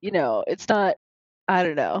 So, it's not, I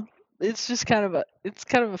don't know. It's just kind of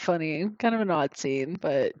a funny, kind of an odd scene,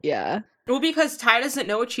 but yeah. Well, because Ty doesn't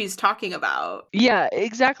know what she's talking about. Yeah,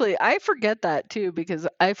 exactly. I forget that too, because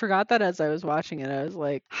I forgot that as I was watching it. I was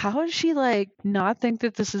like, how does she, like, not think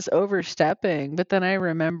that this is overstepping? But then I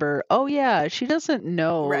remember, oh yeah, she doesn't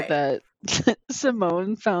know that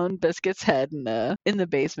Simone found Biscuit's head in the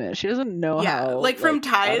basement. She doesn't know how, like, from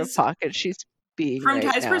out of pocket she's being. From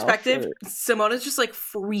Ty's perspective, Simone is just, like,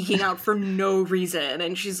 freaking out for no reason,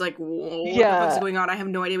 and she's like, what the fuck's going on? I have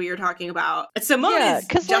no idea what you're talking about. Simone is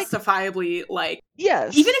justifiably, like,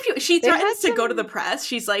 yes. Even if she threatens to go to the press,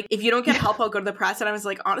 she's like, if you don't get help, I'll go to the press. And I was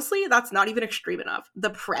like, honestly, that's not even extreme enough.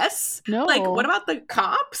 The press? No. Like, what about the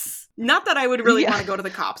cops? Not that I would really want to go to the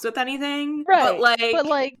cops with anything, right? But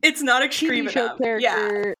like, it's not extreme enough.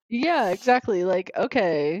 Yeah, exactly. Like,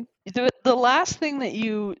 okay. The last thing that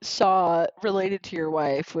you saw related to your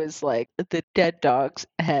wife was, like, the dead dog's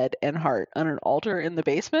head and heart on an altar in the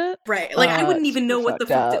basement. Right. Like, I wouldn't even know what the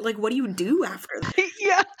fuck, like, what do you do after that?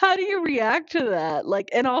 Yeah, how do you react to that? Like,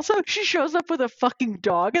 and also she shows up with a fucking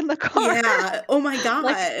dog in the car. Yeah. Oh my god.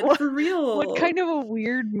 Like, for real. What kind of a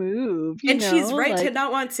weird move, and she's right to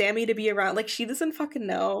not want Sammy to be around. Like, she doesn't fucking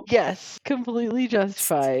know. Yes, completely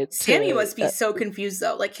justified. Sammy must be so confused,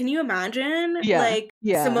 though. Like, can you imagine? Like,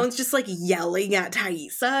 Simone's just, like, yelling at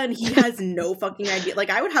Thaisa and he has no fucking idea. Like,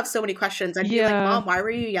 I would have so many questions. I'd be like, Mom, why were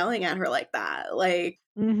you yelling at her like that? Like,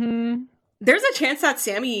 there's a chance that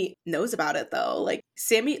Sammy knows about it, though. Like,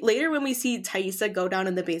 Sammy, later when we see Thaisa go down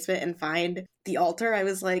in the basement and find the altar, I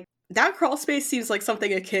was like, that crawl space seems like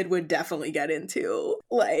something a kid would definitely get into.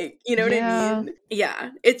 Like, you know what I mean? Yeah.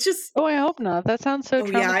 It's just... Oh, I hope not. That sounds so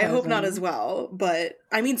traumatizing. Yeah, I hope not as well. But,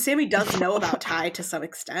 I mean, Sammy does know about Ty to some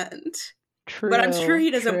extent. True, but I'm sure he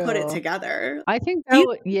doesn't put it together. I think see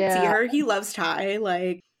her. He loves Ty.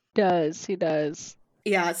 Like, he does.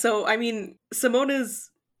 Yeah. So I mean, Simone is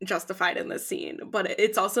justified in this scene, but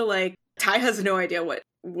it's also like Ty has no idea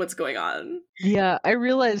what's going on. Yeah, I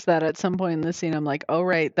realized that at some point in the scene. I'm like, oh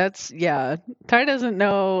right, Ty doesn't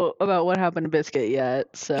know about what happened to Biscuit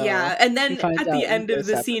yet. So yeah, and then at the end of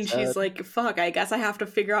the scene, she's like, fuck, I guess I have to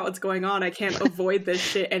figure out what's going on. I can't avoid this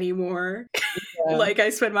shit anymore. Like I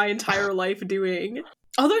spent my entire life doing.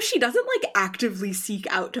 Although she doesn't, like, actively seek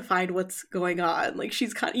out to find what's going on. Like,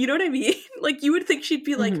 she's kind of, you know what I mean? Like, you would think she'd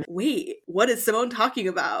be like, wait, what is Simone talking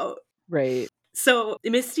about? Right. So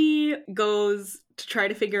Misty goes to try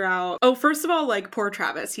to figure out, first of all, like, poor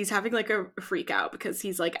Travis. He's having, like, a freak out because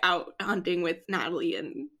he's, like, out hunting with Natalie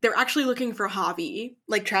and they're actually looking for Javi.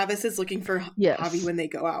 Like, Travis is looking for Javi when they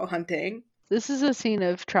go out hunting. This is a scene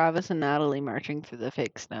of Travis and Natalie marching through the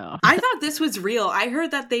fake snow. I thought this was real. I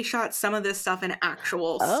heard that they shot some of this stuff in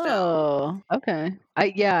actual snow. Oh, okay.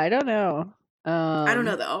 I don't know. I don't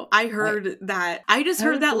know though. I just heard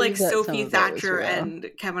would that like believe that some Sophie of that was Thatcher real.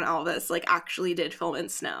 and Kevin Alvis like actually did film in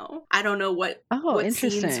snow. I don't know what scenes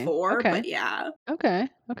Interesting. for, Okay. but yeah. Okay.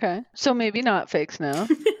 So maybe not fake snow.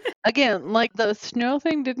 Again, like the snow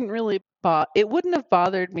thing didn't really it wouldn't have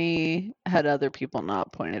bothered me had other people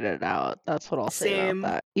not pointed it out. That's what I'll say about Same.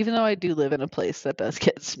 that. Even though I do live in a place that does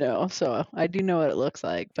get snow, so I do know what it looks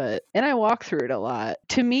like, and I walk through it a lot.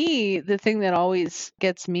 To me, the thing that always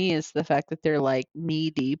gets me is the fact that they're like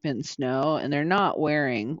knee deep in snow and they're not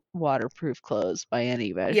wearing waterproof clothes by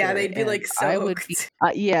any measure. Yeah, they'd be And like I would be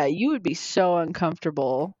soaked. yeah, you would be so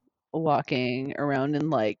uncomfortable walking around, and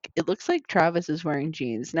like it looks like Travis is wearing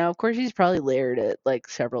jeans. Now, of course, he's probably layered it like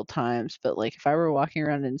several times, but like if I were walking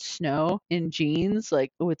around in snow in jeans,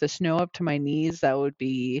 like with the snow up to my knees, that would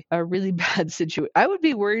be a really bad situation. I would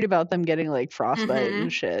be worried about them getting like frostbite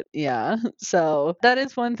and shit. Yeah. So that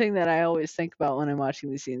is one thing that I always think about when I'm watching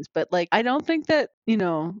these scenes. But like I don't think that,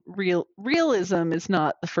 realism is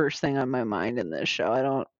not the first thing on my mind in this show. I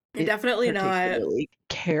don't Definitely not. particularly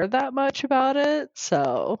care that much about it,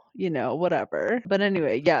 so whatever. But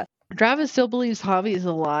anyway, yeah, Travis still believes Javi is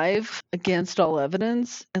alive against all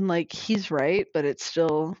evidence, and like he's right, but it's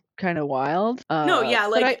still kind of wild. No, yeah,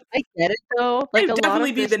 but like I get it though. Like I'd a lot definitely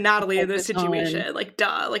of be this the Natalie in this focus on- situation. Like,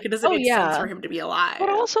 duh. Like, it doesn't Oh, make sense yeah. for him to be alive. But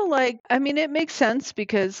also, like, I mean, it makes sense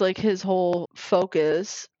because, like, his whole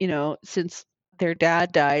focus, since their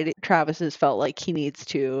dad died, Travis has felt like he needs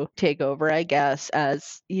to take over, I guess,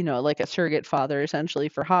 as, like a surrogate father essentially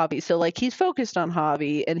for Javi. So, like, he's focused on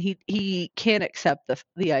Javi and he can't accept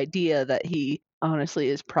the idea that he honestly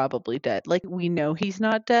is probably dead. Like, we know he's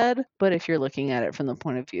not dead, but if you're looking at it from the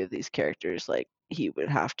point of view of these characters, like, he would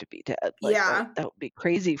have to be dead. Like, Yeah. that would be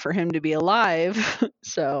crazy for him to be alive.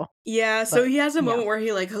 So. Yeah, so But, he has a yeah. moment where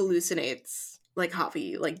he, like, hallucinates, like,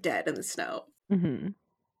 Javi, like, dead in the snow. Mm-hmm.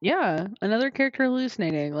 Yeah, another character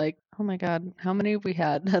hallucinating. Like, oh my god, how many have we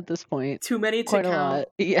had at this point? Too many to Quite count. a lot.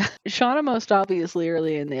 Yeah. Shauna most obviously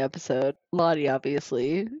early in the episode. Lottie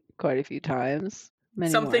obviously quite a few times.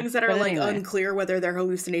 Many Some more. things that are, But like, anyway. unclear whether they're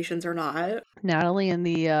hallucinations or not. Natalie and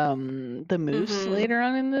the moose later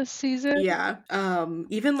on in this season. Yeah.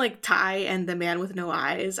 Even, like, Ty and the man with no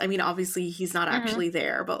eyes. I mean, obviously, he's not actually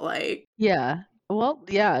there, but, like... Yeah. Well,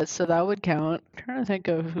 yeah, so that would count. I'm trying to think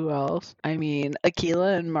of who else. I mean,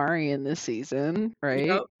 Akila and Mari in this season, right?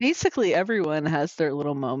 Yep. Basically, everyone has their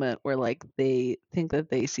little moment where, like, they think that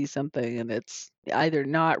they see something and it's either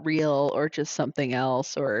not real or just something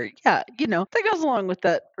else, or, yeah, that goes along with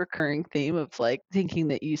that recurring theme of, like, thinking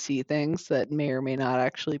that you see things that may or may not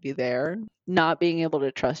actually be there. Not being able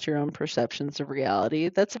to trust your own perceptions of reality.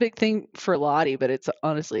 That's a big thing for Lottie, but it's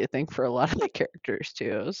honestly a thing for a lot of the characters,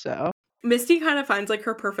 too, so... Misty kind of finds, like,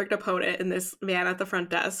 her perfect opponent in this man at the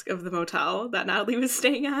front desk of the motel that Natalie was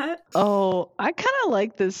staying at. Oh, I kind of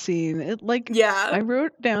like this scene. Yeah. I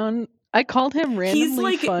wrote down, I called him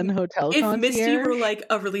randomly fun hotel concierge. If Misty were, like,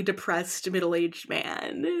 a really depressed middle-aged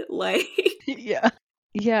man, like... Yeah.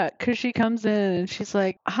 Yeah, because she comes in and she's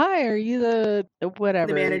like, hi, are you the whatever?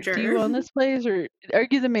 The manager. Do you own this place, or are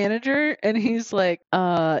you the manager? And he's like,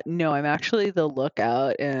 no, I'm actually the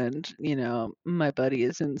lookout, and, my buddy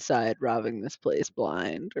is inside robbing this place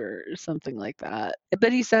blind, or something like that.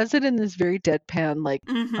 But he says it in this very deadpan, like,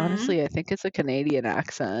 honestly, I think it's a Canadian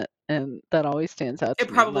accent. And that always stands out to me.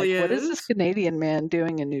 It probably is. What is this Canadian man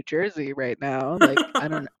doing in New Jersey right now? Like, I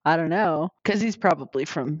don't know. Because he's probably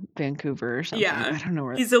from Vancouver or something. Yeah. I don't know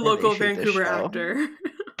where he's a where local they shoot this Vancouver show. actor.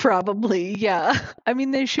 Probably, yeah. I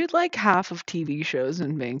mean, they shoot like half of TV shows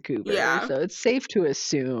in Vancouver. Yeah. So it's safe to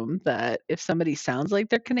assume that if somebody sounds like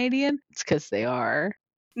they're Canadian, it's because they are.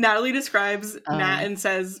 Natalie describes Nat and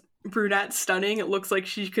says, brunette stunning. It looks like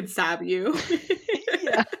she could stab you.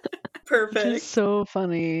 Yeah. Perfect. It's so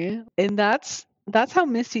funny. And that's how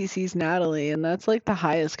Misty sees Natalie, and that's like the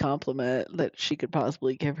highest compliment that she could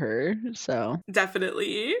possibly give her. So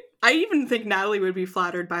definitely. I even think Natalie would be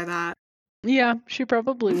flattered by that. Yeah, she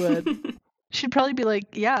probably would. She'd probably be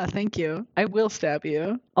like, yeah, thank you. I will stab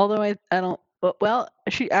you. Although I don't, well,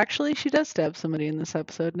 she does stab somebody in this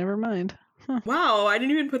episode. Never mind. Huh. Wow, I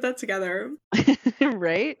didn't even put that together.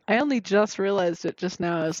 Right? I only just realized it just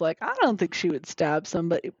now. I was like, I don't think she would stab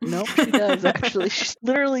somebody. Nope, she does actually. She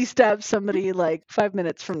literally stabs somebody like 5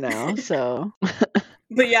 minutes from now, so.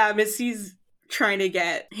 But yeah, Missy's trying to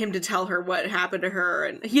get him to tell her what happened to her,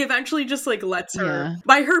 and he eventually just like lets her. Yeah.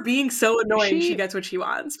 By her being so annoying, she gets what she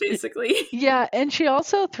wants, basically. Yeah, and she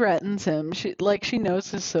also threatens him. She knows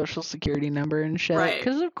his social security number and shit. Right.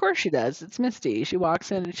 Because of course she does. It's Misty. She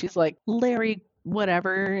walks in and she's like, Larry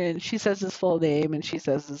whatever, and she says his full name and she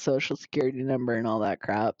says his social security number and all that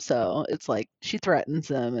crap. So it's like she threatens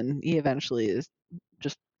him and he eventually is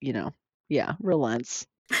just, yeah, relents.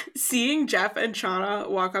 Seeing Jeff and Shauna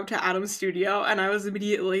walk up to Adam's studio, and I was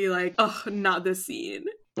immediately like, oh, not this scene.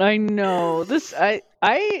 I know this.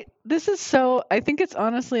 This is so. I think it's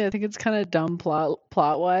kind of dumb plot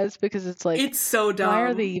wise, because it's like, it's so dumb. Why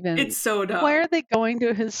are they even? It's so dumb. Why are they going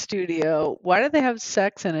to his studio? Why do they have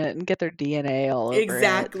sex in it and get their DNA all over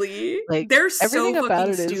exactly. it? Like, they're everything so about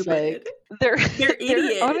fucking it is stupid. like they're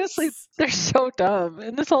idiots. Honestly, they're so dumb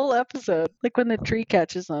in this whole episode. Like when the tree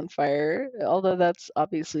catches on fire, although that's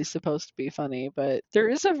obviously supposed to be funny, but there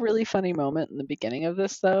is a really funny moment in the beginning of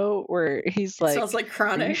this though, where he's like, "Sounds like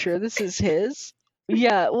Chronic. Are you sure this is his?"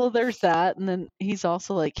 Yeah, well, there's that, and then he's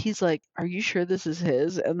also like, "Are you sure this is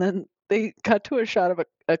his?" And then they cut to a shot of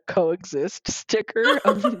a coexist sticker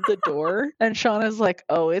on the door, and Shauna's like,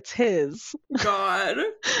 "Oh, it's his." God.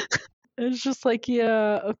 It's just like,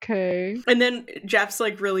 yeah, okay. And then Jeff's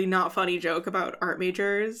like really not funny joke about art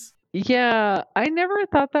majors. Yeah, I never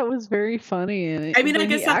thought that was very funny. I mean, I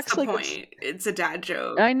guess that's the point. It's a dad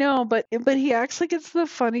joke. I know, but he acts like it's the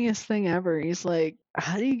funniest thing ever. He's like,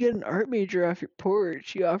 how do you get an art major off your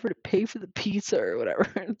porch? You offer to pay for the pizza or whatever.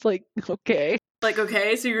 It's like, okay. Like,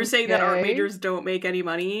 okay, so you're saying that art majors don't make any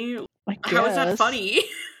money? How is that funny?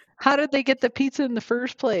 How did they get the pizza in the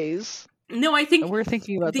first place? No, I think we're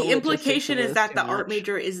thinking about the implication is that the art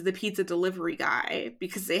major is the pizza delivery guy,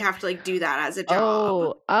 because they have to like do that as a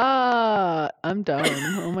job. I'm dumb.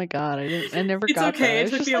 Oh my god, I never got that. It's okay, it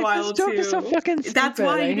took me a while too. Is so fucking stupid. That's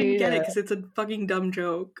why I didn't get it, because it's a fucking dumb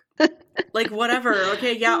joke. Like, whatever.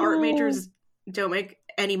 Okay, yeah, art majors don't make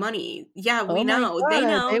any money. Yeah, we know. They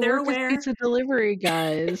know. They're aware. Pizza delivery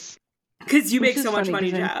guys. Because you make so much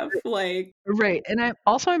money, Jeff. Like, right, and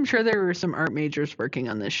I'm sure there were some art majors working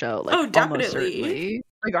on this show. Like, oh, definitely. Almost certainly.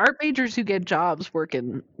 Like art majors who get jobs work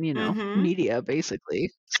in, media,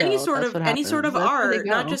 basically. So any sort of art,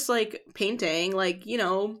 not just like painting, like,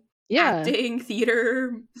 acting,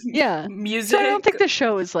 theater, music. So I don't think the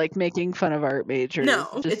show is like making fun of art majors. No,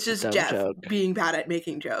 it's just Jeff being bad at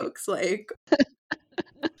making jokes. Like,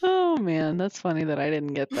 oh man, that's funny that I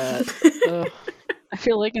didn't get that. I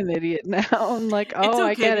feel like an idiot now. I'm like, oh,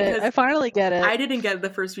 okay, I get it. I finally get it. I didn't get it the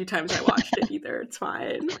first few times I watched it either. It's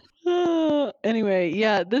fine. Anyway,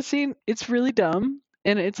 yeah, this scene, it's really dumb.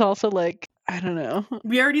 And it's also like, I don't know.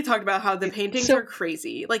 We already talked about how the paintings are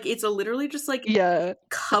crazy. Like, it's literally just like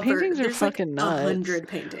covered. The paintings are fucking nuts. 100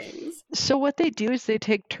 paintings. So what they do is they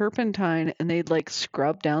take turpentine and they like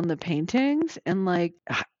scrub down the paintings and like...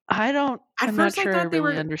 I'm not sure I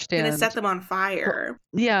really understand. Gonna set them on fire.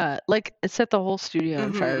 Yeah, like it set the whole studio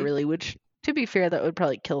on fire, really. Which, to be fair, that would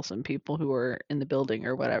probably kill some people who were in the building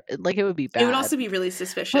or whatever. Like, it would be bad. It would also be really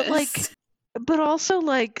suspicious. But also,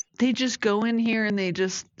 like, they just go in here and they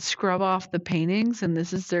just scrub off the paintings, and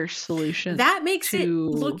this is their solution. That makes it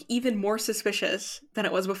look even more suspicious than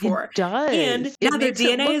it was before. It does. And now the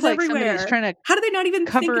DNA is everywhere. How do they not even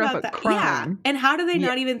think about that? Crime. Yeah. And how do they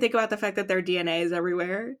not even think about the fact that their DNA is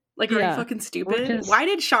everywhere? Like, are you fucking stupid? Why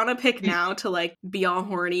did Shauna pick now to, like, be all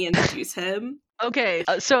horny and seduce him? Okay,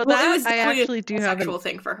 so that was I actually do have a sexual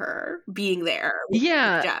thing for her, being there with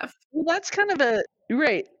Jeff. Well, that's kind of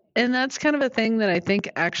right. And that's kind of a thing that I think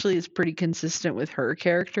actually is pretty consistent with her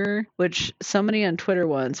character, which somebody on Twitter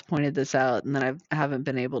once pointed this out, and then I haven't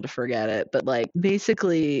been able to forget it. But like,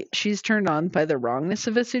 basically, she's turned on by the wrongness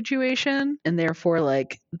of a situation, and therefore,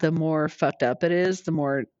 like, the more fucked up it is, the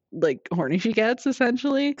more like horny she gets,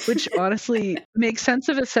 essentially, which honestly makes sense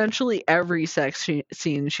of essentially every sex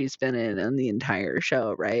scene she's been in the entire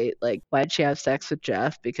show, right? Like, why'd she have sex with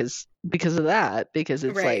Jeff? Because of that, because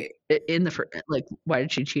it's like in the like, why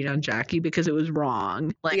did she cheat on Jackie? Because it was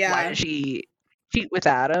wrong. Like, why did she cheat with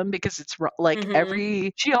Adam? Because it's like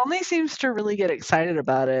she only seems to really get excited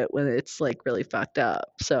about it when it's like really fucked up.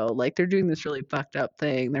 So like, they're doing this really fucked up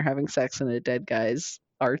thing, they're having sex in a dead guy's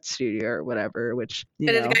art studio or whatever, which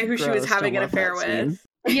it is a guy who she was having an affair with.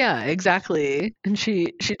 Yeah, exactly. And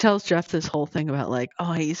she tells Jeff this whole thing about like,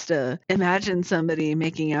 oh, I used to imagine somebody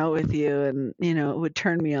making out with you and, it would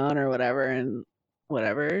turn me on or whatever, and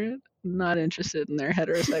whatever. Not interested in their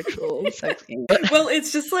heterosexual sex game. Well,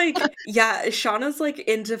 it's just like, Shauna's like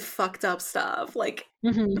into fucked up stuff. Like,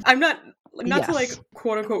 I'm not to like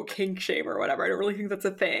quote unquote kink shame or whatever. I don't really think that's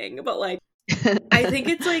a thing, but like, I think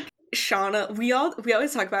it's like Shauna, we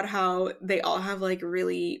always talk about how they all have like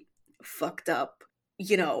really fucked up,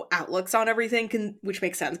 outlooks on everything, which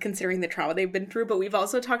makes sense considering the trauma they've been through. But we've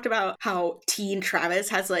also talked about how teen Travis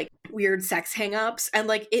has like weird sex hangups, and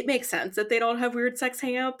like it makes sense that they don't have weird sex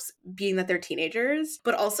hangups being that they're teenagers,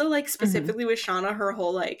 but also like specifically with Shauna, her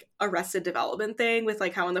whole like Arrested Development thing with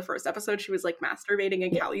like how in the first episode she was like masturbating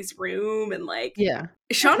in Callie's room, and like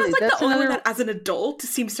Shauna's like the only one that as an adult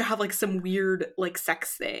seems to have like some weird like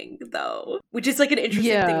sex thing though, which is like an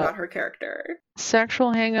interesting thing about her character.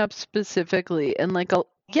 Sexual hangups specifically, and like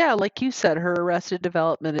like you said, her Arrested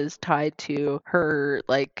Development is tied to her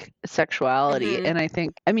like sexuality. And I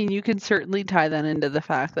think, I mean, you can certainly tie that into the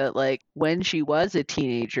fact that like when she was a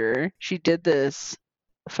teenager, she did this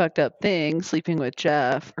fucked up thing, sleeping with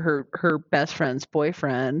Jeff, her best friend's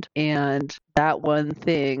boyfriend, and that one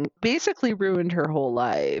thing basically ruined her whole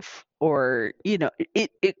life. Or, you know,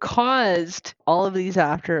 it caused all of these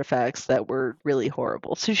after effects that were really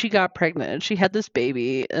horrible. So she got pregnant and she had this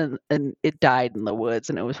baby, and it died in the woods,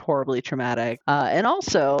 and it was horribly traumatic. And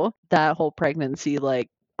also that whole pregnancy like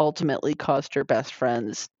ultimately caused her best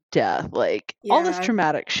friend's death. Like all this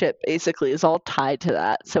traumatic shit basically is all tied to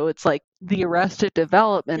that. So it's like the Arrested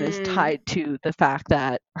Development is tied to the fact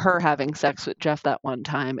that her having sex with Jeff that one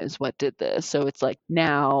time is what did this. So it's like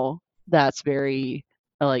now that's very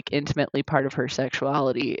like intimately part of her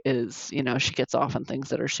sexuality is, you know, she gets off on things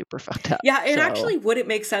that are super fucked up. Yeah, it actually wouldn't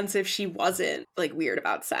make sense if she wasn't like weird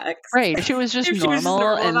about sex. Right. If she was just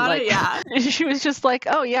normal and like she was just like,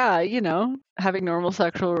 oh yeah, you know, having normal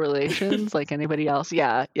sexual relations like anybody else.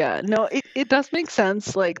 Yeah. No, it does make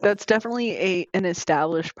sense. Like that's definitely an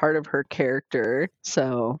established part of her character.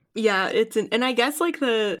 So yeah, and I guess like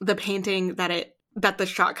the painting that the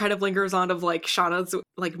shot kind of lingers on of like Shauna's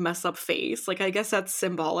like messed up face. Like I guess that's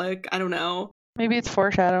symbolic. I don't know. Maybe it's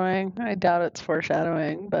foreshadowing. I doubt it's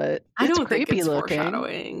foreshadowing, but I don't creepy think it's looking.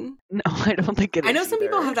 Foreshadowing. No, I don't think it is. I know some either.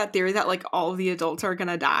 people have that theory that like all of the adults are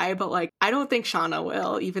gonna die, but like I don't think Shauna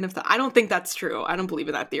will. Even if I don't think that's true. I don't believe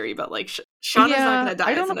in that theory, but like Shauna's not gonna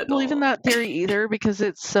die as an adult. I don't believe in that theory either because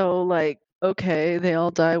it's so like okay, they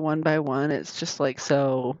all die one by one. It's just like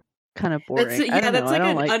so kind of boring. That's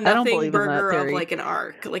like a nothing burger of like an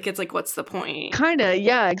arc. Like it's like what's the point? Kinda,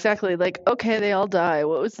 yeah, exactly. Like okay, they all die.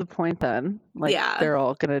 What was the point then? Like they're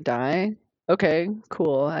all gonna die. Okay,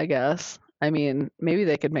 cool, I guess. I mean, maybe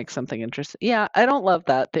they could make something interesting. Yeah, I don't love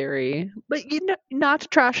that theory, but you know, not to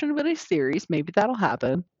trash anybody's theories. Maybe that'll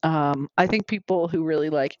happen. I think people who really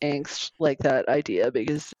like angst like that idea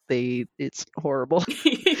because it's horrible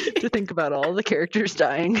to think about all the characters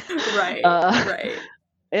dying. Right, right.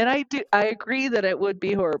 And I agree that it would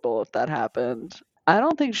be horrible if that happened. I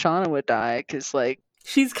don't think Shauna would die because like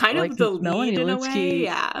she's kind of the lead in a way.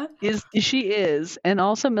 Yeah, she is, and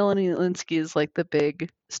also Melanie Linsky is like the big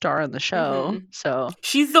star on the show. So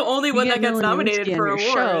she's the only one that gets nominated for awards.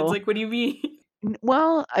 Show. Like, what do you mean?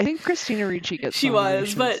 Well, I think Christina Ricci gets. She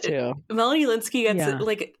was, but too. Melanie Linsky gets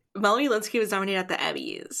like Melanie Linsky was nominated at the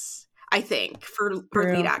Emmys, I think, for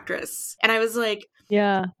lead actress, and I was like,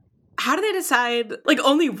 yeah. How do they decide, like,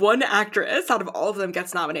 only one actress out of all of them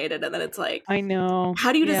gets nominated, and then it's like... I know.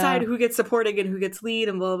 How do you decide who gets supporting and who gets lead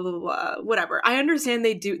and blah, blah, blah, blah, whatever. I understand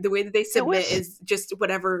they do... The way that they submit is just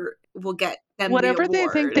whatever will get them whatever the award.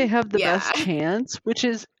 They think they have the best chance, which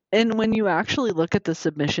is... And when you actually look at the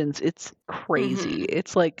submissions, it's crazy.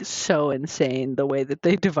 It's like so insane the way that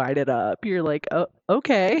they divide it up. You're like, oh,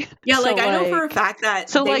 okay. Yeah, so, like I know for a fact that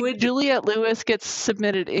Juliette Lewis gets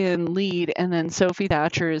submitted in lead, and then Sophie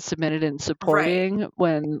Thatcher is submitted in supporting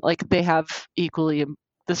when like they have equally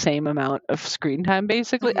the same amount of screen time,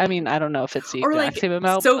 basically. I mean, I don't know if it's the exact same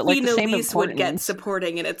amount, Sophie but like the same Nélisse would get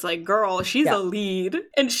supporting, and it's like, girl, she's a lead,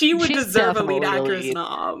 and she would deserve a lead actress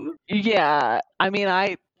nom. Yeah, I mean,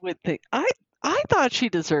 I would think I thought she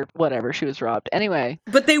deserved whatever. She was robbed anyway.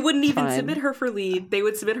 But they wouldn't even submit her for lead. They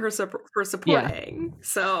would submit her for supporting.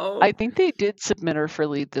 So I think they did submit her for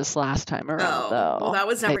lead this last time around. Though. Well, that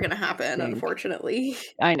was never going to happen, unfortunately.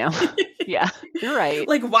 I know. Yeah, you're right.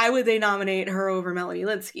 Like, why would they nominate her over Melanie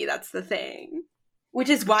Linsky? That's the thing. Which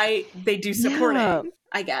is why they do supporting,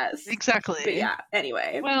 I guess. Exactly. But yeah,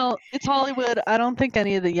 anyway. Well, it's Hollywood. I don't think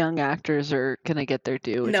any of the young actors are going to get their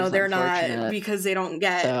due. No, they're not, because they don't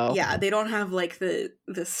get, they don't have like the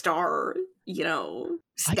star, you know,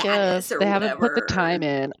 status. I guess they haven't put the time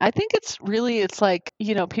in. I think it's like,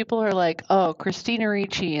 you know, people are like, oh, Christina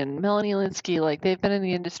Ricci and Melanie Linsky, like they've been in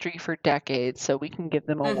the industry for decades, so we can give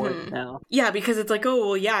them awards now. Yeah, because it's like, oh,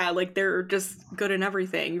 well, yeah, like they're just good in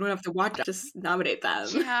everything. You don't have to watch it, just nominate them.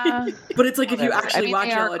 Yeah. But it's like, if you actually watch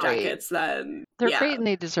Yellow Jackets, then they're great and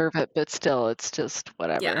they deserve it, but still, it's just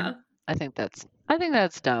whatever. Yeah. I think that's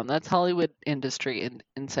dumb. That's Hollywood industry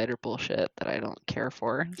insider bullshit that I don't care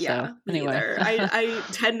for. Yeah, So me anyway, either. I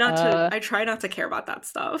tend not to. I try not to care about that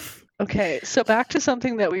stuff. Okay, so back to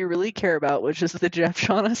something that we really care about, which is the Jeff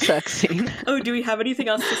Shauna sex scene. Oh, do we have anything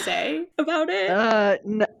else to say about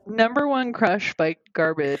it? Number one crush by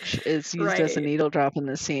Garbage is used as a Right. needle drop in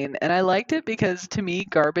the scene, and I liked it because to me,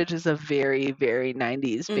 Garbage is a very, very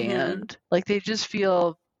 90s Mm-hmm. band. Like they just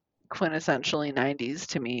feel quintessentially 90s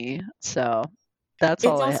to me. So that's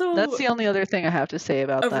It's all. also That's the only other thing I have to say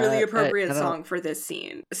about a that. really I appropriate don't. song for this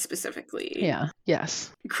scene specifically. Yeah.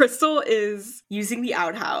 Yes. Crystal is using the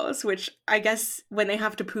outhouse, which I guess when they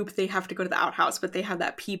have to poop, they have to go to the outhouse, but they have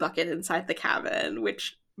that pee bucket inside the cabin,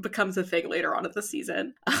 which becomes a thing later on in the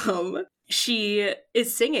season. She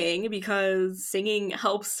is singing because singing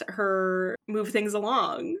helps her move things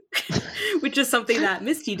along, which is something that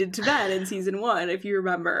Misty did to Ben in season 1, if you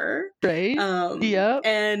remember. Right? Yep.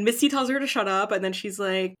 And Misty tells her to shut up, and then she's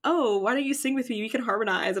like, oh, why don't you sing with me? We can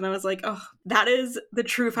harmonize. And I was like, oh, that is the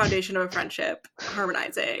true foundation of a friendship,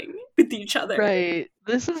 harmonizing with each other. Right.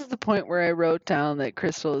 This is the point where I wrote down that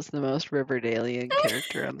Crystal is the most Riverdalian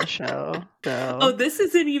character on the show. So. Oh, this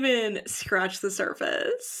isn't even scratch the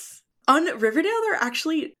surface. On Riverdale, there are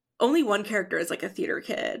actually only one character is like a theater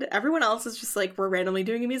kid. Everyone else is just like, we're randomly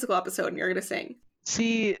doing a musical episode and you're gonna sing.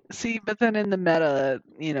 See, but then in the meta,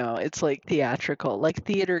 it's like theatrical. Like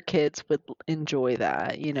theater kids would enjoy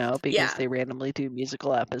that, because they randomly do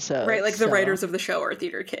musical episodes. Right, like the writers of the show are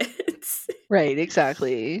theater kids. Right,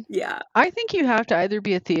 exactly. Yeah. I think you have to either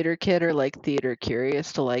be a theater kid or like theater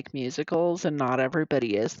curious to like musicals, and not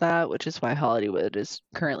everybody is that, which is why Hollywood is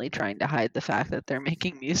currently trying to hide the fact that they're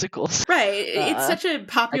making musicals. Right. It's such a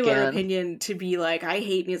popular opinion to be like, I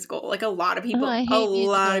hate musical. Like a lot of people I hate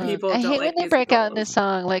when they break out in this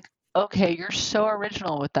song. Like, okay, you're so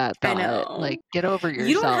original with that thought. I know. Like, get over yourself.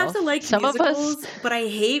 You don't have to like musicals, but I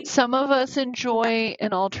hate... Some of us enjoy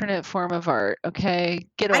an alternate form of art, okay?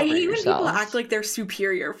 Get over yourself. I hate when people act like they're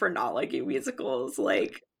superior for not liking musicals.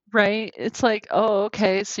 Like... Right? It's like, oh,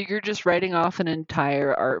 okay, so you're just writing off an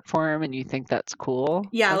entire art form and you think that's cool?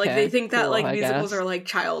 Yeah, okay, like they think that like musicals guess. are like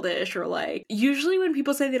childish, or like usually when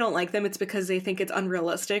people say they don't like them, it's because they think it's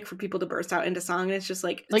unrealistic for people to burst out into song, and it's just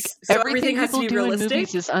like so everything has to be realistic.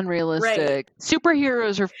 Movies is unrealistic. Right.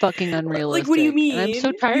 Superheroes are fucking unrealistic. Like, what do you mean? And I'm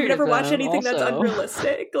so tired You've never of watched anything also. that's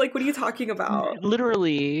unrealistic. Like, what are you talking about?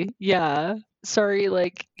 Literally, yeah. Sorry,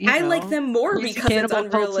 like I like them more because it's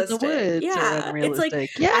unrealistic. Yeah, it's like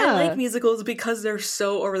I like musicals because they're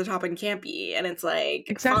so over the top and campy, and it's like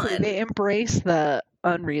exactly fun. They embrace the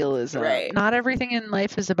unrealism. Right. Not everything in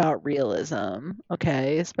life is about realism,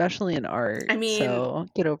 okay? Especially in art. I mean, so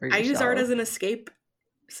get over yourself. I use art as an escape.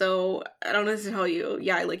 So I don't know what to tell you.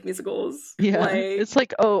 Yeah, I like musicals. Yeah, it's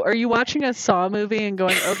like, oh, are you watching a Saw movie and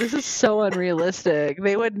going, oh, this is so unrealistic.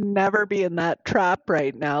 They would never be in that trap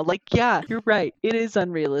right now. Like, yeah, you're right. It is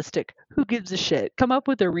unrealistic. Who gives a shit? Come up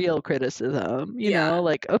with a real criticism, you know?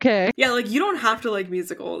 Like, okay. Yeah, like, you don't have to like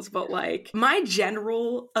musicals, but like, my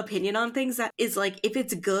general opinion on things that is like, if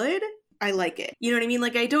it's good, I like it. You know what I mean?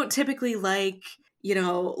 Like, I don't typically like,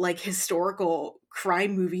 like historical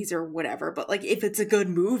crime movies or whatever, but like if it's a good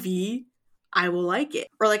movie, I will like it.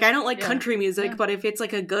 Or like I don't like country music, but if it's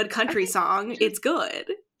like a good country song, it's good.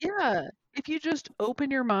 Yeah. If you just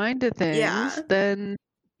open your mind to things, then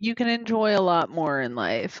you can enjoy a lot more in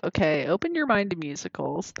life. Okay, open your mind to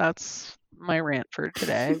musicals. That's my rant for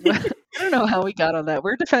today. I don't know how we got on that.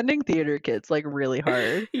 We're defending theater kids like really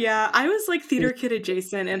hard. Yeah, I was like theater kid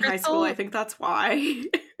adjacent in high school. I think that's why.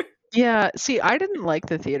 Yeah, see, I didn't like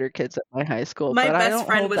the theater kids at my high school. My but best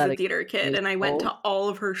friend was a theater kid, and I went to all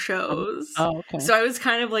of her shows. Oh, okay. So I was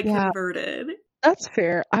kind of like converted. That's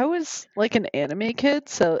fair. I was like an anime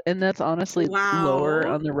kid, and that's honestly lower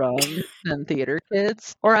on the rung than theater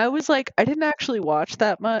kids. Or I was like, I didn't actually watch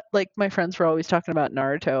that much. Like my friends were always talking about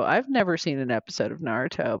Naruto. I've never seen an episode of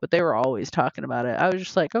Naruto, but they were always talking about it. I was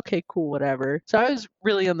just like, okay, cool, whatever. So I was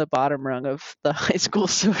really on the bottom rung of the high school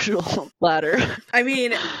social ladder. I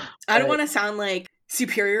mean, I don't want to sound like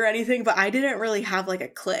superior or anything, but I didn't really have like a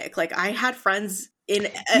clique. Like I had friends in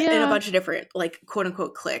a bunch of different like quote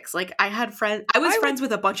unquote cliques. Like I was friends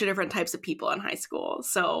with a bunch of different types of people in high school.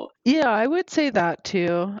 So yeah, I would say that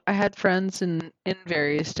too. I had friends in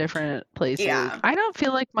various different places. Yeah. I don't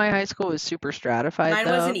feel like my high school was super stratified. Mine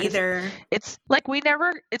wasn't either. It's like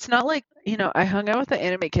it's not like, I hung out with the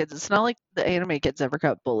anime kids. It's not like the anime kids ever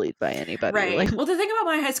got bullied by anybody. Right. Like, well, the thing about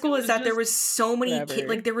my high school is that there was so many kids,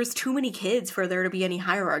 like there was too many kids for there to be any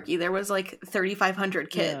hierarchy. There was like 3,500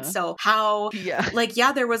 kids. So how,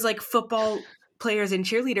 there was like football players and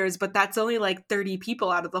cheerleaders, but that's only like 30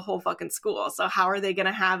 people out of the whole fucking school. So how are they going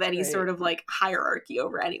to have any sort of like hierarchy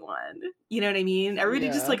over anyone? You know what I mean?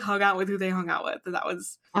 Everybody just like hung out with who they hung out with. And that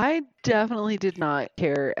was... I definitely did not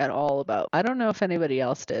care at all about, I don't know if anybody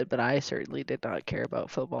else did, but I certainly did not care about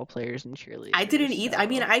football players and cheerleaders. I didn't either. I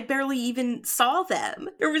mean, I barely even saw them.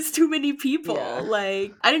 There was too many people.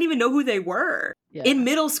 Like, I didn't even know who they were. In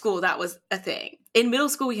middle school, that was a thing. In middle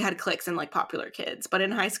school, we had cliques and like popular kids, but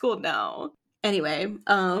in high school, no. Anyway,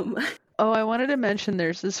 Oh, I wanted to mention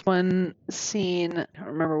there's this one scene, I don't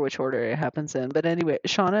remember which order it happens in, but anyway,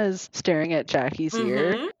 Shauna is staring at Jackie's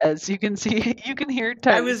ear. As you can see, you can hear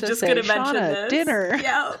Tyrese I was just going to mention this. Dinner.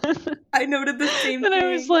 Yeah, I noted the same and thing.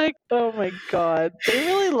 I was like, oh my god, they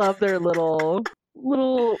really love their little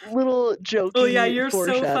jokey. Oh yeah, you're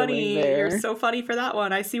so funny. There. You're so funny for that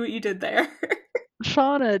one. I see what you did there.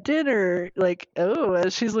 Shauna, dinner. Like, oh,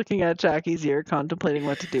 as she's looking at Jackie's ear, contemplating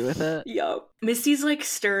what to do with it. Yup. Misty's like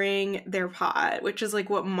stirring their pot, which is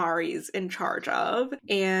like what Mari's in charge of.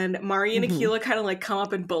 And Mari and Akila kind of like come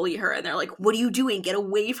up and bully her. And they're like, what are you doing? Get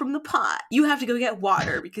away from the pot. You have to go get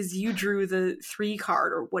water because you drew the 3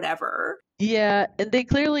 card or whatever. Yeah, and they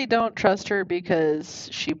clearly don't trust her because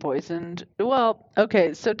she poisoned. Well,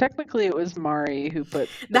 okay, so technically it was Mari who put.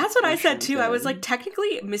 That's what I said too. I was like,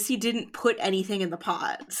 technically, Misty didn't put anything in the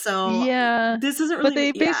pot, so yeah, this isn't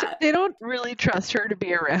really. But they don't really trust her to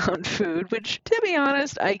be around food. Which, to be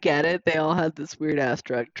honest, I get it. They all had this weird ass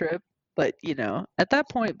drug trip. But, you know, at that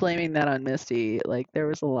point, blaming that on Misty, like, there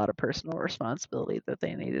was a lot of personal responsibility that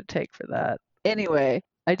they needed to take for that. Anyway,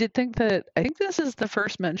 I think this is the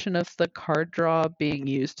first mention of the card draw being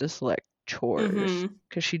used to select chores,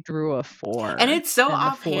 because she drew a 4. And it's so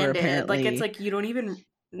offhanded. Like, it's like you don't even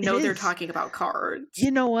know they're talking about cards.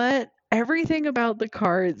 You know what? Everything about the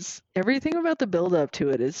cards, everything about the build up to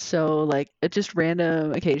it is so like it's just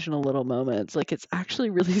random occasional little moments. Like it's actually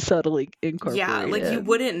really subtly incorporated. Yeah, like you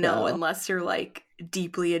wouldn't know unless you're like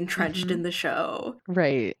deeply entrenched in the show.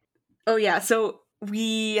 Right. Oh yeah, so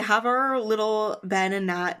we have our little Ben and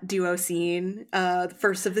Nat duo scene, the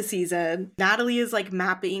first of the season. Natalie is like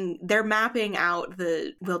they're mapping out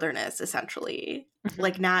the wilderness essentially.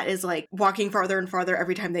 Like Nat is like walking farther and farther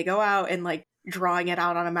every time they go out and like drawing it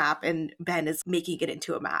out on a map, and Ben is making it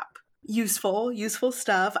into a map. Useful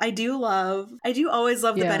stuff. I do always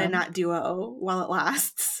love the Ben and Nat duo while it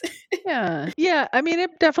lasts. Yeah. I mean,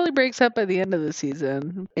 it definitely breaks up by the end of the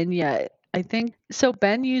season. And yet, I think, so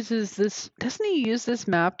Ben uses this, doesn't he use this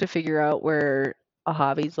map to figure out where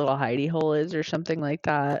Javi's little hidey hole is or something like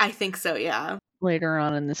that? I think so, yeah. Later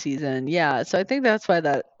on in the season. Yeah, so I think that's why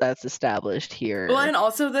that's established here. Well, and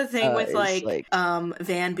also the thing with like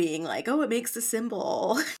Van being like, oh, it makes the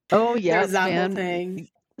symbol. Oh yeah, there's that whole thing.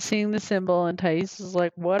 Seeing the symbol, and Thais is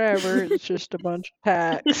like, whatever, it's just a bunch of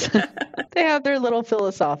packs. They have their little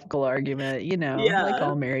philosophical argument, you know, like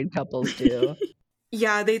all married couples do.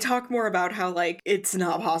 Yeah, they talk more about how like it's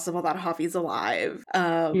not possible that Javi's alive.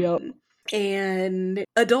 And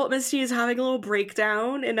adult Misty is having a little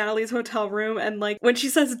breakdown in Natalie's hotel room, and like when she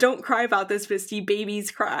says don't cry about this, Misty,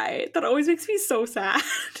 babies cry. That always makes me so sad.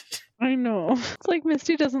 I know. It's like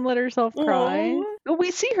Misty doesn't let herself cry. Well,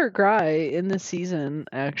 we see her cry in the season,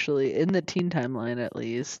 actually, in the teen timeline at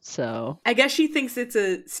least, so I guess she thinks it's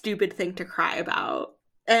a stupid thing to cry about.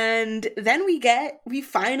 And then we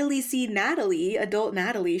finally see Natalie, adult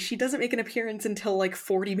Natalie. She doesn't make an appearance until like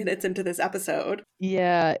 40 minutes into this episode.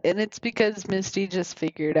 Yeah, and it's because Misty just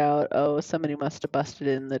figured out, oh, somebody must have busted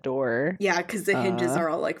in the door. Yeah, because the hinges are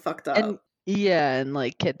all like fucked up. And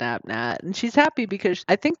like kidnapped Nat. And she's happy because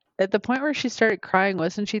I think at the point where she started crying,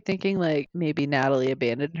 wasn't she thinking like maybe Natalie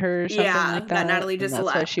abandoned her or something like that? That Natalie just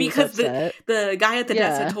left. Because the guy at the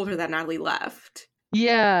desk had told her that Natalie left.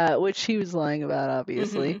 Yeah, which she was lying about,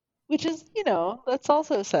 obviously. Which is, you know, that's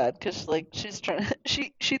also sad because, like, she's trying.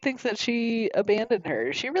 She thinks that she abandoned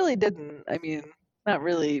her. She really didn't. I mean, not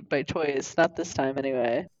really by choice. Not this time,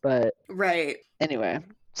 anyway. But anyway,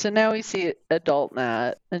 so now we see adult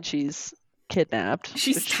Nat, and she's kidnapped.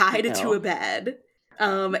 She's tied to a bed.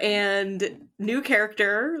 And new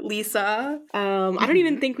character, Lisa. I don't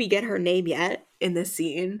even think we get her name yet in this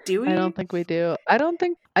scene. Do we? I don't think we do.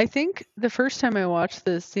 I think the first time I watched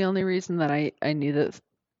this, the only reason that I knew that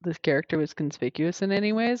this character was conspicuous in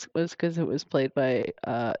any ways was because it was played by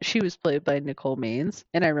she was played by Nicole Maines,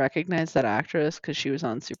 and I recognized that actress because she was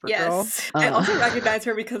on Supergirl. Yes, I also recognize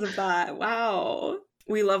her because of that. Wow.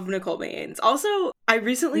 We love Nicole Maines. Also, I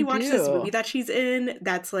recently watched this movie that she's in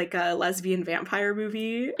that's like a lesbian vampire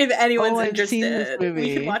movie. If anyone's interested,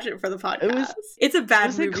 we can watch it for the podcast. It's a bad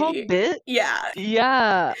movie. Is it called Bit? Yeah.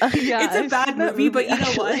 Yeah. It's a bad movie, but you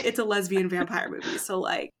know what? It's a lesbian vampire movie. So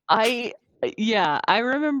like... Yeah, I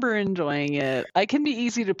remember enjoying it. I can be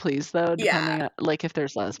easy to please though, depending Yeah. on like if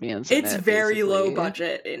there's lesbians in It's it, very low basically.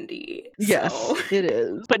 budget indie. Yes, So it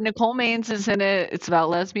is. But Nicole Maines is in it. It's about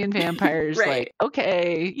lesbian vampires. right. Like,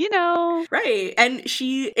 okay, you know. Right. And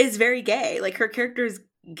she is very gay. Like her character is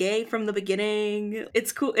gay from the beginning.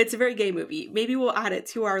 It's cool. It's a very gay movie. Maybe we'll add it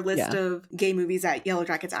to our list Yeah. of gay movies that Yellow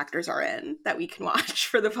Jackets actors are in that we can watch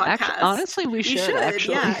for the podcast. Actually, honestly, we should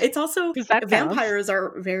actually. Yeah. It's also 'Cause that counts. vampires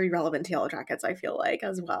are very relevant to Yellow Jackets, I feel like,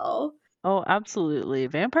 as well. Oh, absolutely.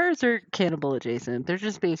 Vampires are cannibal adjacent. They're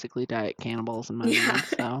just basically diet cannibals in my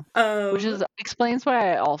mind. So, which explains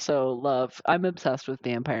why I'm obsessed with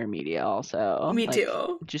vampire media also. Me Like,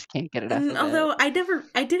 too. just can't get enough of although it. I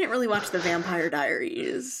didn't really watch the Vampire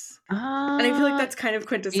Diaries. And I feel like that's kind of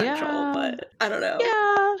quintessential, yeah. but I don't know.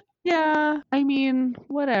 Yeah. I mean,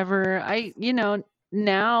 whatever.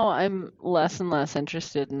 Now I'm less and less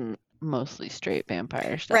interested in mostly straight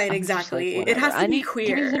vampire stuff. Right, I'm just exactly. like, it has to be give me some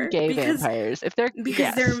queer gay vampires. If they're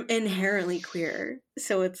because they're inherently queer.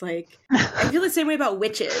 So it's like I feel the same way about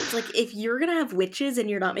witches. Like if you're gonna have witches and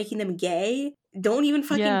you're not making them gay, don't even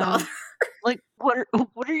fucking bother. Like what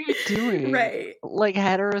are you doing? Right. Like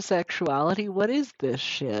heterosexuality? What is this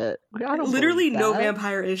shit? I don't Literally believe no that.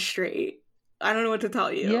 vampire is straight. I don't know what to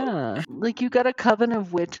tell you. Yeah. Like you've got a coven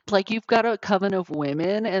of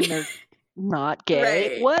women and they're not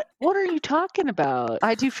gay. Right. What are you talking about?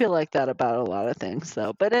 I do feel like that about a lot of things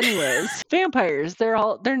though. But anyways, vampires, they're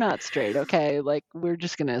not straight, okay? Like we're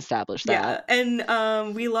just gonna establish that. Yeah.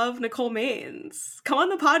 And we love Nicole Maines. Come on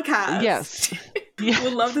the podcast. Yes.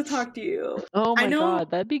 We'd love to talk to you. Oh my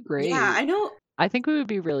god, that'd be great. Yeah, I know. I think we would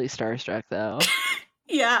be really starstruck though.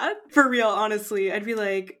 Yeah, for real, honestly. I'd be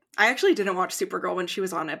like, I actually didn't watch Supergirl when she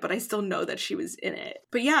was on it, but I still know that she was in it.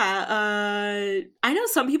 But yeah, I know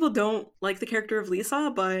some people don't like the character of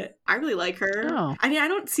Lisa, but I really like her. Oh. I mean, I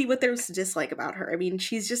don't see what there's to dislike about her. I mean,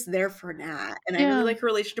 she's just there for Nat, and I really like her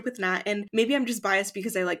relationship with Nat, and maybe I'm just biased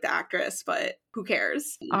because I like the actress, but who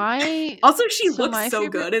cares? Also, she looks so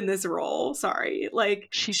good in this role. Sorry. Like,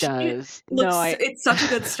 she does. It's such a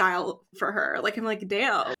good style for her. Like, I'm like,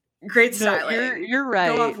 damn. Great styling. No, you're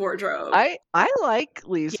right. Go off wardrobe. I like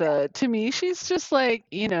Lisa. Yeah. To me, she's just like,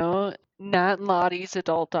 Nat and Lottie's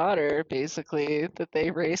adult daughter, basically, that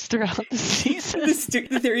they raised throughout the season.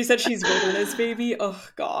 The theory said she's Wilderness Baby. Oh,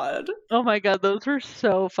 God. Oh, my God. Those were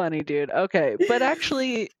so funny, dude. Okay. But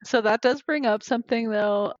actually, so that does bring up something,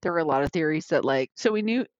 though. There were a lot of theories that, so we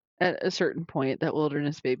knew at a certain point that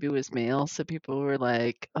Wilderness Baby was male, so people were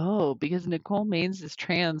like, oh, because Nicole Maines is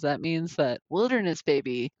trans, that means that Wilderness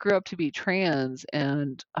Baby grew up to be trans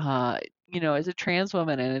and is a trans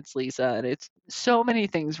woman, and it's Lisa. And it's so many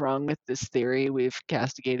things wrong with this theory. We've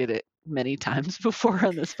castigated it many times before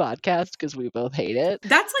on this podcast because we both hate it.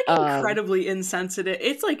 That's incredibly insensitive.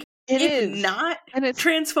 It's like, if not and it's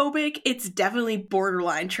transphobic, it's definitely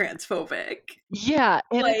borderline transphobic. Yeah,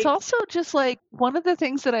 and it's also just one of the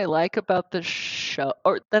things that I like about the show,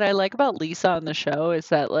 or that I like about Lisa on the show, is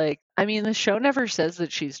that the show never says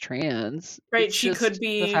that she's trans. Right, it's she could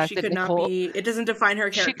be, she could not be. It doesn't define her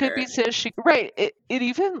character. She could be cis. Right. It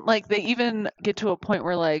even they even get to a point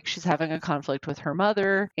where she's having a conflict with her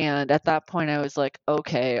mother, and at that point I was like,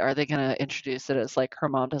 okay, are they gonna introduce it as her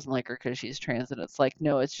mom doesn't like her because she's trans? And it's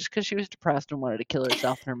no, it's just because she was depressed and wanted to kill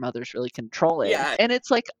herself, and her mother's really controlling. Yeah, and it's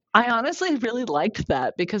I honestly really liked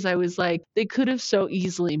that because I was they could have so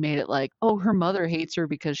easily made it oh, her mother hates her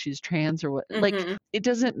because she's trans or what. Mm-hmm. It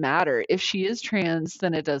doesn't matter. If she is trans,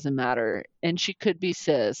 then it doesn't matter. And she could be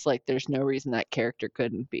cis. There's no reason that character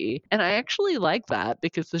couldn't be. And I actually like that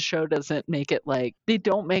because the show doesn't make it they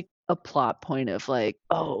don't make a plot point of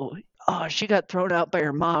oh, she got thrown out by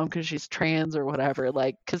her mom because she's trans or whatever,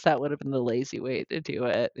 because that would have been the lazy way to do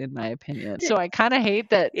it, in my opinion. So I kind of hate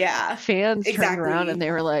that fans turned around and they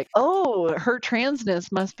were like, oh, her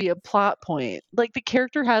transness must be a plot point. The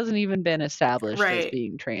character hasn't even been established as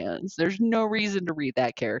being trans. There's no reason to read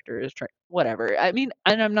that character as trans. Whatever. I mean,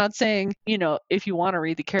 and I'm not saying, if you want to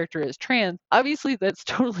read the character as trans, obviously that's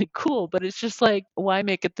totally cool, but it's just why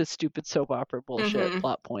make it this stupid soap opera bullshit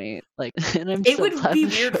plot point? And I'm it would be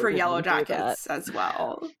weird for Yellow Jackets as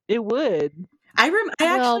well. It would. I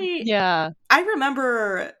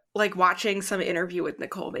remember watching some interview with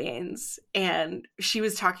Nicole Maines, and she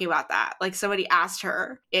was talking about that. Somebody asked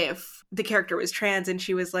her if the character was trans, and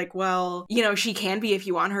she was like, well, she can be if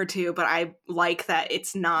you want her to, but I like that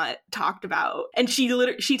it's not talked about. And she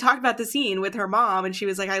talked about the scene with her mom, and she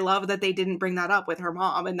was like, I love that they didn't bring that up with her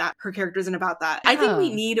mom and that her character isn't about that. Yeah. I think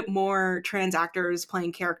we need more trans actors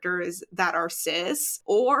playing characters that are cis,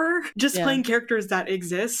 or just playing characters that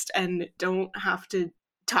exist and don't have to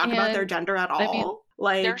talk about their gender at all.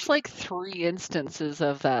 Like, there's like 3 instances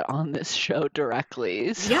of that on this show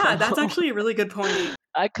directly. So yeah, that's actually a really good point.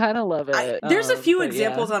 I kind of love it. There's a few but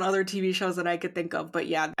examples yeah. on other TV shows that I could think of, but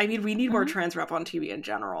yeah, I mean, we need more Mhm. trans rep on TV in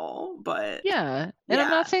general, but Yeah. And I'm yeah.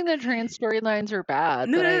 not saying that trans storylines are bad,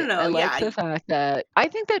 No, but no, no, no, I like yeah. the fact that I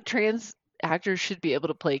think that trans actors should be able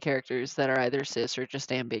to play characters that are either cis or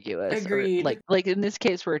just ambiguous, Agreed. or like in this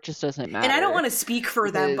case where it just doesn't matter. And I don't want to speak for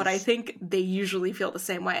them, but I because- think they usually feel the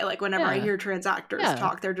same way. Like whenever I Yeah. hear trans actors Yeah.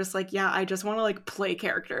 talk, they're just like, yeah, I just want to like play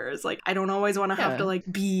characters. Like I don't always want to have Yeah. to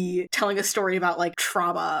like be telling a story about like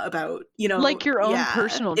trauma, about, you know, like your own yeah,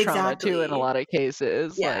 personal trauma too in a exactly. lot of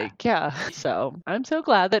cases. Yeah. Like, yeah. So I'm so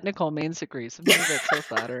glad that Nicole Maines agrees. Sometimes that's so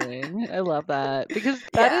flattering. I love that because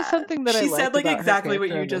that is Yeah. something that I She liked said like about her exactly what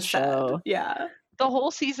character you on the just said. show. Yeah. The whole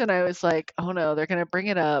season I was like, oh no, they're gonna bring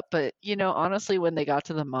it up. But you know, honestly, when they got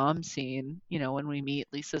to the mom scene, you know, when we meet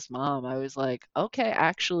Lisa's mom, I was like, okay,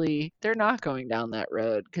 actually, they're not going down that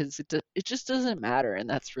road because it just doesn't matter, and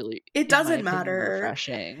that's really It in my doesn't opinion, matter.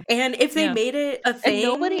 refreshing. And if they Yeah. made it a thing, And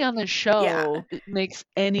nobody on the yeah, show makes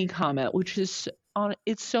any comment, which is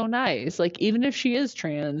it's so nice. Like even if she is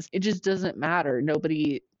trans, it just doesn't matter.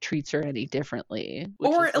 Nobody treats her any differently.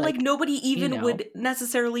 Which or is like nobody even know. would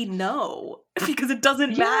necessarily know because it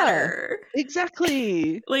doesn't Yeah. matter.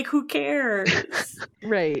 Exactly. Like who cares?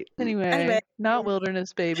 Right. Anyway, not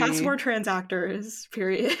Wilderness Baby. Cast more trans actors,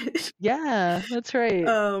 period. Yeah, that's right.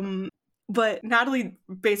 But Natalie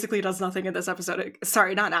basically does nothing in this episode.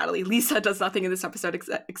 Sorry, not Natalie. Lisa does nothing in this episode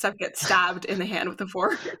except get stabbed in the hand with a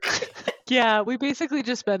fork. Yeah, we basically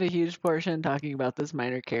just spent a huge portion talking about this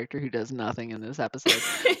minor character who does nothing in this episode.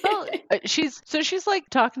 Well, she's like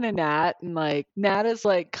talking to Nat, and like Nat is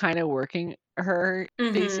like kind of working her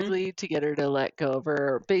basically to get her to let go of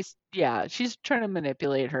her. Yeah, she's trying to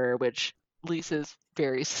manipulate her, which Lisa's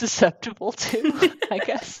very susceptible to, I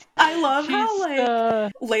guess. I love how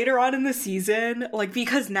like later on in the season, like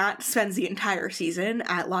because Nat spends the entire season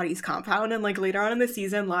at Lottie's compound, and like later on in the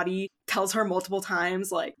season, Lottie tells her multiple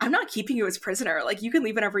times, like, I'm not keeping you as prisoner, like you can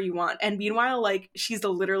leave whenever you want. And meanwhile, like she's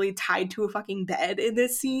literally tied to a fucking bed in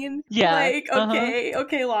this scene. Yeah. Like,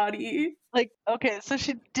 okay, Lottie. Like, okay, so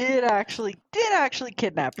she did actually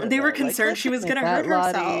kidnap her. They were though. concerned Like, she was gonna hurt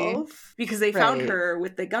herself because they found her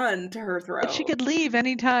with the gun to her throat. But she could leave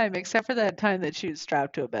anytime except for that time that she was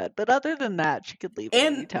strapped to a bed. But other than that, she could leave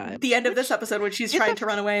anytime. And the end of this episode when she's trying to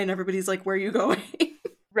run away and everybody's like, where are you going?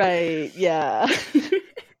 Right, yeah.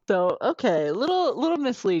 So, okay, little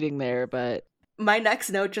misleading there, but my next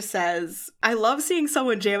note just says, I love seeing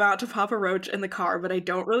someone jam out to Papa Roach in the car, but I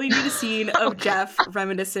don't really need a scene of Jeff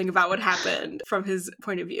reminiscing about what happened from his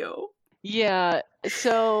point of view. Yeah,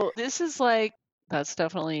 so this is the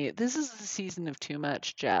season of too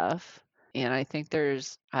much Jeff. And I think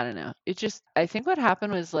I don't know. I think what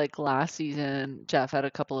happened was like last season, Jeff had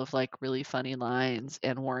a couple of like really funny lines,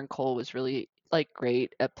 and Warren Cole was really like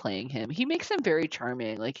great at playing him. He makes him very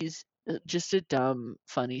charming. Like he's just a dumb,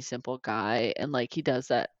 funny, simple guy. And like he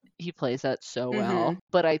plays that so well.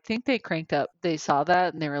 But I think they saw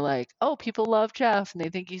that and they were like, oh, people love Jeff and they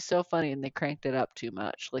think he's so funny, and they cranked it up too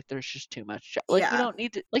much. Like there's just too much Jeff. Like we don't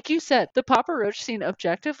need to, like you said, the Papa Roach scene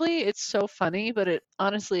objectively, it's so funny, but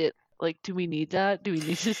like, do we need that? Do we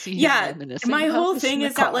need to see him reminiscing? My about whole this thing in the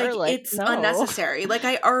is that car? like it's no. unnecessary. Like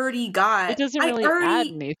I already got it doesn't really add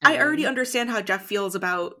anything. I already understand how Jeff feels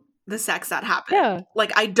about the sex that happened. Yeah.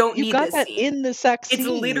 Like I don't need got this that scene. in the sex It's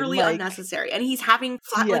scene. literally like, unnecessary. And he's having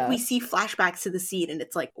like we see flashbacks to the scene and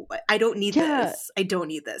it's like, I don't need this. I don't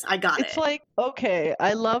need this. I got it. It's like, okay,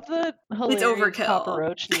 I love the hilarious overkill. Papa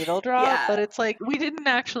Roach needle drop, but it's like we didn't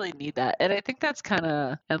actually need that. And I think that's kind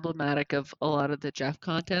of emblematic of a lot of the Jeff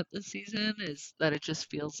content this season, is that it just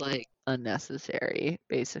feels like unnecessary,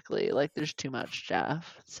 basically. Like there's too much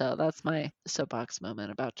Jeff. So that's my soapbox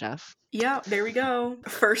moment about Jeff. Yeah, there we go.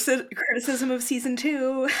 First criticism of season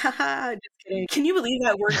 2. Just kidding. Can you believe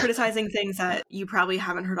that we're criticizing things that you probably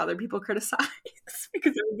haven't heard other people criticize?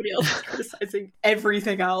 Because everybody else is criticizing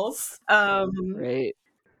everything else. Right.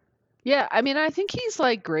 Yeah, I mean, I think he's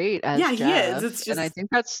like great as Jeff. He is. It's just... And I think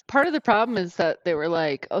that's part of the problem, is that they were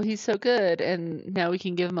like, oh, he's so good, and now we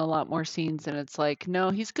can give him a lot more scenes. And it's like, no,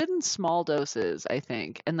 he's good in small doses, I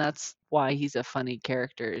think. And that's why he's a funny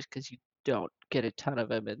character, is because you don't get a ton of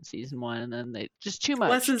him in season 1, and then they just too much.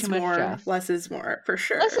 Less is more. Jeff. Less is more, for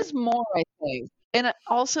sure. Less is more, I think. And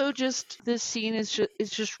also, just this scene is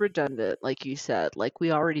just redundant, like you said. Like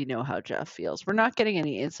we already know how Jeff feels. We're not getting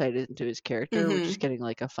any insight into his character. We're just getting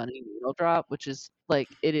like a funny needle drop, which is like,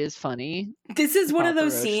 it is funny. This is one of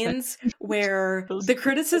those scenes where the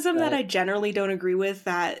criticism that I generally don't agree with,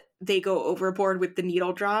 that they go overboard with the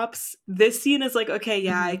needle drops. This scene is like, okay,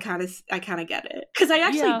 yeah, I kind of get it. Because I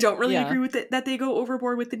actually don't really agree with it that they go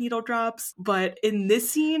overboard with the needle drops, but in this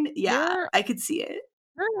scene, I could see it.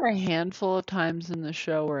 There are a handful of times in the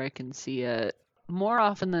show where I can see it. More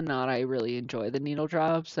often than not, I really enjoy the needle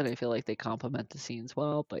drops, and I feel like they complement the scenes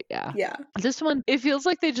well, but yeah. This one, it feels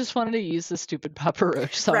like they just wanted to use the stupid Papa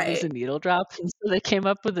Roach song as a needle drop, and so they came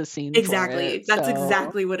up with a scene for it. That's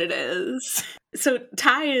exactly what it is. So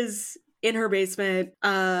Ty is in her basement,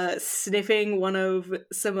 sniffing one of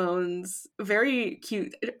Simone's very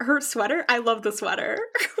cute, her sweater. I love the sweater.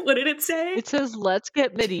 What did it say? It says, "Let's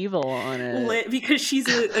get medieval" on it. Because she's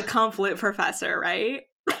a comp lit professor, right?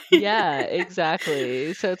 Yeah,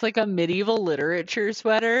 exactly. So it's like a medieval literature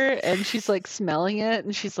sweater, and she's like smelling it,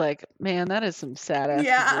 and she's like, man, that is some sad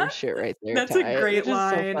ass shit right there. That's Ty. A great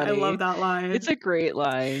line. So I love that line. It's a great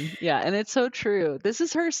line. Yeah, and it's so true. This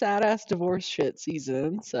is her sad ass divorce shit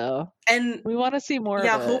season, so and we want to see more of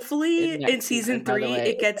it. Hopefully in season 3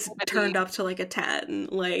 it gets turned up to like a 10.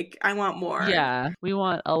 Like, I want more. Yeah, we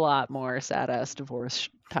want a lot more sad ass divorce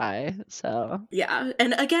Ty. So yeah,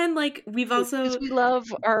 and again, like, we've also, because we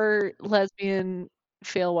love our lesbian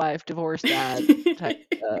fail wife divorce dad type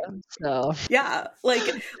stuff. So yeah, like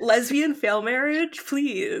lesbian fail marriage,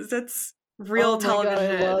 please. That's real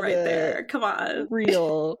television right there. Come on.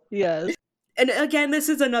 Real. Yes. And again, this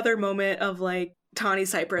is another moment of like Tawny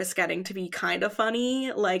Cypress getting to be kind of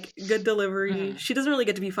funny, like good delivery. She doesn't really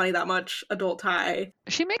get to be funny that much, adult Ty.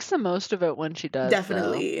 She makes the most of it when she does.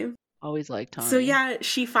 Definitely. Though. Always like Tawny. So yeah,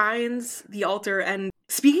 she finds the altar, and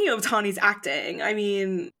speaking of Tawny's acting, I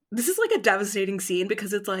mean, this is like a devastating scene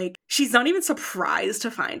because it's like she's not even surprised to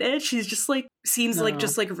find it. She's just like seems like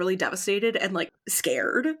just like really devastated and like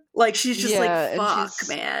scared. Like she's just like, fuck,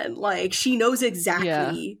 man. Like she knows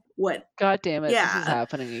exactly what. God damn it, this is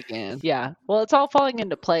happening again. Yeah. Well, it's all falling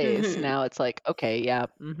into place. Now it's like, okay, yeah.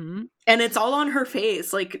 And it's all on her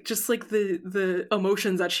face, like just like the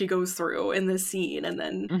emotions that she goes through in this scene. And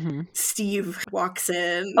then Steve walks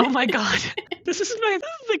in. Oh my god. This is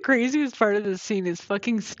the craziest part of this scene is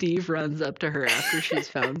fucking Steve runs up to her after she's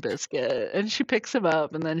found Biscuit, and she picks him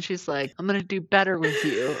up, and then she's like, I'm gonna do better with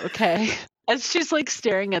you, okay? And she's like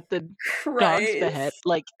staring at the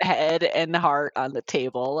dog's head and heart on the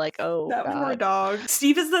table, like, oh, that god. Poor dog.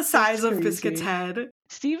 Steve is the size of Biscuit's head.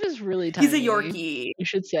 Steve is really tiny. He's a Yorkie. You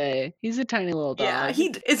should say. He's a tiny little dog. Yeah,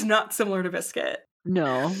 he is not similar to Biscuit.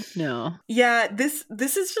 No. Yeah, this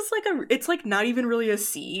is just like it's like not even really a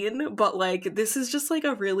scene, but like this is just like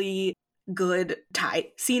a really good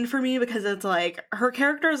tight scene for me because it's like her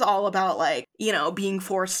character is all about like, you know, being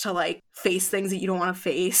forced to like face things that you don't want to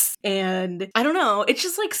face. And I don't know, it's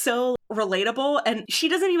just like so relatable, and she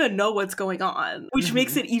doesn't even know what's going on, which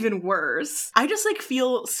makes it even worse. I just like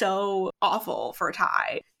feel so awful for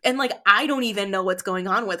Ty. And like I don't even know what's going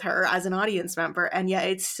on with her as an audience member, and yet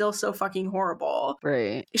it's still so fucking horrible.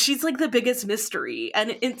 Right. She's like the biggest mystery,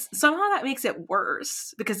 and it's somehow that makes it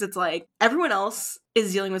worse because it's like everyone else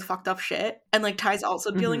is dealing with fucked up shit, and like Ty's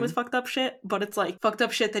also dealing with fucked up shit, but it's like fucked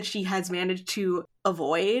up shit that she has managed to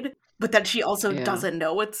avoid, but that she also doesn't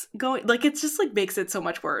know what's going. Like it's just like makes it so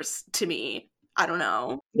much worse to me. I don't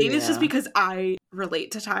know. Maybe it's just because I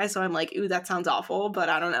relate to Ty, so I'm like, ooh, that sounds awful, but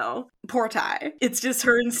I don't know. Poor Ty. It's just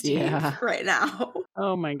her and Steve right now.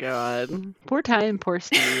 Oh my god. Poor Ty and poor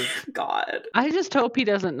Steve. God. I just hope he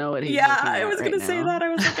doesn't know what he's looking at. I was gonna say that. I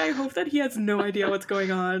was like, I hope that he has no idea what's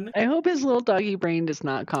going on. I hope his little doggy brain does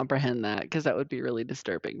not comprehend that, because that would be really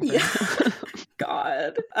disturbing.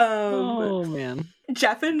 God. Oh man.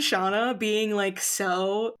 Jeff and Shauna being like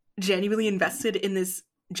so genuinely invested in this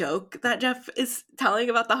joke that Jeff is telling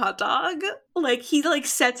about the hot dog. Like he like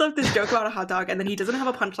sets up this joke about a hot dog, and then he doesn't have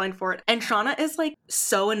a punchline for it, and Shauna is like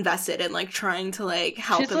so invested in like trying to like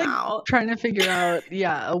help him out, trying to figure out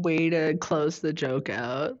a way to close the joke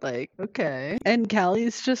out. Like, okay. And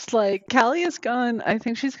Callie's just like, Callie has gone, I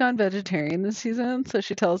think she's gone vegetarian this season, so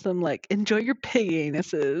she tells them like, enjoy your pig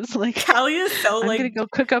anuses. Like Callie is so I'm like gonna go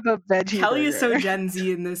cook up a veggie Callie burger. is so Gen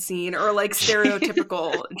Z in this scene, or like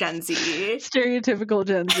stereotypical Gen Z. Stereotypical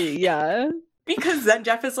Gen Z, yeah. Because then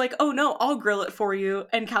Jeff is like, oh no, I'll grill it for you.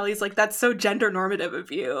 And Callie's like, that's so gender normative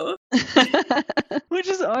of you. Which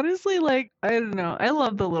is honestly like, I don't know. I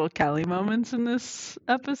love the little Callie moments in this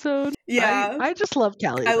episode. Yeah. I just love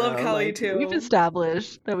Callie. I love Callie too. We've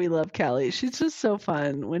established that we love Callie. She's just so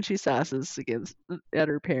fun when she sasses at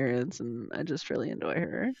her parents, and I just really enjoy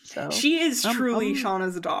her. So she is truly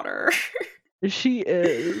Shauna's daughter. She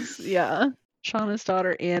is, yeah. Shauna's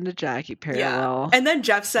daughter and a Jackie parallel. Yeah. And then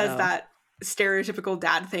Jeff says that stereotypical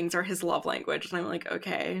dad things are his love language, and I'm like,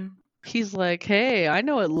 okay, He's like, hey, I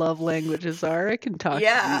know what love languages are. I can talk to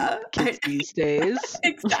the kids these days.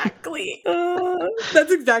 Exactly.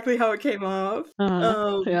 That's exactly how it came off.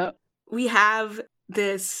 Yeah. We have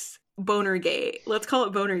this boner gate. Let's call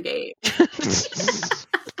it boner gate.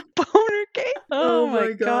 Boner gate? Oh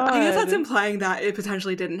my god. I guess that's implying that it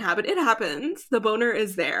potentially didn't happen. It happens. The boner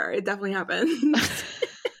is there. It definitely happens.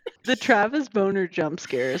 The Travis boner jump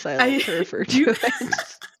scares, I like to refer to it.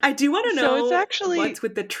 I do want to know it's actually... what's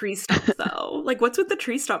with the tree stump, though. Like, what's with the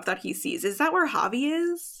tree stump that he sees? Is that where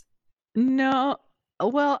Javi is? No.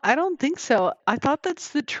 Well, I don't think so. I thought that's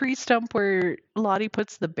the tree stump where Lottie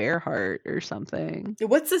puts the bear heart or something.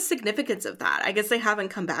 What's the significance of that? I guess they haven't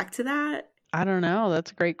come back to that. I don't know.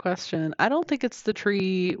 That's a great question. I don't think it's the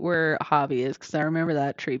tree where Javi is, because I remember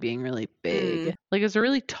that tree being really big. Like, it was a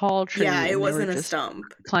really tall tree. Yeah, it wasn't a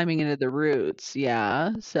stump. Climbing into the roots,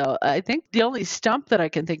 yeah. So I think the only stump that I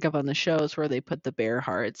can think of on the show is where they put the bear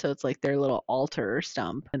heart. So it's like their little altar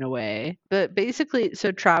stump in a way. But basically,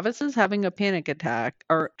 so Travis is having a panic attack.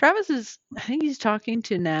 Or I think he's talking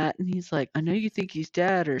to Nat, and he's like, I know you think he's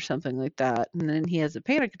dead or something like that. And then he has a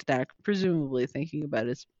panic attack, presumably thinking about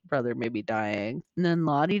his brother maybe dying. And then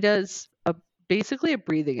Lottie does basically a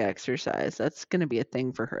breathing exercise. That's going to be a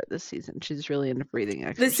thing for her this season. She's really into breathing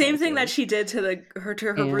exercises. The same thing that she did to her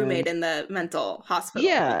roommate in the mental hospital.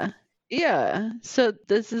 Yeah. So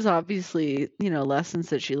this is obviously, lessons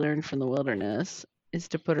that she learned from the wilderness, is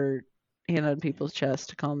to put her hand on people's chest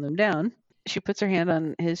to calm them down. She puts her hand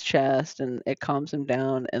on his chest and it calms him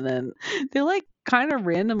down. And then they like kind of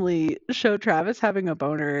randomly show Travis having a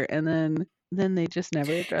boner, and then they just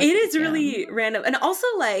never address it. It is really random. And also,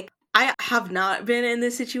 like, I have not been in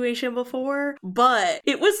this situation before, but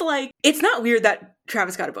it was like, it's not weird that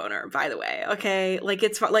Travis got a boner, by the way, okay? Like,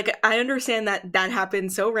 it's like, I understand that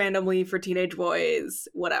happens so randomly for teenage boys,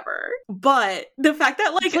 whatever. But the fact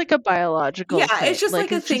that, like... It's like a biological thing. It's just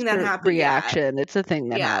like a thing that happens. Reaction. Yeah. It's a thing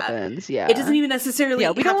that happens, yeah. It doesn't even necessarily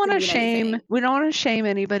we don't want to shame... We don't want to shame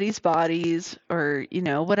anybody's bodies or,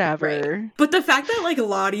 whatever. Right. But the fact that, like,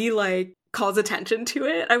 Lottie, like, calls attention to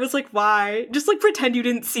it, I was like, why? Just, like, pretend you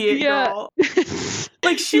didn't see it, girl.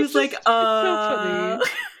 Like, she was like, so funny.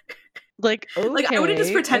 Like, okay. Like, I would have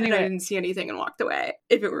just pretended I didn't see anything and walked away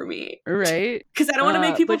if it were me. Right. Because I don't want to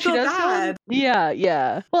make people feel bad.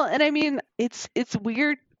 Yeah. Well, and I mean, it's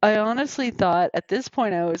weird. I honestly thought at this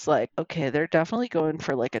point, I was like, okay, they're definitely going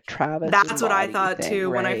for like a Travis. That's what I thought too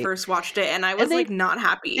when I first watched it, and I was like not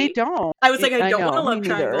happy. They don't. I was like, I don't want a love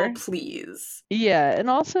triangle, please. Yeah, and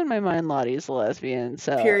also in my mind, Lottie's a lesbian,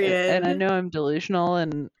 so period. And I know I'm delusional,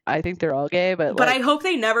 and I think they're all gay, but I hope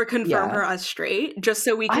they never confirm her as straight, just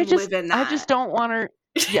so we can live in that. I just don't want her.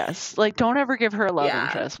 Yes, like don't ever give her a love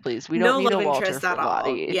interest, please. We don't need a Walter for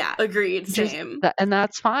Lottie. Yeah, agreed. Same. And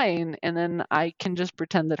that's fine. And then I can just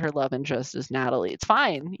pretend that her love interest is Natalie. It's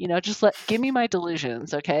fine. Just give me my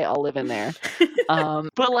delusions, okay? I'll live in there.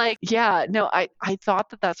 But like, yeah, no, I thought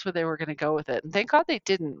that that's where they were going to go with it, and thank God they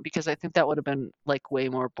didn't, because I think that would have been like way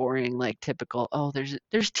more boring, like typical. Oh,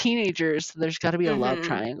 there's teenagers, so there's got to be a love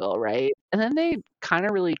triangle, right? And then they kind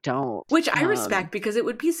of really don't, which I respect, because it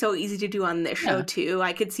would be so easy to do on this show too.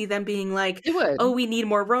 I could see them being like, oh, we need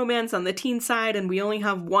more romance on the teen side, and we only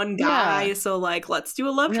have one guy, so like let's do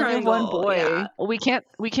a love triangle. One boy. Yeah. Well, we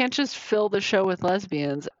can't just fill the show with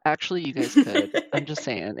lesbians. Actually, you guys could. I'm just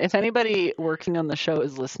saying, if anybody working on the show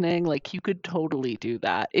is listening, like, you could totally do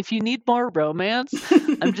that. If you need more romance,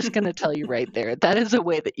 I'm just gonna tell you right there, that is a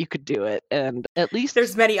way that you could do it, and at least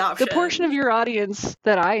there's many options. The portion of your audience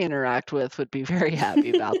that I interact with would be very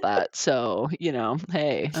happy about that. So,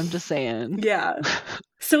 hey, I'm just saying. Yeah.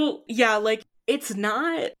 So, yeah, like, it's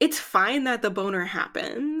fine that the boner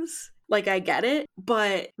happens. Like, I get it,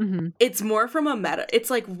 but it's more from a meta. It's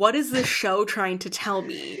like, what is the show trying to tell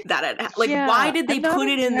me that it, like, why did they put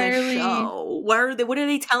it in the show? What are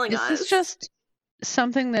they telling us? Is this just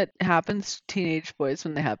something that happens to teenage boys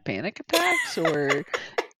when they have panic attacks, or...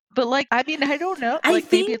 But, like, I mean, I don't know.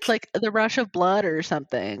 Like, maybe it's like the rush of blood or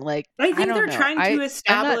something. Like, I think they're trying to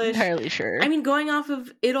establish. I'm not entirely sure. I mean, going off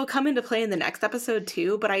of, it'll come into play in the next episode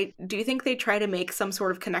too, but I do think they try to make some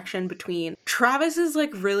sort of connection between Travis is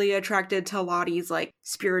like really attracted to Lottie's like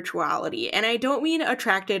spirituality. And I don't mean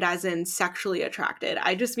attracted as in sexually attracted.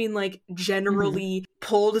 I just mean like generally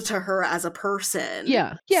pulled to her as a person.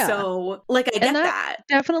 Yeah. So, like, I get that.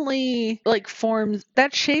 Definitely, like,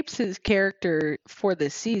 shapes his character for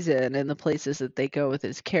this season and the places that they go with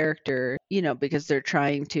his character, because they're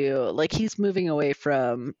trying to, like, he's moving away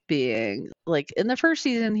from being, like, in the first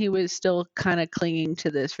season, he was still kind of clinging to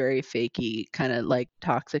this very fakey kind of like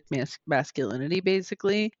toxic masculinity,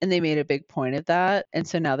 basically. And they made a big point of that. And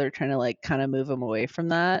so now they're trying to like kind of move him away from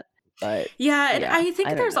that. But yeah, and I think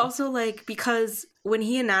I don't there's know. also like, because when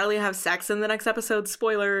he and Natalie have sex in the next episode,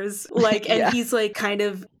 spoilers, like, and Yeah. he's like kind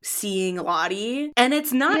of seeing Lottie, and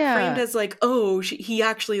it's not framed Yeah. as like, oh, he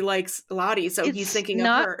actually likes Lottie, so he's It's thinking of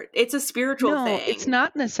not, her. It's a spiritual no, it's thing.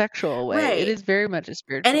 not in a sexual way. It Right. is very much a And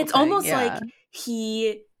spiritual it's thing. almost Yeah. like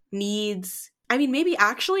he needs, I mean, maybe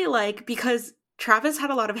actually, like, because Travis had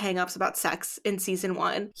a lot of hangups about sex in season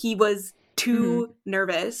 1. He was too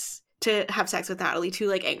nervous to have sex with Natalie, too,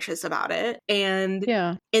 like, anxious about it. And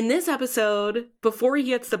Yeah. in this episode, before he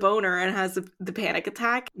gets the boner and has the panic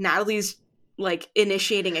attack, Natalie's like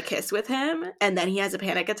initiating a kiss with him, and then he has a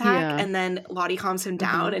panic attack, Yeah. and then Lottie calms him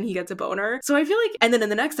down and he gets a boner. So I feel like, and then in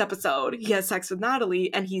the next episode, he has sex with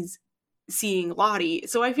Natalie and he's seeing Lottie.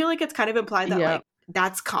 So I feel like it's kind of implied that Yeah. like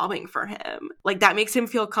that's calming for him. Like that makes him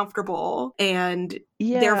feel comfortable, and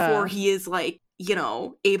Yeah. therefore he is like, you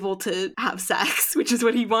know, able to have sex, which is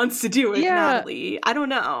what he wants to do with Yeah. Natalie. I don't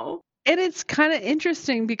know. And it's kind of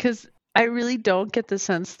interesting because I really don't get the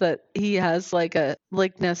sense that he has like a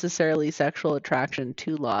necessarily sexual attraction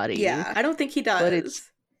to Lottie. Yeah, I don't think he does. But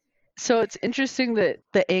it's interesting that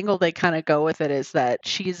the angle they kind of go with it is that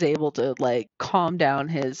she's able to like calm down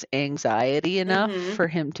his anxiety enough for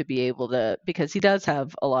him to be able to, because he does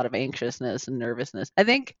have a lot of anxiousness and nervousness, I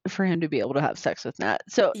think, for him to be able to have sex with Nat.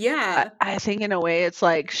 So yeah, I think in a way it's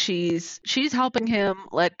like she's helping him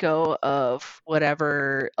let go of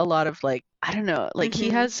whatever, a lot of like, I don't know, like he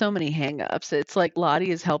has so many hangups. It's like Lottie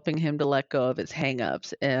is helping him to let go of his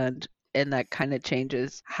hangups, and that kind of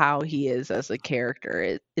changes how he is as a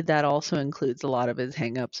character. That also includes a lot of his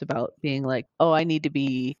hangups about being like, oh, I need to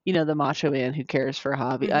be, you know, the macho man who cares for a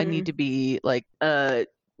hobby. I need to be like a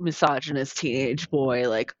misogynist teenage boy,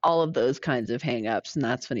 like all of those kinds of hangups. And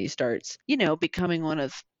that's when he starts, you know, becoming one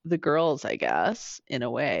of the girls, I guess, in a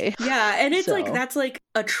way. Yeah, and it's like, So- that's like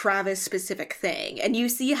a Travis specific thing. And you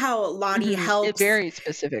see how Lottie helps. It's very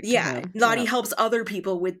specific to him. Lottie Yeah. helps other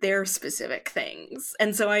people with their specific things.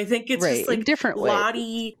 And so I think it's Right, just like in different ways.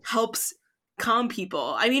 Lottie helps calm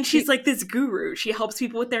people. I mean, she's like this guru. She helps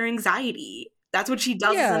people with their anxiety. That's what she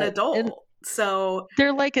does as an Yeah, adult. and- So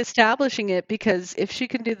They're like establishing it because if she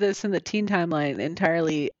can do this in the teen timeline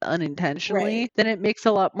entirely unintentionally, Right. then it makes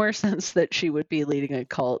a lot more sense that she would be leading a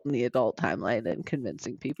cult in the adult timeline and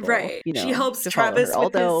convincing people. right. You know, She helps to follow Travis her.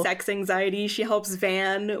 with Although, his sex anxiety. She helps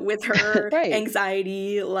Van with her Right.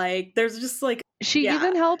 anxiety. Like, there's just like, she yeah.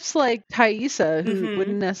 even helps like Thaisa, who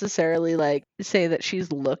wouldn't necessarily like say that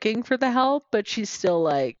she's looking for the help, but she's still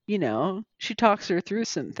like, you know, she talks her through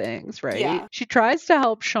some things, right? Yeah. She tries to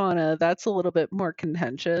help Shauna. That's a little bit more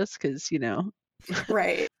contentious because, you know,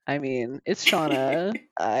 right. I mean, it's Shauna.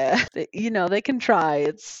 You know, they can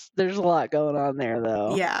try. There's a lot going on there,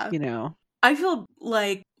 though. Yeah. You know. I feel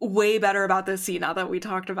like way better about this scene now that we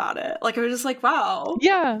talked about it. Like, I was just like, wow.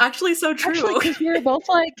 Yeah. Actually, so true. Actually, because we were both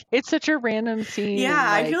like, it's such a random scene.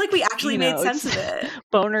 Yeah, and, I feel like we actually made sense it's of it.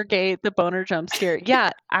 Boner gate, the boner jump scare. Yeah,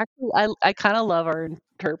 actually, I kind of love our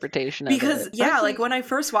interpretation of it. Because, yeah, Frankly, like, when I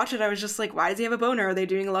first watched it, I was just like, why does he have a boner? Are they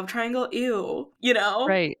doing a love triangle? Ew. You know?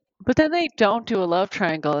 right. But then they don't do a love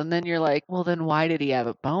triangle, and then you're like, well, then why did he have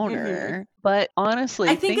a boner? But honestly,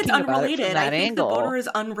 I think it's thinking about it unrelated. from that I think angle, the boner is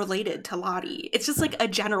unrelated to Lottie. It's just like a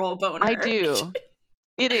general boner. I do.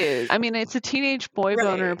 It is. I mean, it's a teenage boy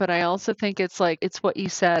boner, Right. but I also think it's like, it's what you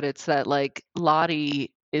said. It's that like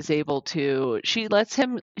Lottie is able to, she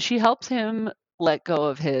helps him let go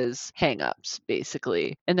of his hangups,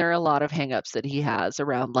 basically. And there are a lot of hangups that he has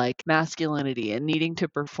around like masculinity and needing to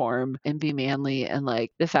perform and be manly, and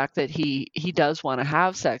like the fact that he does want to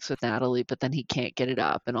have sex with Natalie, but then he can't get it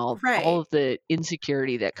up, and all Right. of the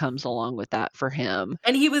insecurity that comes along with that for him.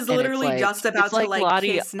 And he was And it's literally like- just about it's like to like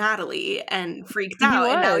Lottie- kiss Natalie and freaked He out,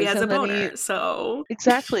 and now he was, has a and then boner. So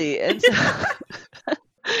Exactly. And so,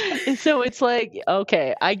 and so it's like,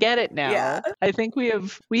 okay, I get it now. Yeah. I think we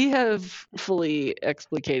have fully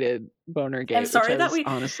explicated boner gate, I'm sorry which I that was we-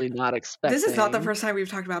 honestly not expecting. this is not the first time we've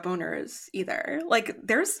talked about boners either. Like,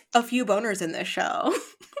 there's a few boners in this show.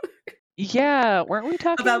 Yeah, weren't we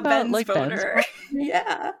talking about about Ben's like boner. Ben's?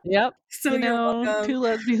 Yeah. Yep. So you know, you're welcome. two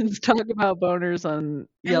lesbians talk about boners on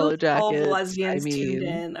Yellow I hope all Jackets. the lesbians I mean, tuned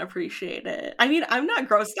in appreciate it. I mean, I'm not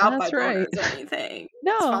grossed out by That's right. boners or anything.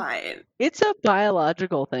 No. It's fine. it's a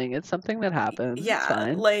biological thing. It's something that happens. It's Yeah,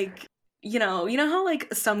 fine. like, you know how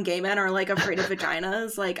like some gay men are like afraid of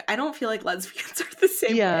vaginas? Like, I don't feel like lesbians are the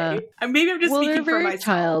same Yeah. way. And maybe I'm just well, speaking they're for very myself.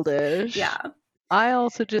 childish. Yeah. I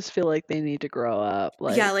also just feel like they need to grow up.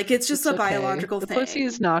 Like, yeah, like it's just it's a biological okay. thing. The pussy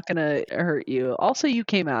is not gonna hurt you. Also, you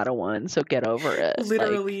came out of one, so get over it. Like,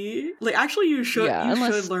 Literally. Like, actually you should Yeah,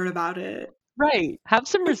 unless- should learn about it. right. Have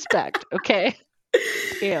some respect, okay?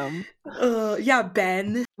 Damn. Yeah,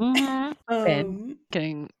 Ben. Mm-hmm. And Um,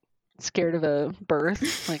 getting scared of a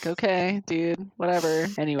birth. Like, okay, dude, whatever.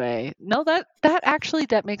 Anyway, no, that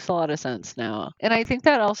makes a lot of sense now. And I think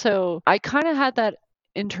that also, I kind of had that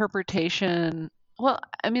interpretation. Well,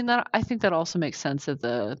 I mean, that I think that also makes sense of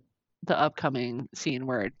the upcoming scene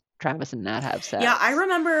where Travis and Nat have sex. yeah, I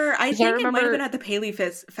remember, I 'Cause I think it might have remember- been at the Paley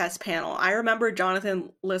Fest panel. I remember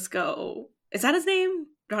Jonathan Lisco. Is that his name?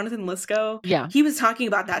 Jonathan Lisco? Yeah. He was talking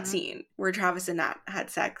about that Mhm. scene where Travis and Nat had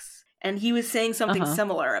sex. And he was saying something Uh-huh.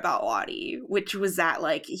 similar about Lottie, which was that,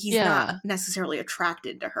 like, he's Yeah. not necessarily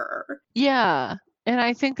attracted to her. Yeah. And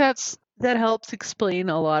I think that helps explain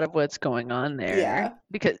a lot of what's going on there. Yeah.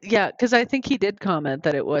 Because I think he did comment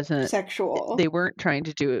that it wasn't Sexual. they weren't trying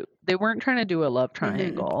to do a love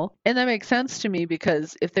triangle. And that makes sense to me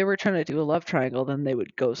because if they were trying to do a love triangle, then they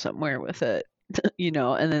would go somewhere with it,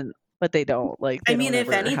 and then but they don't. Like, they I mean, don't if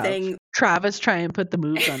ever have anything, Travis try and put the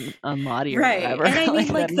moves on Lottie or right. whatever. And I mean, like,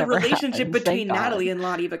 that the never relationship happens, between thank God. Natalie and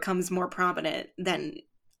Lottie becomes more prominent than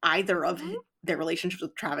either of their relationships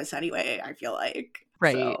with Travis anyway, I feel like.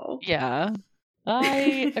 Right. So. Yeah.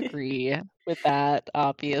 I agree with that,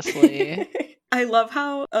 obviously. I love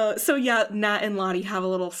how, so yeah, Nat and Lottie have a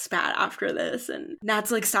little spat after this, and Nat's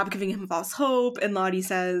like, stop giving him false hope, and Lottie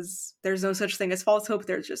says, there's no such thing as false hope,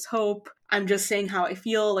 there's just hope. I'm just saying how I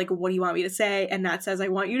feel, like, what do you want me to say? And Nat says, I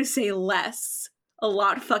want you to say less. A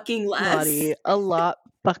lot fucking less. Lottie, a lot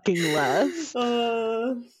fucking less.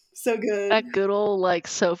 So good. That good old, like,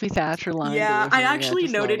 Sophie Thatcher line. Yeah, delivery, I actually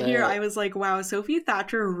just noted love here, it. I was like, wow, Sophie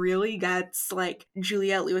Thatcher really gets, like,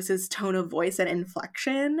 Juliette Lewis's tone of voice and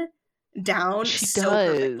inflection down She so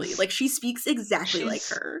perfectly. does. Like, she speaks exactly like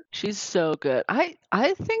her. She's so good.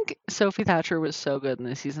 I think Sophie Thatcher was so good in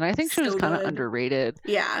this season. I think she was So kind of good. underrated.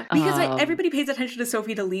 Yeah, because everybody pays attention to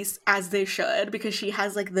Sophie DeLise as they should, because she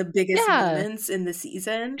has, like, the biggest moments in the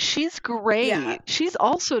season. She's great. Yeah. She's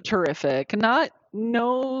also terrific.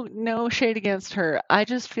 No shade against her. I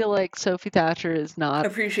just feel like Sophie Thatcher is not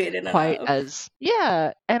Appreciated quite enough. as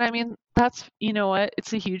and I mean, that's, you know what,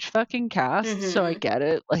 it's a huge fucking cast, so I get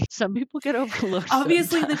it. Like, some people get overlooked.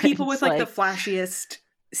 Obviously, sometimes. the people with, like, the flashiest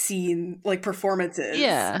scene, like, performances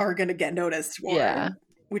are gonna get noticed more,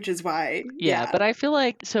 which is why. But I feel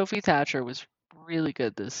like Sophie Thatcher was really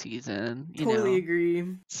good this season. Totally agree.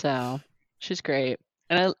 So she's great.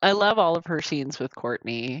 And I love all of her scenes with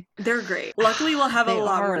Courtney. They're great. Luckily, we'll have a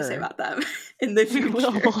lot more to say about them in the future.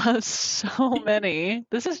 We'll have so many.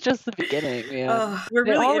 This is just the beginning, man. We're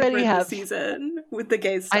really already have this season with the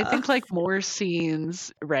gay stuff. I think, like, more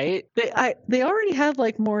scennes, right? They already had,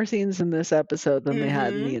 like, more scenes in this episode than they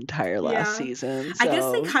had in the entire last season. So, I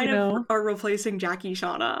guess they kind of are replacing Jackie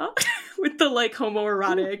Shauna with the, like,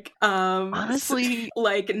 homoerotic, honestly,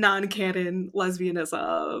 like, non-canon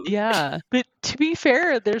lesbianism. Yeah, but to be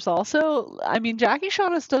fair, there's also, I mean, Jackie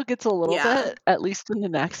Shauna still gets a little bit, at least in the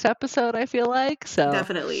next episode, I feel like. So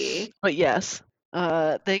definitely. But yes,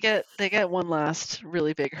 they get one last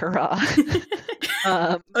really big hurrah.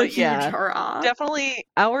 A huge hurrah. Definitely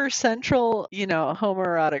our central,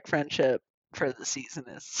 homoerotic friendship for the season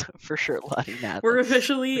is for sure Lottie Nat. We're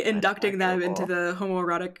officially inducting them into the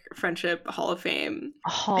Homoerotic Friendship Hall of Fame.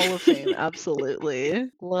 Hall of Fame, absolutely.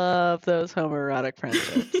 Love those homoerotic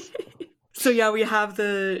friendships. So yeah, we have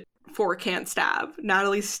the fork hand stab.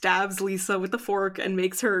 Natalie stabs Lisa with the fork and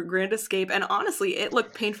makes her grand escape, and honestly, it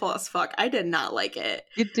looked painful as fuck. I did not like it.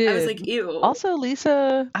 It did. I was like, ew. Also,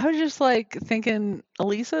 Lisa, I was just, like, thinking,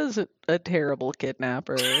 Lisa's a terrible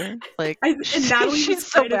kidnapper. Like, and Natalie she's was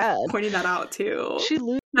so kind bad. of pointing that out too. She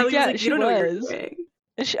loses. Natalie was like, she you don't know what you're was. doing.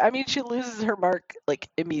 She loses her mark, like,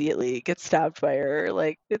 immediately, gets stabbed by her.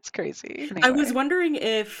 Like, it's crazy. Anyway. I was wondering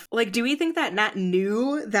if, like, do we think that Nat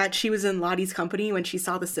knew that she was in Lottie's company when she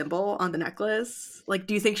saw the symbol on the necklace? Like,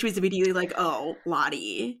 do you think she was immediately like, oh,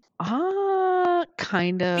 Lottie?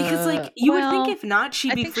 Kind of. Because, like, you would think if not,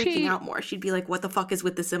 she'd be freaking out more. She'd be like, what the fuck is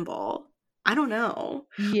with the symbol? I don't know.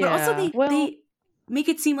 Yeah. But also, they make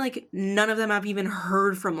it seem like none of them have even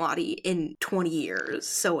heard from Lottie in 20 years.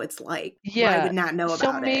 So it's like, why would Nat know about it?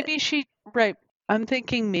 So maybe I'm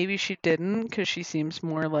thinking maybe she didn't, because she seems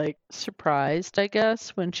more, like, surprised, I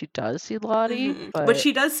guess, when she does see Lottie. Mm-hmm. But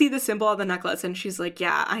she does see the symbol on the necklace, and she's like,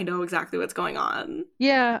 yeah, I know exactly what's going on.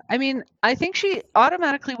 Yeah, I mean, I think she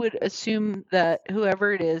automatically would assume that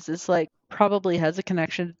whoever it is, like, probably has a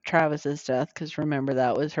connection to Travis's death, because remember,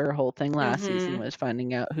 that was her whole thing last season, was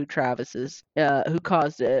finding out who who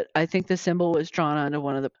caused it. I think the symbol was drawn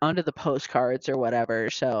onto the postcards or whatever,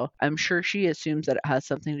 so I'm sure she assumes that it has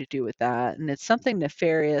something to do with that, and it's something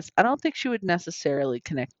nefarious. I don't think she would necessarily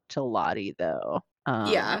connect to Lottie, though.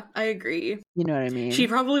 Yeah, I agree. You know what I mean? She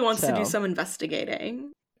probably wants to do So- some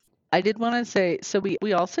investigating. I did want to say, so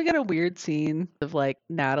we also get a weird scene of like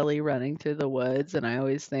Natalie running through the woods, and I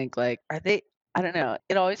always think like, are they? I don't know.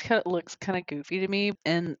 It always kind of looks kind of goofy to me,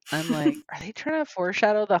 and I'm like, are they trying to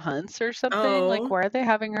foreshadow the hunts or something? Like, Oh. why are they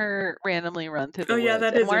having her randomly run through the Oh, woods? yeah,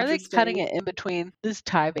 that And is why are they cutting interesting. it in between this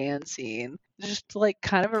Ty Van scene? Just like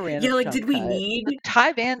kind of a random Yeah, like, jump did we cut. need The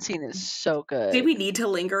Ty Van scene is so good. did we need to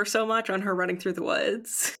linger so much on her running through the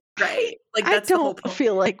woods? Right. Like, I that's the whole don't point.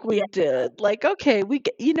 feel like we Yeah. did. Like, okay,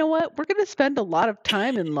 you know what? We're gonna spend a lot of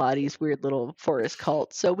time in Lottie's weird little forest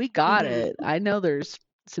cult, so we got Mhm. it. I know there's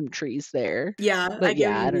some trees there, Yeah, I but get what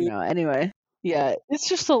yeah, you I don't mean. know. Anyway, yeah, it's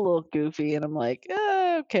just a little goofy, and I'm like,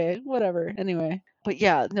 okay, whatever. Anyway, but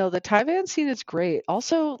yeah, no, the Ty Van scene is great.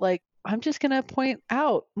 Also, like, I'm just gonna point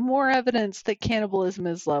out more evidence that cannibalism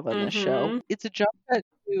is love on this show. Mhm. It's a jump cut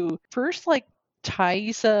to first, like,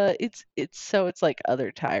 Thaisa, it's like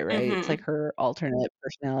other Ty, right? It's like Mhm. her alternate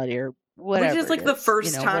personality or Which is, whatever like, it the is,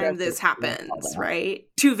 first time whatever this you wanna call happens, that. right?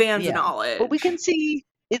 To Van's Yeah. But we knowledge. can see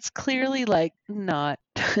it's clearly like not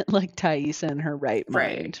like Thaisa in her right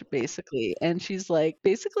Right. mind, basically. And she's like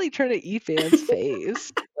basically trying to eat Van's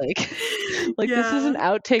face. Like this is an Yeah.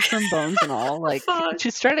 outtake from Bones and all. Like Fuck.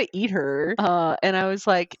 she's trying to eat her. And I was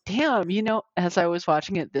like, damn, as I was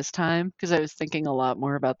watching it this time, because I was thinking a lot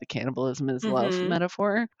more about the cannibalism is love Mhm.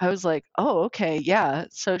 metaphor, I was like, oh, okay, yeah.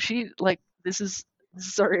 So she like this is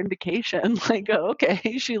our indication. Like, oh,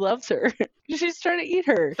 okay, she loves her. She's trying to eat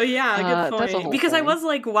her. Oh, yeah, good That's a point. whole Because I thing. was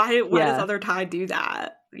like, why does Yeah. other Ty do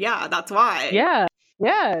that? Yeah, that's why. Yeah,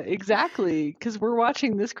 exactly. Because we're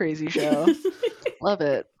watching this crazy show. Love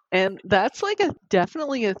it. And that's like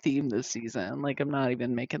definitely a theme this season. Like, I'm not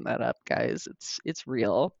even making that up, guys. It's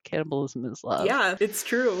real. Cannibalism is love. Yeah, it's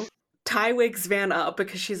true. Ty wakes Van up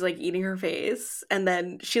because she's like eating her face, and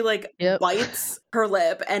then she like Yep. bites her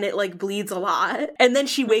lip and it like bleeds a lot. And then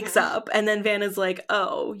she wakes Mhm. up, and then Van is like,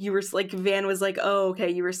 oh, you were like, Van was like, oh, okay,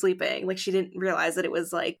 you were sleeping. Like, she didn't realize that it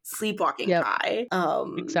was like sleepwalking Yep. Ty.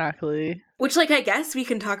 Exactly. Which, like, I guess we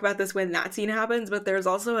can talk about this when that scene happens, but there's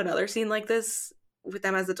also another scene like this with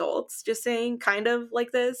them as adults, just saying kind of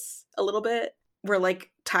like this a little bit, where like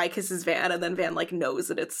Ty kisses Van and then Van like knows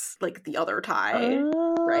that it's like the other Ty,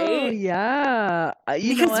 Oh, right? yeah.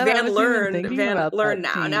 You know Because what? Van learned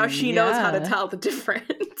now. Scene. Now she knows how to Yeah. tell the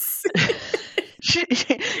difference. she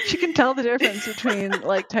can tell the difference between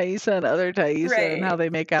like Thaisa and other Thaisa and how Right. they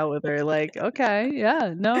make out with her. Like, okay,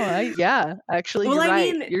 yeah, no, actually, Well, you're I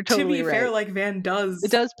right. mean, You're to totally be fair, right. like Van does.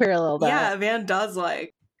 It does parallel that. Yeah, Van does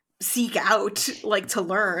like seek out like to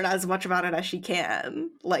learn as much about it as she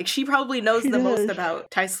can. Like, she probably knows She the most does.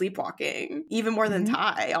 about Ty sleepwalking, even more than Mhm.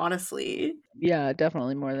 Ty, honestly. Yeah,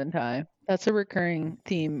 definitely more than Ty. That's a recurring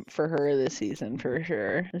theme for her this season for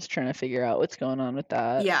sure. Just trying to figure out what's going on with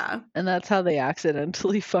that. Yeah. And that's how they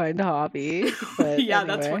accidentally find Hobby. But Yeah,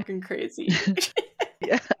 anyway. that's fucking crazy.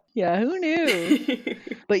 Yeah, who knew?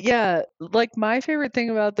 But yeah, like my favorite thing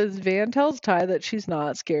about this, Van tells Ty that she's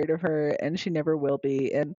not scared of her and she never will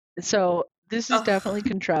be. And so this is Ugh. definitely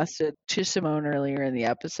contrasted to Simone earlier in the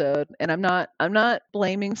episode. And I'm not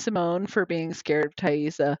blaming Simone for being scared of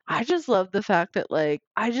Thaisa. I just love the fact that like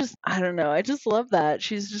I don't know. I just love that.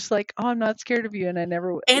 She's just like, "Oh, I'm not scared of you and I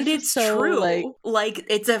never And just it's so, true. like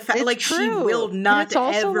it's a fact. it's Like, she true. will And not it's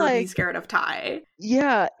also ever be like scared of Ty.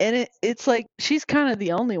 yeah, and it's like she's kind of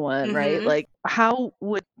the only one, right? Mhm. Like how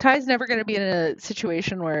would Ty's never going to be in a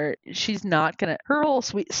situation where she's not going to her whole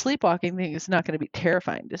sleepwalking thing is not going to be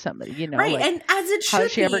terrifying to somebody, you know? Right, Like and as it how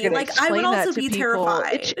is should she ever be. going to Like, I would explain also that to be people?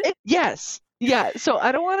 terrified. Yes. Yeah, so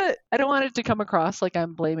I don't want it to come across like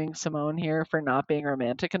I'm blaming Simone here for not being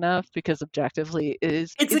romantic enough because objectively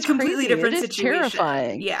it's a completely crazy. different It is situation.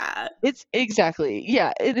 terrifying. Yeah. It's exactly.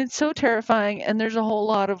 Yeah, and it's so terrifying and there's a whole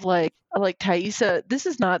lot of like Thaisa, this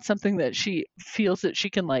is not something that she feels that she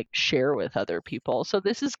can like share with other people. So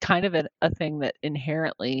this is kind of a thing that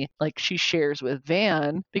inherently like she shares with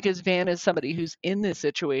Van because Van is somebody who's in this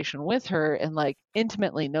situation with her and like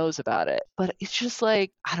intimately knows about it. But it's just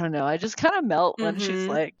like, I don't know, I just kind of melt when she's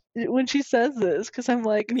like when she says this because I'm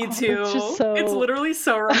like, Me too. It's just so It's literally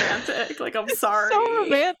so romantic. Like, I'm sorry. so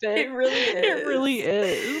romantic. It really is. It really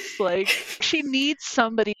is. Like she needs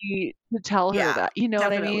somebody to tell her that. You know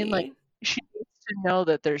definitely. what I mean? Like she needs to know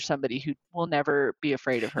that there's somebody who will never be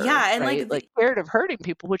afraid of her. Yeah, and right? Like scared of hurting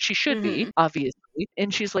people, which she should be, obviously.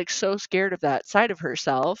 And she's like so scared of that side of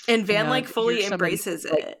herself. And Van like fully embraces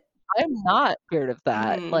it. Like, I'm not scared of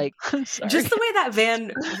that. Like, I'm sorry. Just the way that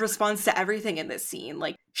Van responds to everything in this scene.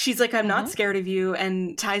 Like, she's like, I'm not scared of you.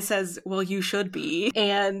 And Ty says, well, you should be.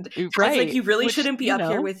 And Ty's like, you really shouldn't be up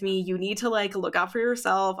here with me. You need to like look out for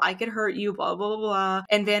yourself. I could hurt you, blah, blah, blah, blah.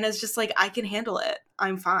 And Vanna's just like, I can handle it.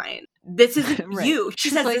 I'm fine. This isn't you. She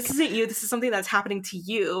says, like, this isn't you. This is something that's happening to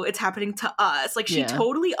you. It's happening to us. Like, she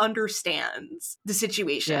totally understands the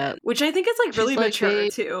situation, which I think is like really mature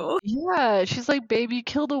too. Yeah, she's like, babe, you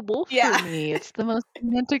killed a wolf for me. It's the most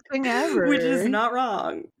romantic thing ever. Which is not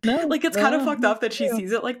wrong. No, like, it's kind of fucked up that she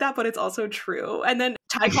sees it like that, but it's also true. And then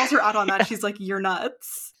Ty calls her out on that. She's like, you're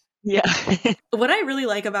nuts. Yeah. What I really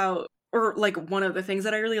like about, or like one of the things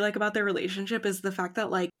that I really like about their relationship is the fact that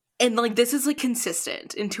like, and like this is like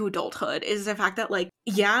consistent into adulthood, is the fact that like,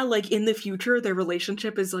 yeah, like in the future their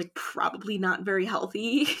relationship is like probably not very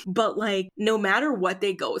healthy, but like no matter what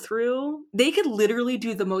they go through, they could literally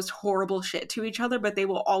do the most horrible shit to each other, but they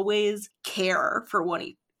will always care for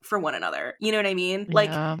one another. You know what I mean?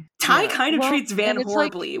 Like Ty kind of treats Van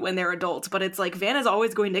horribly when they're adults, but it's like Van is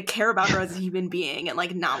always going to care about her as a human being and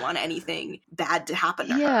like not want anything bad to happen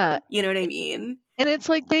to her. You know what I mean? And it's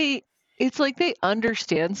like they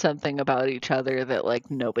understand something about each other that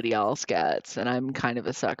like nobody else gets, and I'm kind of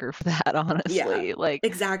a sucker for that, honestly. Yeah, like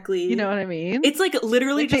exactly. You know what I mean? It's like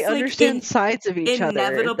literally just they understand sides of each other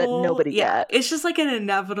that nobody gets. It's just like an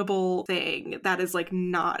inevitable thing that is like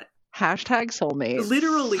not #soulmates.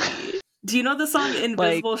 Literally. Do you know the song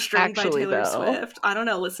Invisible String by Taylor Swift? I don't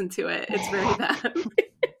know, listen to it. It's very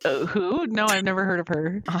bad. Who? No, I've never heard of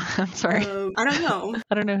her. I'm sorry. I don't know.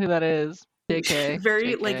 I don't know who that is. JK.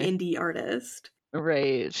 Very JK. like indie artist.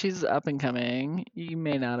 Right. She's up and coming. You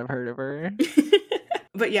may not have heard of her.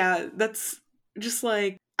 But yeah, that's just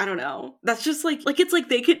like, I don't know. That's just like it's like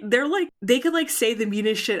they could like say the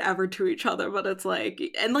meanest shit ever to each other, but it's like,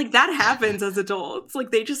 and like that happens as adults.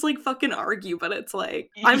 Like they just like fucking argue, but it's like,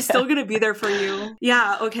 I'm still gonna be there for you.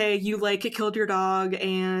 Yeah, okay, you like killed your dog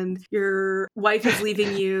and your wife is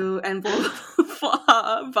leaving you and blah blah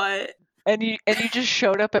blah, but And you just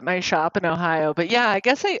showed up at my shop in Ohio. But yeah, I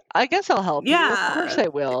guess I'll help you. Of course I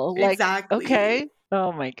will. Like, exactly. Okay.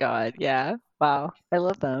 Oh my God. Yeah. Wow. I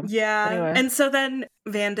love them. Yeah. Anyway. And so then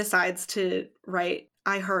Van decides to write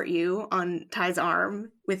I hurt you on Ty's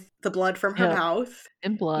arm with the blood from her mouth.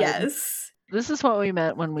 In blood. Yes. This is what we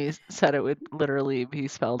meant when we said it would literally be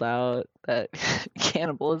spelled out that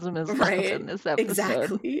cannibalism is right in this episode.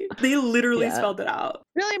 Exactly. They literally spelled it out.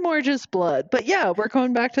 Really more just blood. But yeah, we're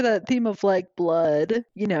going back to that theme of like blood,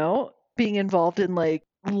 you know, being involved in like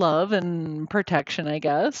love and protection, I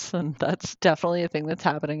guess. And that's definitely a thing that's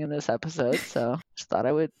happening in this episode. So just thought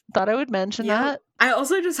I would mention that. I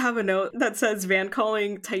also just have a note that says Van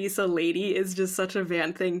calling Thaisa lady is just such a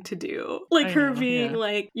Van thing to do. Like her being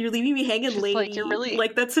like, you're leaving me hanging, lady. Like, you're really...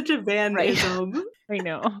 like that's such a Vanism. I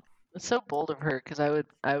know. It's so bold of her because I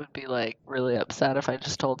would be like really upset if I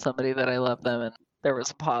just told somebody that I love them and there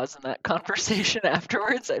was a pause in that conversation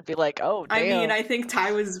afterwards. I'd be like, oh, damn. I mean, I think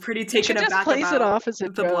Ty was pretty taken aback about it off as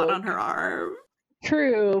the blood on her arm.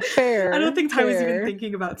 True, fair. I don't think Ty was even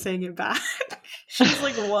thinking about saying it back. She's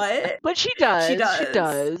like, what? But she does. She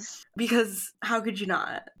does. Because how could you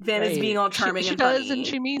not? Van is being all charming and funny. She does, and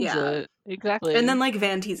she means it. Exactly. And then like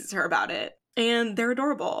Van teases her about it. And they're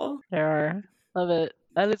adorable. They are. Love it.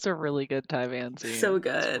 That is a really good Ty Van scene. So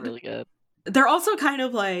good. It's really good. They're also kind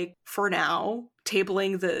of like, for now,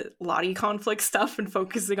 tabling the Lottie conflict stuff and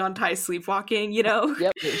focusing on Ty sleepwalking, you know?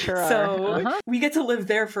 Yep, they sure are. So we get to live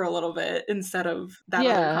there for a little bit instead of that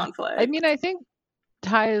other conflict. I mean, I think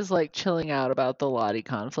Ty is like chilling out about the Lottie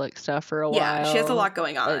conflict stuff for a while. Yeah, she has a lot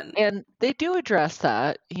going on. And they do address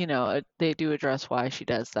that, you know, they do address why she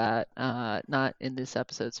does that. Not in this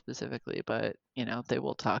episode specifically, but, you know, they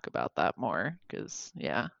will talk about that more because,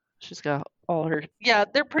 she's got all her... Yeah,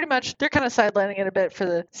 they're kind of sidelining it a bit for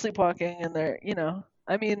the sleepwalking and they're, you know...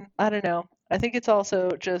 I mean, I don't know. I think it's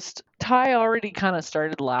also just... Ty already kind of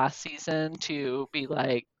started last season to be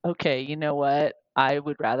like, okay, you know what? I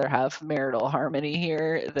would rather have marital harmony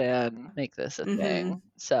here than make this a thing.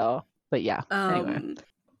 So, but yeah, anyway.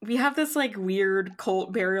 We have this like weird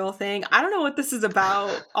cult burial thing. I don't know what this is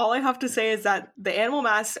about. All I have to say is that the animal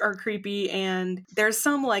masks are creepy and there's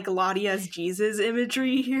some like Lottie as Jesus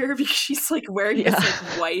imagery here because she's like wearing this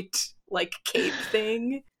like white like cape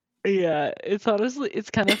thing. Yeah, it's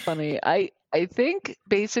kind of funny. I think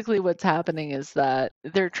basically what's happening is that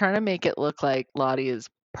they're trying to make it look like Lottie is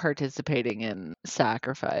participating in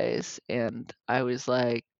sacrifice. And I was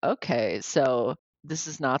like, okay, so this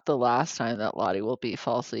is not the last time that Lottie will be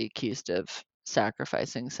falsely accused of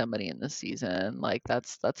sacrificing somebody in this season. Like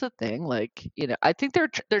that's a thing. Like, you know, I think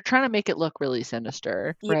they're trying to make it look really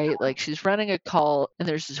sinister, Yeah. right? Like she's running a cult and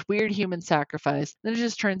there's this weird human sacrifice. Then it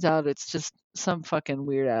just turns out it's just some fucking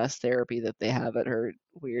weird ass therapy that they have at her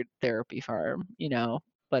weird therapy farm, you know?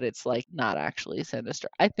 But it's like not actually sinister.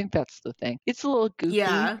 I think that's the thing. It's a little goofy.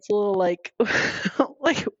 Yeah. It's a little like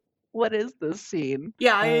like what is this scene?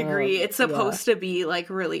 Yeah, I agree. It's Yeah. supposed to be like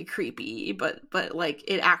really creepy, but like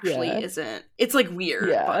it actually Yeah. isn't. It's like weird,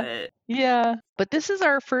 Yeah. but Yeah. But this is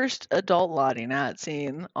our first adult Lottie Nat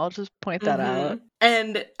scene. I'll just point that out.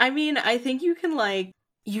 And I mean, I think you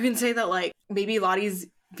can say that like maybe Lottie's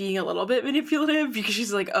being a little bit manipulative because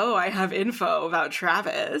she's like, oh, I have info about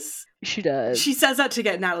Travis. She does. She says that to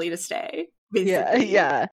get Natalie to stay. Basically.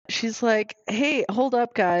 Yeah. She's like, hey, hold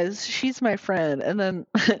up, guys. She's my friend. And then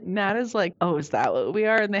Nat is like, oh, is that what we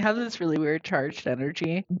are? And they have this really weird charged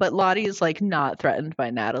energy. But Lottie is like not threatened by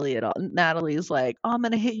Natalie at all. Natalie's like, oh, I'm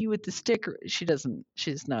going to hit you with the stick.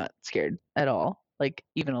 She's not scared at all. Like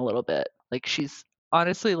even a little bit. Like she's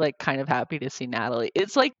honestly like kind of happy to see Natalie.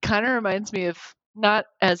 It's like kind of reminds me of not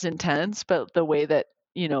as intense, but the way that,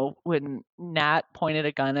 you know, when Nat pointed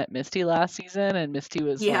a gun at Misty last season and Misty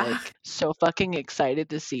was like so fucking excited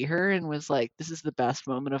to see her and was like, this is the best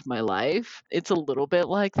moment of my life. It's a little bit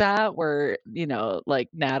like that where, you know, like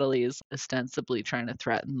Natalie is ostensibly trying to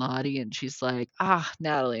threaten Lottie and she's like,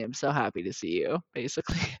 Natalie, I'm so happy to see you,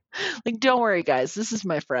 basically. Like, don't worry, guys, this is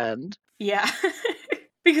my friend. Yeah.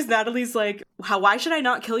 Because Natalie's like, why should I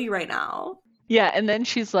not kill you right now? Yeah, and then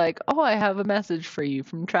she's like, oh, I have a message for you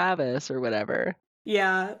from Travis or whatever.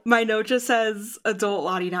 Yeah, my note just says adult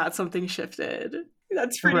Lottie Nat something shifted.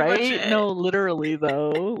 That's pretty much it. No, literally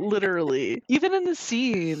though. Literally. Even in the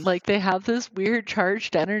scene, like they have this weird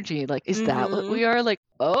charged energy. Like, is that what we are? Like,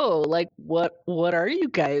 oh, like what are you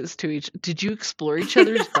guys to each? Did you explore each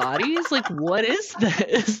other's bodies? Like, what is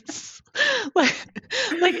this?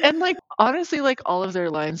 And like honestly, like all of their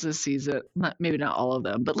lines this season, maybe not all of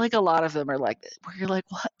them, but like a lot of them are like where you're like,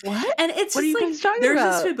 what? And it's what just are you like guys talking there's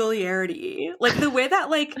about? this familiarity, like the way that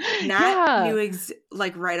like Nat knew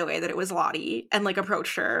like right away that it was Lottie and like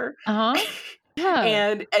approached her. Yeah.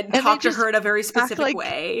 And talked to her in a very specific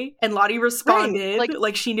way. And Lottie responded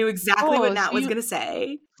like she knew exactly what Nat was gonna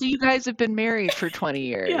say. So you guys have been married for 20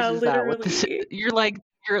 years. Yeah, is literally. That what this is? You're like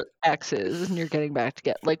your exes and you're getting back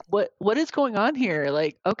together. Like what is going on here?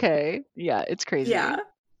 Like, okay. Yeah, it's crazy. Yeah.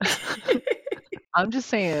 I'm just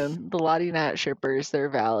saying, the Lottie Nat shippers, they're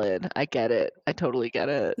valid. I get it. I totally get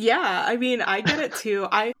it. Yeah, I mean, I get it too.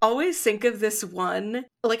 I always think of this one,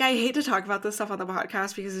 like, I hate to talk about this stuff on the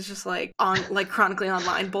podcast because it's just like chronically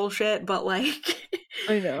online bullshit, but like,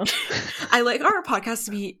 I know. I like our podcast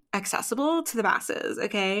to be accessible to the masses,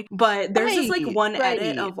 okay? But there's this like one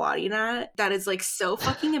edit of Lottie Nat that is like so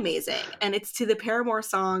fucking amazing, and it's to the Paramore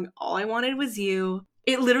song, All I Wanted Was You.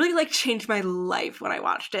 It literally like changed my life when I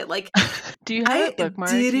watched it. Like, do you have it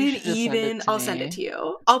bookmarked? I'll send it to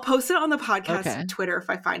you. I'll post it on the podcast Twitter if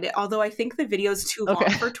I find it. Although I think the video's too long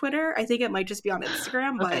for Twitter. I think it might just be on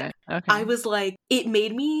Instagram. But I was like, it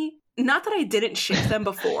made me, not that I didn't ship them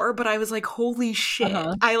before, but I was like, holy shit.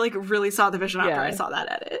 I like really saw the vision after I saw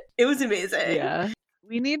that edit. It was amazing. Yeah.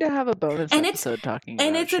 We need to have a bonus episode talking about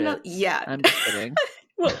it. I'm just kidding.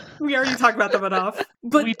 Well, we already talked about them enough.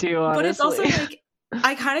 But we do, honestly. But it's also like,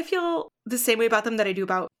 I kind of feel the same way about them that I do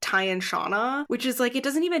about Ty and Shauna, which is like, it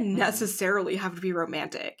doesn't even necessarily have to be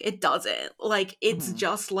romantic. It doesn't. Like, it's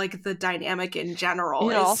just like the dynamic in general.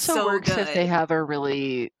 It also so works good. if they have a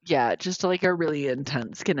really, just like a really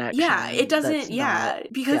intense connection. Yeah, it doesn't,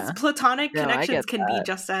 because platonic connections can be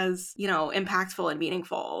just as, you know, impactful and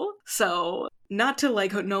meaningful. So, not to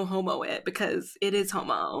like no homo it, because it is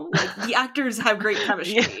homo. Like, the actors have great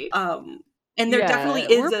chemistry. And there definitely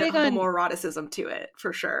is a homoeroticism to it,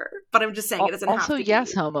 for sure. But I'm just saying it doesn't have to be. Also,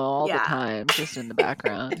 yes, homo all the time, just in the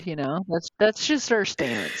background, you know? That's just our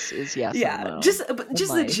stance, is yes, homo. Just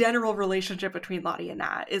the general relationship between Lottie and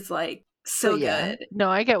Nat is like so good. No,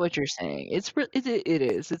 I get what you're saying. It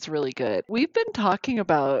is. It's really good. We've been talking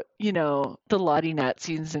about, you know, the Lottie Nat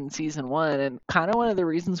scenes in season 1, and kind of one of the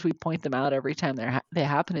reasons we point them out every time they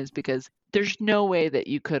happen is because there's no way that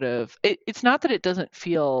you could have. It's not that it doesn't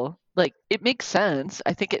feel like it makes sense.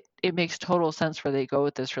 I think it makes total sense where they go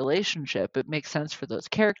with this relationship. It makes sense for those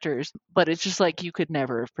characters, but it's just like you could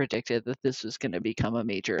never have predicted that this was going to become a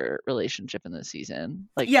major relationship in this season.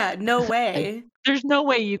 Like, no way. There's no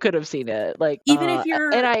way you could have seen it. Like, even if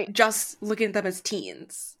you're just looking at them as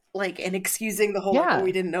teens. like, and excusing the whole, like, oh, Yeah.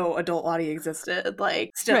 we didn't know adult Lottie existed.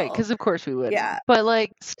 Like, Right, still. because of course we wouldn't. Yeah. But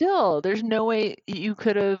like still, there's no way you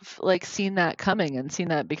could have like seen that coming and seen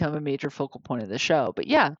that become a major focal point of the show. But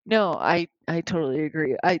yeah, no, I totally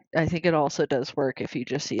agree. I think it also does work if you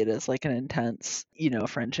just see it as like an intense,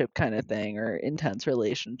 friendship kind of thing or intense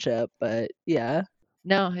relationship. But yeah.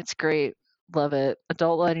 No, it's great. Love it.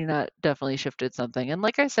 Adult Lighting That definitely shifted something. And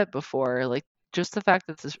like I said before, like just the fact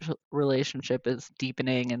that this relationship is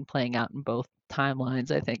deepening and playing out in both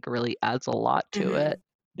timelines, I think really adds a lot to Hmm. it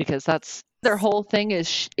because that's their whole thing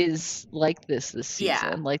is like this Yeah.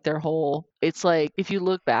 season. Like their whole it's like if you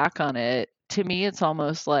look back on it, to me it's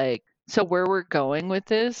almost like so where we're going with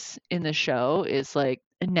this in the show is like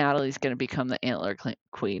Natalie's going to become the Antler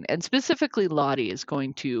Queen, and specifically Lottie is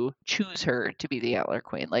going to choose her to be the Antler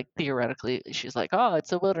Queen. Like theoretically, she's like, "Oh,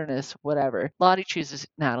 it's a wilderness, whatever." Lottie chooses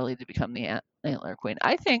Natalie to become the Antler Queen.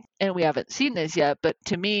 I think, and we haven't seen this yet, but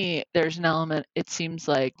to me, there's an element. It seems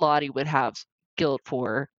like Lottie would have guilt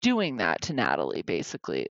for doing that to Natalie,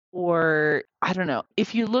 basically. Or I don't know.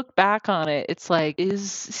 If you look back on it, it's like,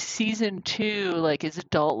 is season 2 like is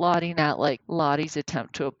adult Lottie not like Lottie's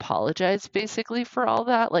attempt to apologize basically for all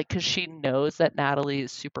that? Like, because she knows that Natalie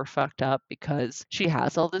is super fucked up because she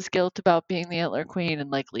has all this guilt about being the Antler Queen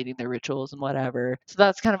and like leading the rituals and whatever. So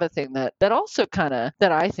that's kind of a thing that also kind of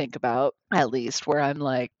that I think about at least, where I'm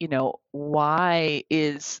like, why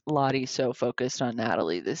is Lottie so focused on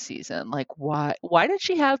Natalie this season? Like, why did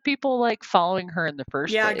she have people like following her in the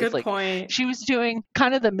first Yeah, place? good Like, point. she was doing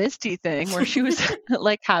kind of the Misty thing where she was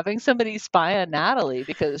like having somebody spy on Natalie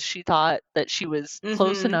because she thought that she was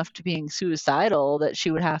close Hmm. enough to being suicidal that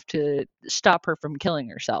she would have to stop her from killing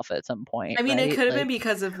herself at some point, I mean, it right? could have been Like,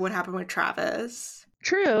 because of what happened with Travis.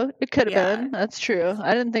 true, it could have Yeah. been. That's true.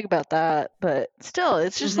 I didn't think about that, but still,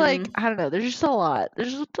 it's just like Hmm. I don't know. There's just a lot.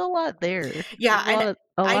 There's just a lot there. Yeah, There's and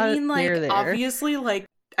a I lot mean, like, there. obviously, like,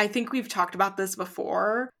 I think we've talked about this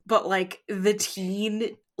before, but like the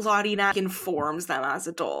teen Lottie Nat informs them as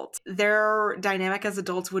adults. Their dynamic as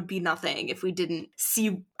adults would be nothing if we didn't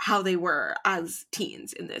see how they were as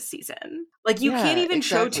teens in this season. Like, you can't Yeah, even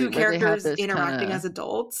show exactly. two Where they have characters this kind interacting of as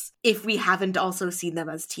adults if we haven't also seen them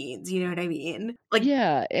as teens. You know what I mean? Like,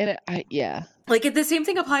 yeah, and yeah, the same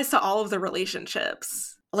thing applies to all of the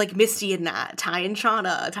relationships. Like Misty and Nat, Ty and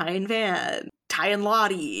Shauna, Ty and Van, Ty and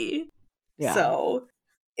Lottie. yeah. So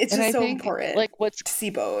it's And just I so think important like what's to see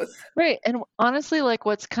both. right, and honestly, like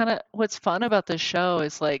what's fun about this show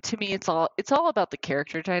is like to me it's all about the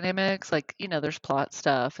character dynamics. Like, there's plot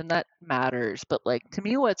stuff and that matters, but like to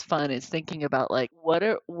me what's fun is thinking about like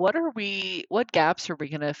what gaps are we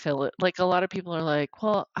gonna fill it? Like a lot of people are like,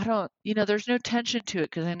 well, I don't, there's no tension to it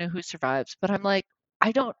because I know who survives. But I'm like,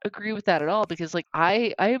 I don't agree with that at all because like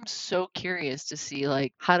I am so curious to see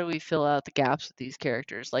like how do we fill out the gaps with these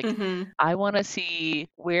characters? Like Hmm. I want to see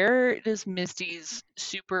where does Misty's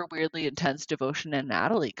super weirdly intense devotion to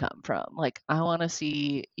Natalie come from? Like I want to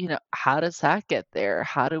see, how does that get there?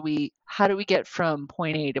 How do we get from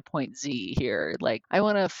point A to point Z here? Like I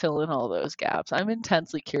want to fill in all those gaps. I'm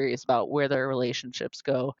intensely curious about where their relationships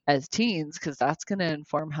go as teens because that's going to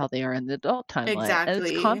inform how they are in the adult timeline. And it's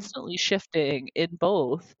Exactly. constantly shifting in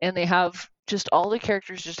both. And they have just all the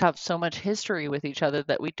characters just have so much history with each other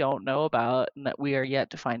that we don't know about and that we are yet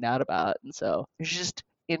to find out about. And so there's just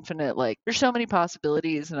infinite, like, there's so many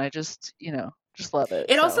possibilities, and I just love it.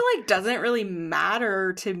 It also So like doesn't really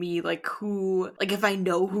matter to me like who, like, if I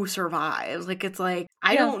know who survives. Like, it's like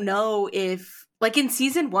I yeah, don't know if, like, in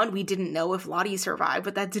season 1 we didn't know if Lottie survived,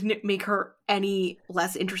 but that didn't make her any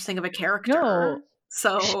less interesting of a no, character.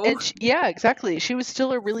 So yeah, exactly. She was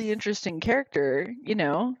still a really interesting character,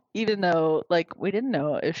 even though like we didn't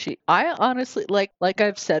know if I honestly like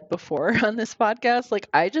I've said before on this podcast, like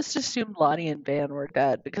I just assumed Lonnie and Van were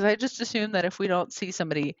dead because I just assumed that if we don't see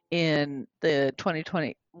somebody in the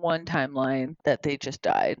 2021 timeline that they just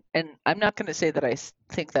died. And I'm not going to say that I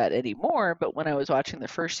think that anymore, but when I was watching the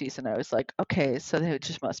first season, I was like, okay, so they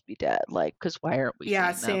just must be dead. Like, because why aren't we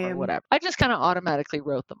yeah, seeing them or same. whatever? I just kind of automatically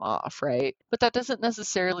wrote them off, right? But that doesn't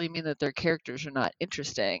necessarily mean that their characters are not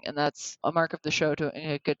interesting. And that's a mark of the show doing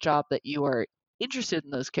a good job that you are interested in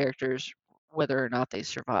those characters whether or not they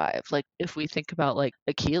survive. Like if we think about like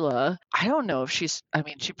Aquila, I don't know if I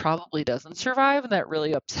mean, she probably doesn't survive and that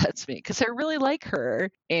really upsets me because I really like her.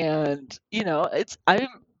 And, I'm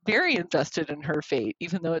very invested in her fate,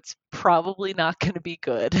 even though it's probably not going to be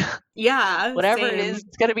good. Yeah, Whatever it is, same.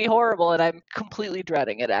 it's going to be horrible, and I'm completely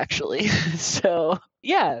dreading it actually. So,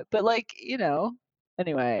 yeah, but like,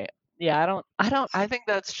 anyway, yeah, I think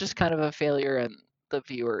that's just kind of a failure on the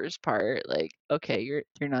viewer's part. Like, okay, you're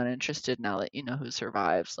not interested now that you know who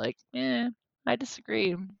survives. Like, I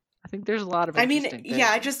disagree. I think there's a lot of I mean, interesting things.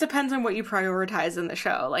 yeah, it just depends on what you prioritize in the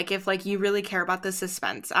show. Like, if, like, you really care about the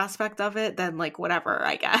suspense aspect of it, then, like, whatever,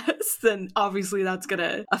 I guess. Then obviously that's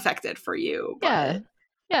gonna affect it for you. Yeah. But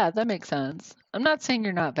Yeah, that makes sense. I'm not saying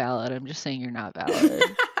you're not valid. I'm just saying you're not valid.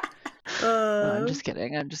 No, I'm just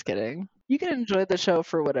kidding. I'm just kidding. You can enjoy the show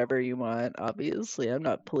for whatever you want, obviously. I'm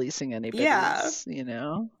not policing anybody's,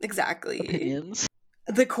 yeah, exactly. opinions.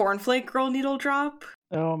 The cornflake girl needle drop,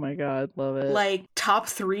 Oh my god, love it. like, top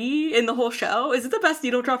 3 in the whole show. Is it the best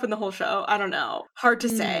needle drop in the whole show? I don't know. Hard to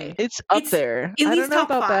say. It's up there. At I least don't know top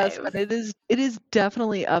about 5. best, but it is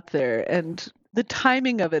definitely up there, and the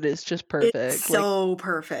timing of it is just perfect. It's so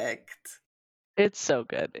perfect. It's so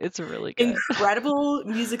good. It's really good. Incredible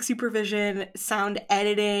music supervision, sound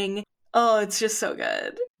editing. Oh, it's just so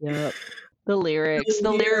good. Yep. The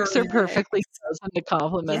lyrics are perfectly chosen to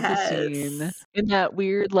complement the scene in that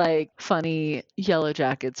weird, like, funny Yellow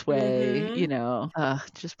Jackets way,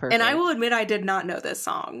 just perfect. And I will admit I did not know this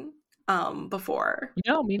song before.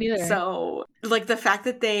 No, me neither. So, like, the fact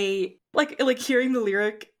that they, like hearing the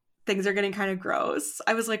lyric, things are getting kind of gross,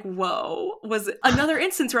 I was like, whoa. Was another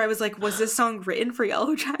instance where I was like, was this song written for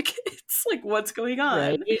Yellow Jackets? Like, what's going on?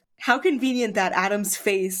 Right? How convenient that Adam's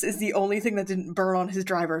face is the only thing that didn't burn on his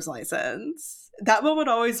driver's license. That moment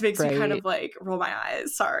always makes me kind of, like, roll my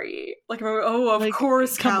eyes. Sorry. Like, of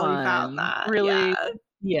course Callie found that. Really?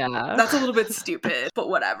 Yeah. That's a little bit stupid, but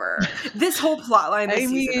whatever. This whole plotline this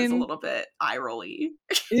season is a little bit eye-rolly.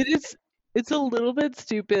 It's a little bit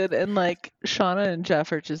stupid, and, like, Shauna and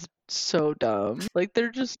Jeff are just so dumb. Like,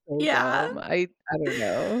 they're just so dumb. I don't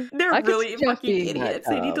know. They're really fucking idiots.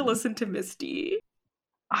 They need to listen to Misty.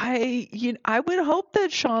 I would hope that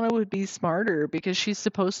Shauna would be smarter because she's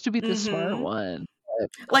supposed to be the smart one.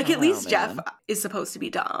 Like, at least Jeff is supposed to be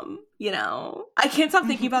dumb, I can't stop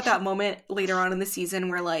thinking about that moment later on in the season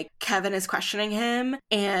where, like, Kevin is questioning him,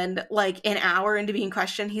 and, like, an hour into being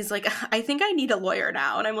questioned, he's like, I think I need a lawyer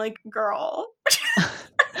now. And I'm like, girl.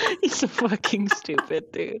 He's so fucking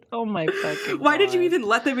stupid, dude. Oh my fucking Why did you even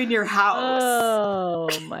let them in your house? Oh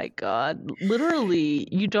my god. Literally,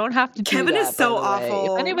 you don't have to do Kevin that, is so by the way.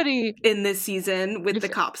 awful If anybody in this season with the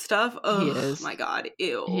cop stuff. Oh my god,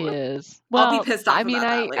 ew. He is. Well, I'll be pissed off about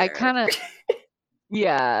that later. I kind of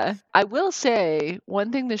yeah. I will say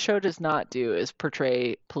one thing the show does not do is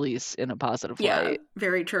portray police in a positive light. Yeah,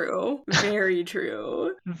 very true. Very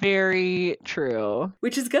true. Very true.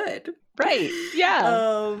 Which is good. Right. Yeah.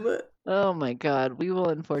 Oh my god, we will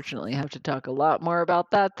unfortunately have to talk a lot more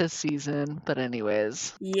about that this season. But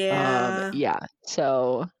anyways. Yeah. Yeah.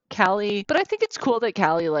 So Callie, but I think it's cool that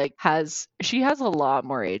Callie, like, has a lot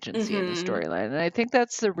more agency in the storyline. And I think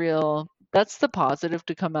that's the positive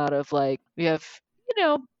to come out of, like, we have,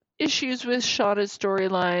 issues with Shauna's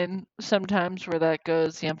storyline sometimes where that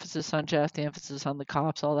goes, the emphasis on Jeff, the emphasis on the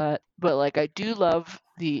cops, all that. But, like, I do love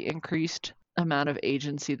the increased amount of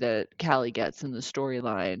agency that Callie gets in the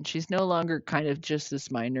storyline. She's no longer kind of just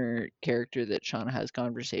this minor character that Shauna has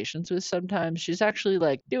conversations with sometimes. She's actually,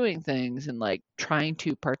 like, doing things and, like, trying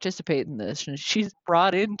to participate in this. And she's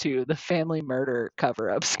brought into the family murder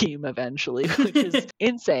cover-up scheme eventually, which is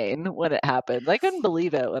insane when it happened. I couldn't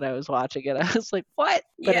believe it when I was watching it. I was like, what?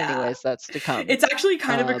 But anyways, that's to come. It's actually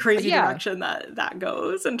kind of a crazy direction that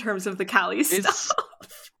goes in terms of the Callie stuff.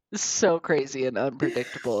 It's so crazy and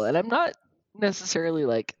unpredictable. And I'm not necessarily,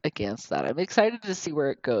 like, against that. I'm excited to see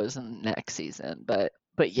where it goes in the next season, but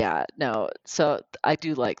yeah, no, so I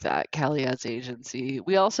do like that Callie has agency.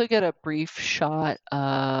 We also get a brief shot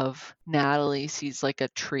of Natalie sees, like, a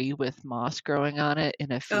tree with moss growing on it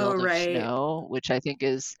in a field of snow, which I think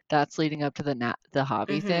that's leading up to the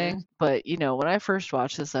Javi thing. But when I first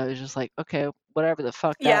watched this, I was just like, okay, whatever the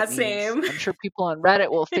fuck that means. Same. I'm sure people on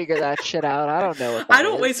Reddit will figure that shit out. I don't know what that I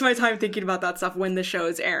don't waste my time thinking about that stuff when the show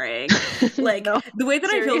is airing. Like, No, the way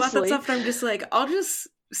that seriously. I feel about that stuff, I'm just like, I'll just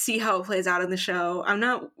see how it plays out in the show. I'm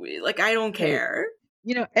not, like, I don't care.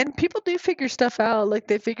 And people do figure stuff out. Like,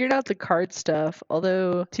 they figured out the card stuff.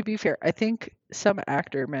 Although, to be fair, I think some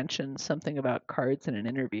actor mentioned something about cards in an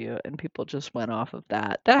interview, and people just went off of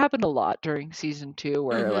that. That happened a lot during season 2,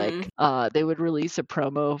 where like they would release a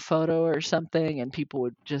promo photo or something, and people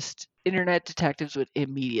would internet detectives would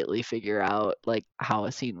immediately figure out, like, how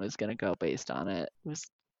a scene was going to go based on it. It was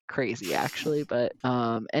crazy, actually. But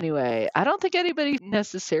anyway, I don't think anybody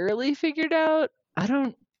necessarily figured out. I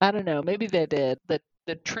don't know. Maybe they did.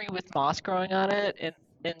 The tree with moss growing on it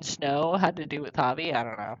in snow had to do with Javi. I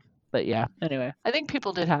don't know. But yeah, anyway, I think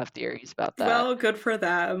people did have theories about that. Well, good for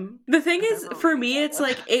them. The thing is, for me, it's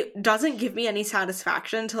like, it doesn't give me any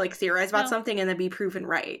satisfaction to like theorize about something and then be proven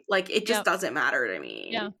right. Like, it just doesn't matter to me.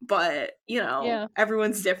 Yeah. But, you know,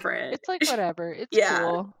 everyone's different. It's like, whatever. It's Yeah.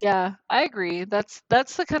 cool. Yeah, I agree. That's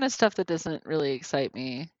the kind of stuff that doesn't really excite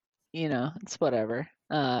me. You know, it's whatever.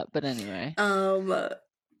 But anyway.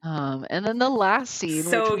 And then the last scene,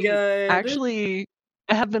 so which we good. actually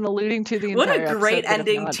have been alluding to the what entire a great episode,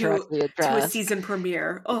 ending to a season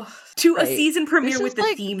premiere. Oh, to a season premiere with the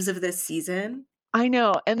like, themes of this season. I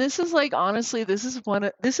know, and this is like, honestly, this is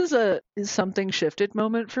something shifted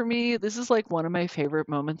moment for me. This is like one of my favorite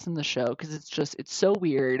moments in the show because it's so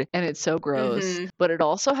weird and it's so gross, but it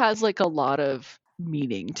also has like a lot of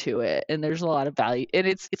meaning to it, and there's a lot of value, and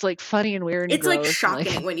it's like funny and weird and it's gross, like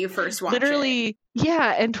shocking like, when you first watch literally it.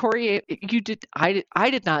 Yeah, and Tori, I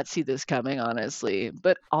did not see this coming, honestly,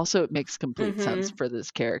 but also it makes complete sense for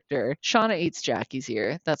this character. Shauna eats Jackie's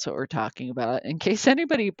ear. That's what we're talking about, in case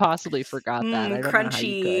anybody possibly forgot that. I don't know how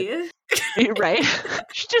you could. Right?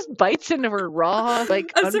 She just bites into her raw,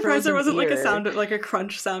 like, I'm surprised there wasn't ear. like a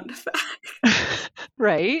crunch sound effect.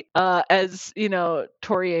 Right? As you know,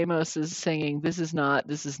 Tori Amos is singing, this is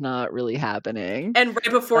not really happening. And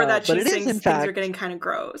right before that, she sings things are getting kind of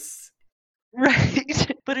gross.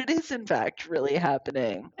 Right. But it is in fact really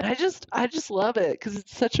happening. And I just love it because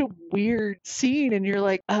it's such a weird scene, and you're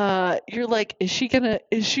like, is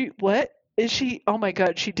she, oh my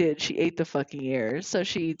god, she ate the fucking ear, so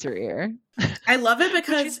she eats her ear. I love it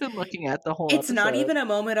because she's been looking at the whole it's episode. not even a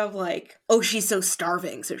moment of like, oh, she's so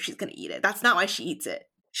starving, so she's gonna eat it. That's not why she eats it.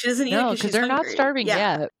 She doesn't eat it because they're hungry. Not starving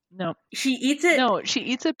yet. No, she eats it. No, she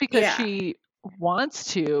eats it because she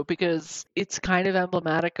wants to, because it's kind of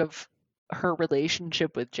emblematic of her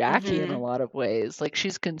relationship with Jackie in a lot of ways. Like,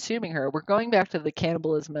 she's consuming her. We're going back to the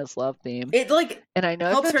cannibalism as love theme. It like, and I know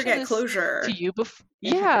helps her get closure to you before.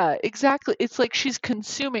 Yeah, exactly. It's like she's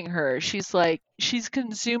consuming her. She's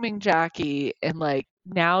consuming Jackie, and like,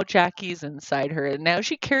 now Jackie's inside her, and now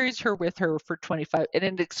she carries her with her for 25, and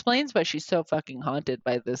it explains why she's so fucking haunted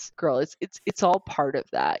by this girl. It's all part of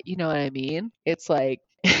that. You know what I mean? It's like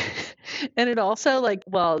and it also, like,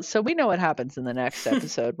 well, so we know what happens in the next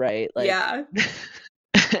episode, right? Like, yeah.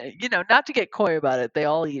 You know, not to get coy about it, they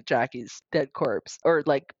all eat Jackie's dead corpse, or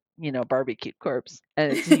like, you know, barbecued corpse,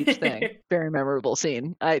 and it's a huge thing. Very memorable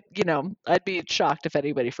scene. I'd be shocked if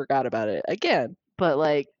anybody forgot about it again. But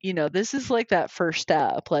like, you know, this is like that first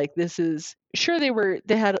step. Like, this is, sure,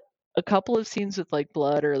 they had a couple of scenes with like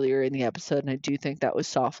blood earlier in the episode, and I do think that was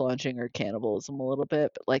soft launching or cannibalism a little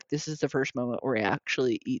bit, but like, this is the first moment where we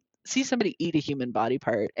actually see somebody eat a human body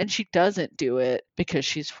part, and she doesn't do it because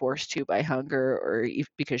she's forced to by hunger or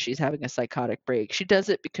because she's having a psychotic break. She does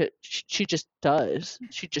it because she just does.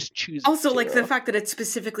 She just chooses also to. Like, the fact that it's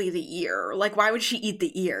specifically the ear, like, why would she eat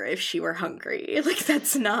the ear if she were hungry? Like,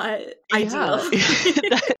 that's not ideal.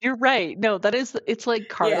 You're right. No, it's like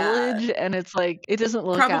cartilage, and it's like, it doesn't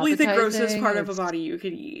look probably appetizing. The grossest part of a body you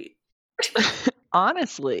could eat.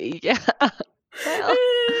 Honestly, yeah. Well,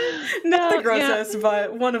 not the grossest,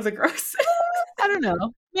 but one of the grossest. I don't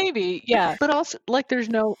know. Maybe, yeah. But also, like, there's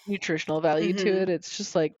no nutritional value to it. It's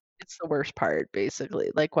just like, it's the worst part, basically.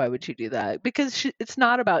 Like, why would you do that? Because it's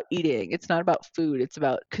not about eating. It's not about food. It's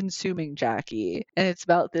about consuming Jackie. And it's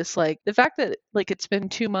about this, like, the fact that, like, it's been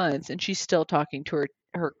 2 months and she's still talking to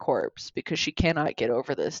her corpse because she cannot get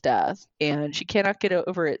over this death, and she cannot get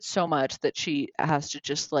over it so much that she has to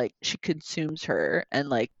just, like, she consumes her, and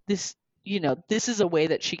like, this, you know, this is a way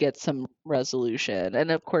that she gets some resolution.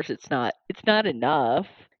 And of course it's not enough,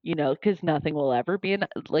 you know, because nothing will ever be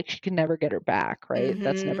like, she can never get her back, right?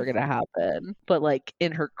 That's never gonna happen. But like,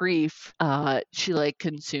 in her grief, she like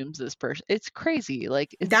consumes this person. It's crazy.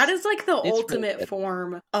 Like, that is like the ultimate really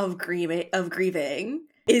form of grieving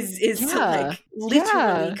is to like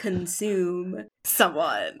literally consume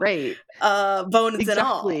someone, right? Bones and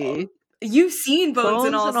all. You've seen Bones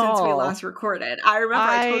and All since we last recorded. I remember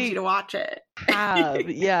I told you to watch it.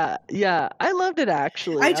 Yeah. I loved it,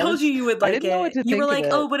 actually. I told you would like it. You were like,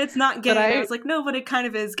 oh, but it's not gay. I was like, no, but it kind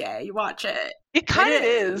of is gay. You watch it. It kind of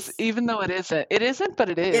is, even though it isn't. It isn't,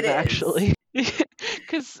 but it is, actually.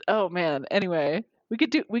 Because, oh man. Anyway, we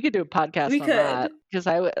could do a podcast on that, because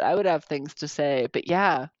I would have things to say. But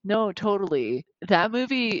yeah, no, totally. That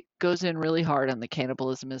movie goes in really hard on the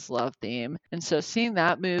cannibalism is love theme. And so seeing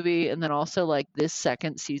that movie and then also like this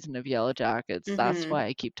second season of Yellow Jackets, that's why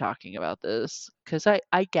I keep talking about this. Because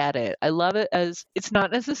I get it. I love it as it's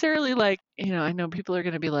not necessarily like, I know people are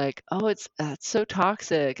going to be like, oh, it's so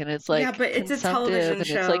toxic and it's like but it's a consumptive television and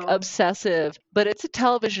it's like show. obsessive, but it's a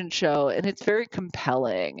television show and it's very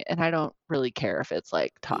compelling. And I don't really care if it's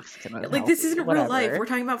like toxic and unhealthy. Like, this isn't real life. whatever. We're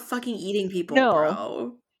talking about fucking eating people, No.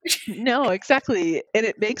 bro. No, exactly. And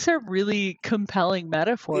it makes a really compelling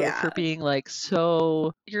metaphor Yeah. for being like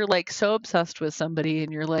you're like so obsessed with somebody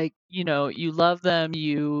and you're like, you love them,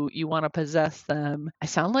 you want to possess them. I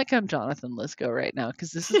sound like I'm Jonathan Lisco right now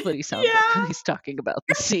because this is what he sounds like when he's talking about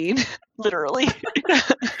the scene. Literally.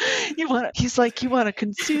 He's like, you want to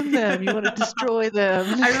consume them, you want to destroy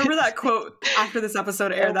them. I remember that quote after this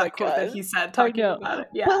episode aired, that quote that he said talking about it.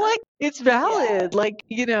 Yeah. But like it's valid. Like,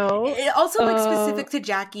 It also like specific to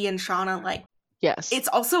Jackie and Shauna, like yes. It's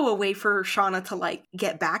also a way for Shauna to like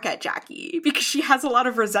get back at Jackie because she has a lot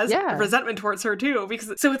of resentment towards her too.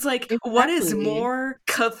 So it's like, what is more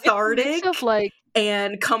cathartic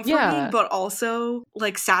and comforting, but also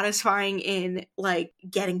like satisfying in like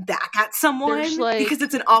getting back at someone because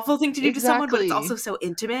it's an awful thing to do to someone, but it's also so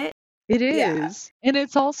intimate. It is. Yeah. And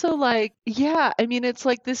it's also like, I mean, it's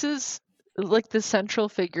like this is like the central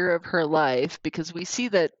figure of her life because we see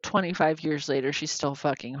that 25 years later she's still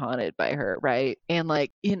fucking haunted by her, right? And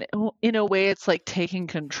like in a way it's like taking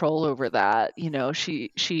control over that.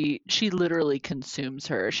 She literally consumes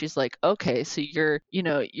her. She's like, okay, so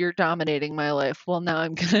you're dominating my life. Well, now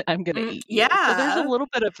I'm gonna eat you. So there's a little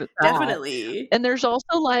bit of that. Definitely. And there's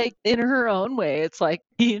also like in her own way, it's like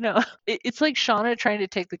it's like Shauna trying to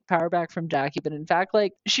take the power back from Jackie, but in fact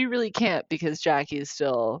like she really can't because Jackie is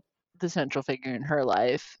still the central figure in her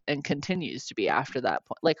life and continues to be after that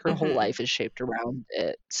point. Like her whole life is shaped around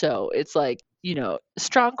it. So it's like,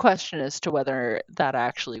 strong question as to whether that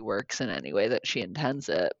actually works in any way that she intends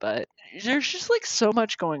it. But there's just like so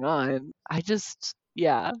much going on.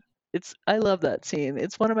 I love that scene.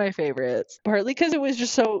 It's one of my favorites, partly because it was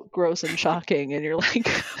just so gross and shocking, and you're like,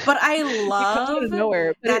 but I love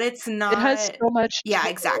nowhere, but it's not. It has so much. Yeah,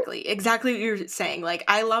 exactly what you're saying. Like,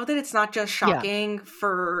 I love that it's not just shocking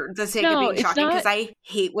for the sake of being shocking. Because I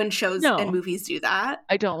hate when shows and movies do that.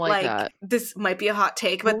 I don't like that. This might be a hot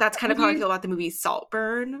take, but that's kind of how I feel about the movie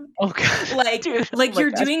Saltburn. Oh god, like, dude,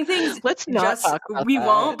 you're doing things. Let's not talk about we that.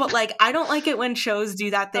 won't. But like, I don't like it when shows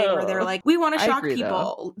do that thing where they're like, we want to shock people.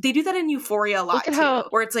 Though. They do that in Euphoria a lot too,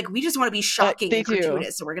 where it's like we just want to be shocking and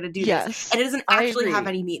gratuitous, so we're gonna do this, and it doesn't actually have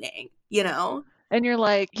any meaning, And you're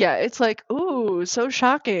like, it's like, ooh, so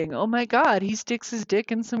shocking! Oh my god, he sticks his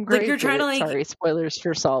dick in some grapefruit. Like you're trying to like, sorry, spoilers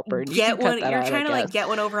for Saltburn. You're trying to like get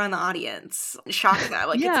one over on the audience, shock them.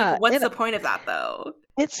 Like, it's like, what's the point of that though?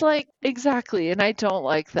 It's like, exactly, and I don't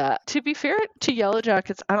like that. To be fair to Yellow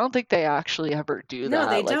Jackets, I don't think they actually ever do that. No,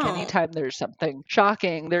 they don't. Anytime there's something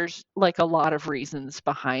shocking, there's like a lot of reasons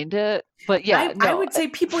behind it. But I would say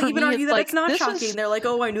people even argue that it's not shocking. They're like,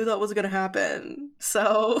 oh, I knew that was going to happen.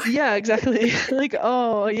 So yeah, exactly. Like,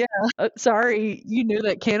 oh yeah, sorry, you knew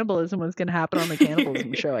that cannibalism was going to happen on the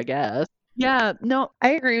cannibalism show, I guess. Yeah, no,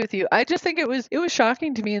 I agree with you. I just think it was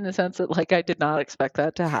shocking to me in the sense that like I did not expect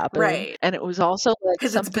that to happen. Right. And it was also like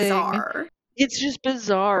because it's bizarre. It's just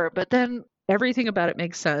bizarre, but then everything about it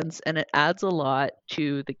makes sense and it adds a lot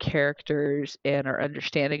to the characters and our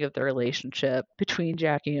understanding of the relationship between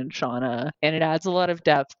Jackie and Shauna. And it adds a lot of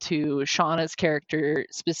depth to Shauna's character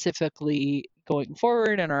specifically going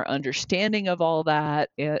forward and our understanding of all that.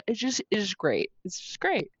 And it is great. It's just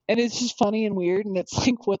great. And it's just funny and weird, and it's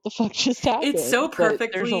like, what the fuck just happened? It's so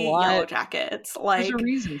perfectly Yellow Jackets. Like, there's a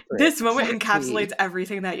reason for this moment encapsulates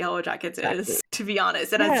everything that Yellow Jackets is, to be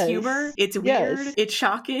honest. It has humor, it's weird, it's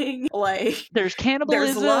shocking, like, there's cannibalism,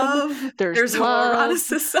 there's love, there's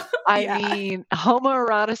homoeroticism. I mean,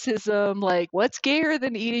 homoeroticism, like, what's gayer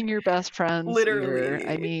than eating your best friend's literally ear?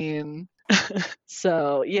 I mean,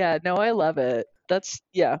 so, yeah, no, I love it. That's,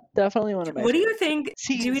 definitely one of my What do you think?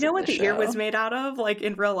 Do we know what the show. ear was made out of, like,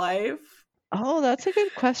 in real life? Oh, that's a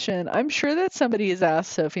good question. I'm sure that somebody has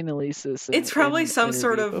asked Sophie Nelesis. It's probably some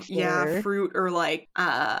sort of, fruit or, like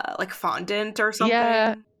fondant or something.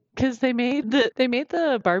 Yeah. Because they made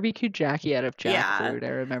the barbecue Jackie out of jackfruit. I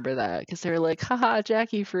remember that because they were like, haha,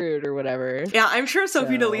 Jackie fruit or whatever. Yeah, I'm sure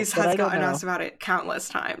Sophie Nelesis has gotten asked about it countless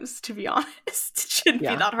times, to be honest. It shouldn't be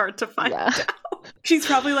that hard to find out. She's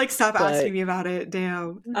probably like, stop asking me about it,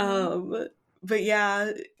 damn. But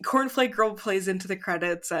yeah, Cornflake Girl plays into the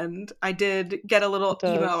credits, and I did get a little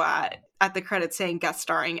emo at the credits saying guest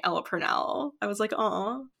starring Ella Purnell. I was like,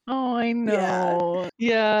 aw. Oh, I know.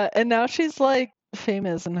 Yeah, and now she's like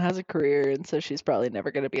famous and has a career, and so she's probably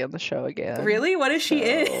never going to be on the show again. Really? What is she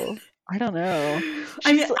in? I don't know.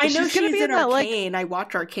 I know she's she's be in that, Arcane. I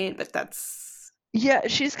watch Arcane, but that's... Yeah,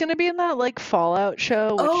 she's going to be in that, like, Fallout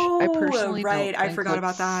show, which I personally right. don't I think forgot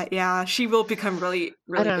about that. Yeah, she will become really,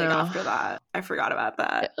 really big after that. I forgot about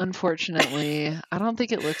that. Unfortunately, I don't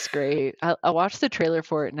think it looks great. I watched the trailer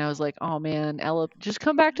for it, and I was like, oh, man, Ella, just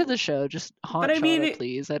come back to the show. Just haunt Shauna,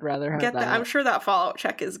 please. I'd rather have that. I'm sure that Fallout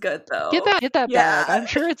check is good, though. Get that bag. I'm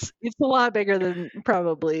sure it's a lot bigger than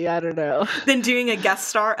probably, I don't know. Than doing a guest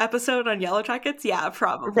star episode on Yellow Jackets? Yeah,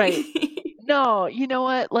 probably. Right. No, you know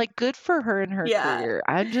what? Like, good for her and her career.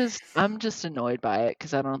 I'm just annoyed by it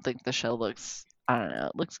because I don't think the show looks, I don't know,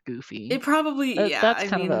 it looks goofy. It probably,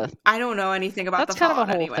 I don't know anything about the Fallout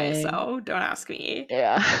anyway, so don't ask me.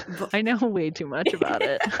 Yeah, I know way too much about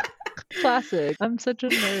it. Classic. I'm such a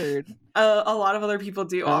nerd. A lot of other people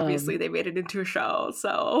do, obviously. They made it into a show,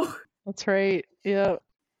 so. That's right. Yeah.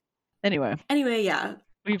 Anyway, yeah.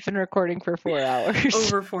 We've been recording for 4 hours.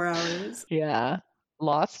 Over 4 hours. Yeah.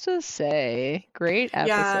 Lots to say. Great episode.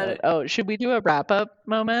 Yeah. Oh, should we do a wrap-up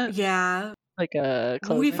moment? Yeah. Like a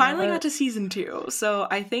closing We finally moment? got to season 2, so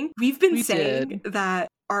I think we've been saying that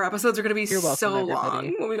our episodes are going to be so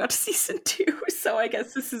long when we got to season 2, so I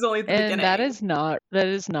guess this is only the beginning. And that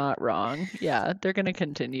is not wrong. Yeah, they're going to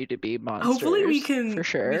continue to be monsters. Hopefully we can, for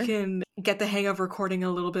sure. We can get the hang of recording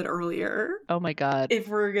a little bit earlier. Oh my god. If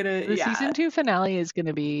we're going to, The season 2 finale is going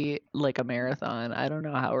to be like a marathon. I don't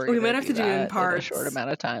know how we're going to do that. We might have to do it in parts. In a short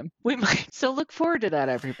amount of time. We might. So look forward to that,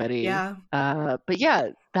 everybody. Yeah. But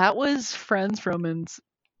yeah, that was Friends Romans,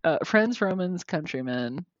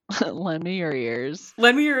 Countrymen. Lend me your ears.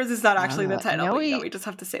 Lend me your ears is not actually the title. We just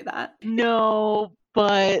have to say that. No,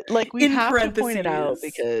 but like we have to point it out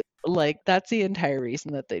because like that's the entire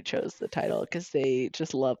reason that they chose the title, because they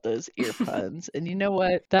just love those ear puns. And you know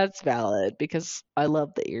what? That's valid because I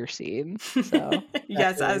love the ear scene. So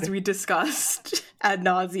yes, as we discussed ad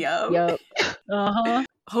nauseum. Yep. Uh-huh.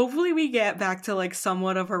 Hopefully we get back to like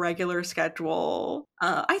somewhat of a regular schedule.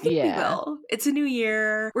 I think we will. It's a new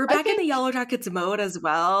year. We're back in the Yellow Jackets mode as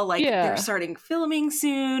well. Like they're starting filming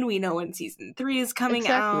soon. We know when season 3 is coming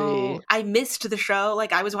out. I missed the show.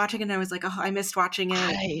 Like I was watching it and I was like, oh, I missed watching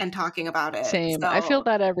it and talking about it. Same. So, I feel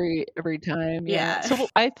that every time. Yeah. So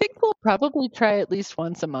I think we'll probably try at least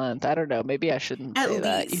once a month. I don't know. Maybe I shouldn't say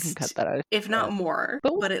that. You can cut that out. If not more.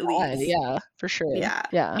 But at least. Yeah, for sure. Yeah.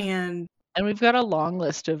 Yeah. And we've got a long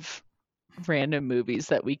list of random movies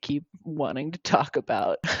that we keep wanting to talk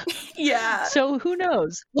about. Yeah. So who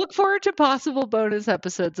knows? Look forward to possible bonus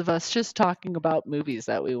episodes of us just talking about movies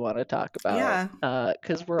that we want to talk about. Yeah.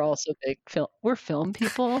 Because we're also big film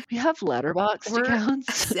people. We have Letterboxd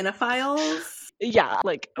accounts. Cinephiles. Yeah,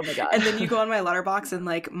 like, oh my god. And then you go on my Letterboxd and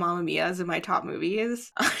like Mamma Mia's in my top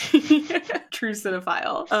movies. True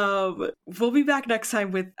cinephile. We'll be back next time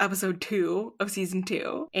with episode 2 of season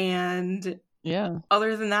 2. And yeah.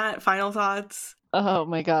 Other than that, final thoughts? Oh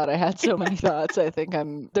my god, I had so many thoughts. I think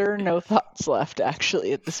there are no thoughts left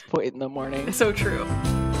actually at this point in the morning. So true.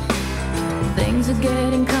 Things are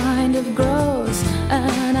getting kind of gross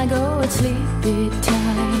and I go at sleepy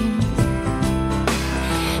time.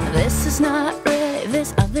 This is not really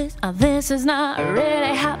this is not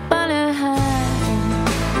really happening.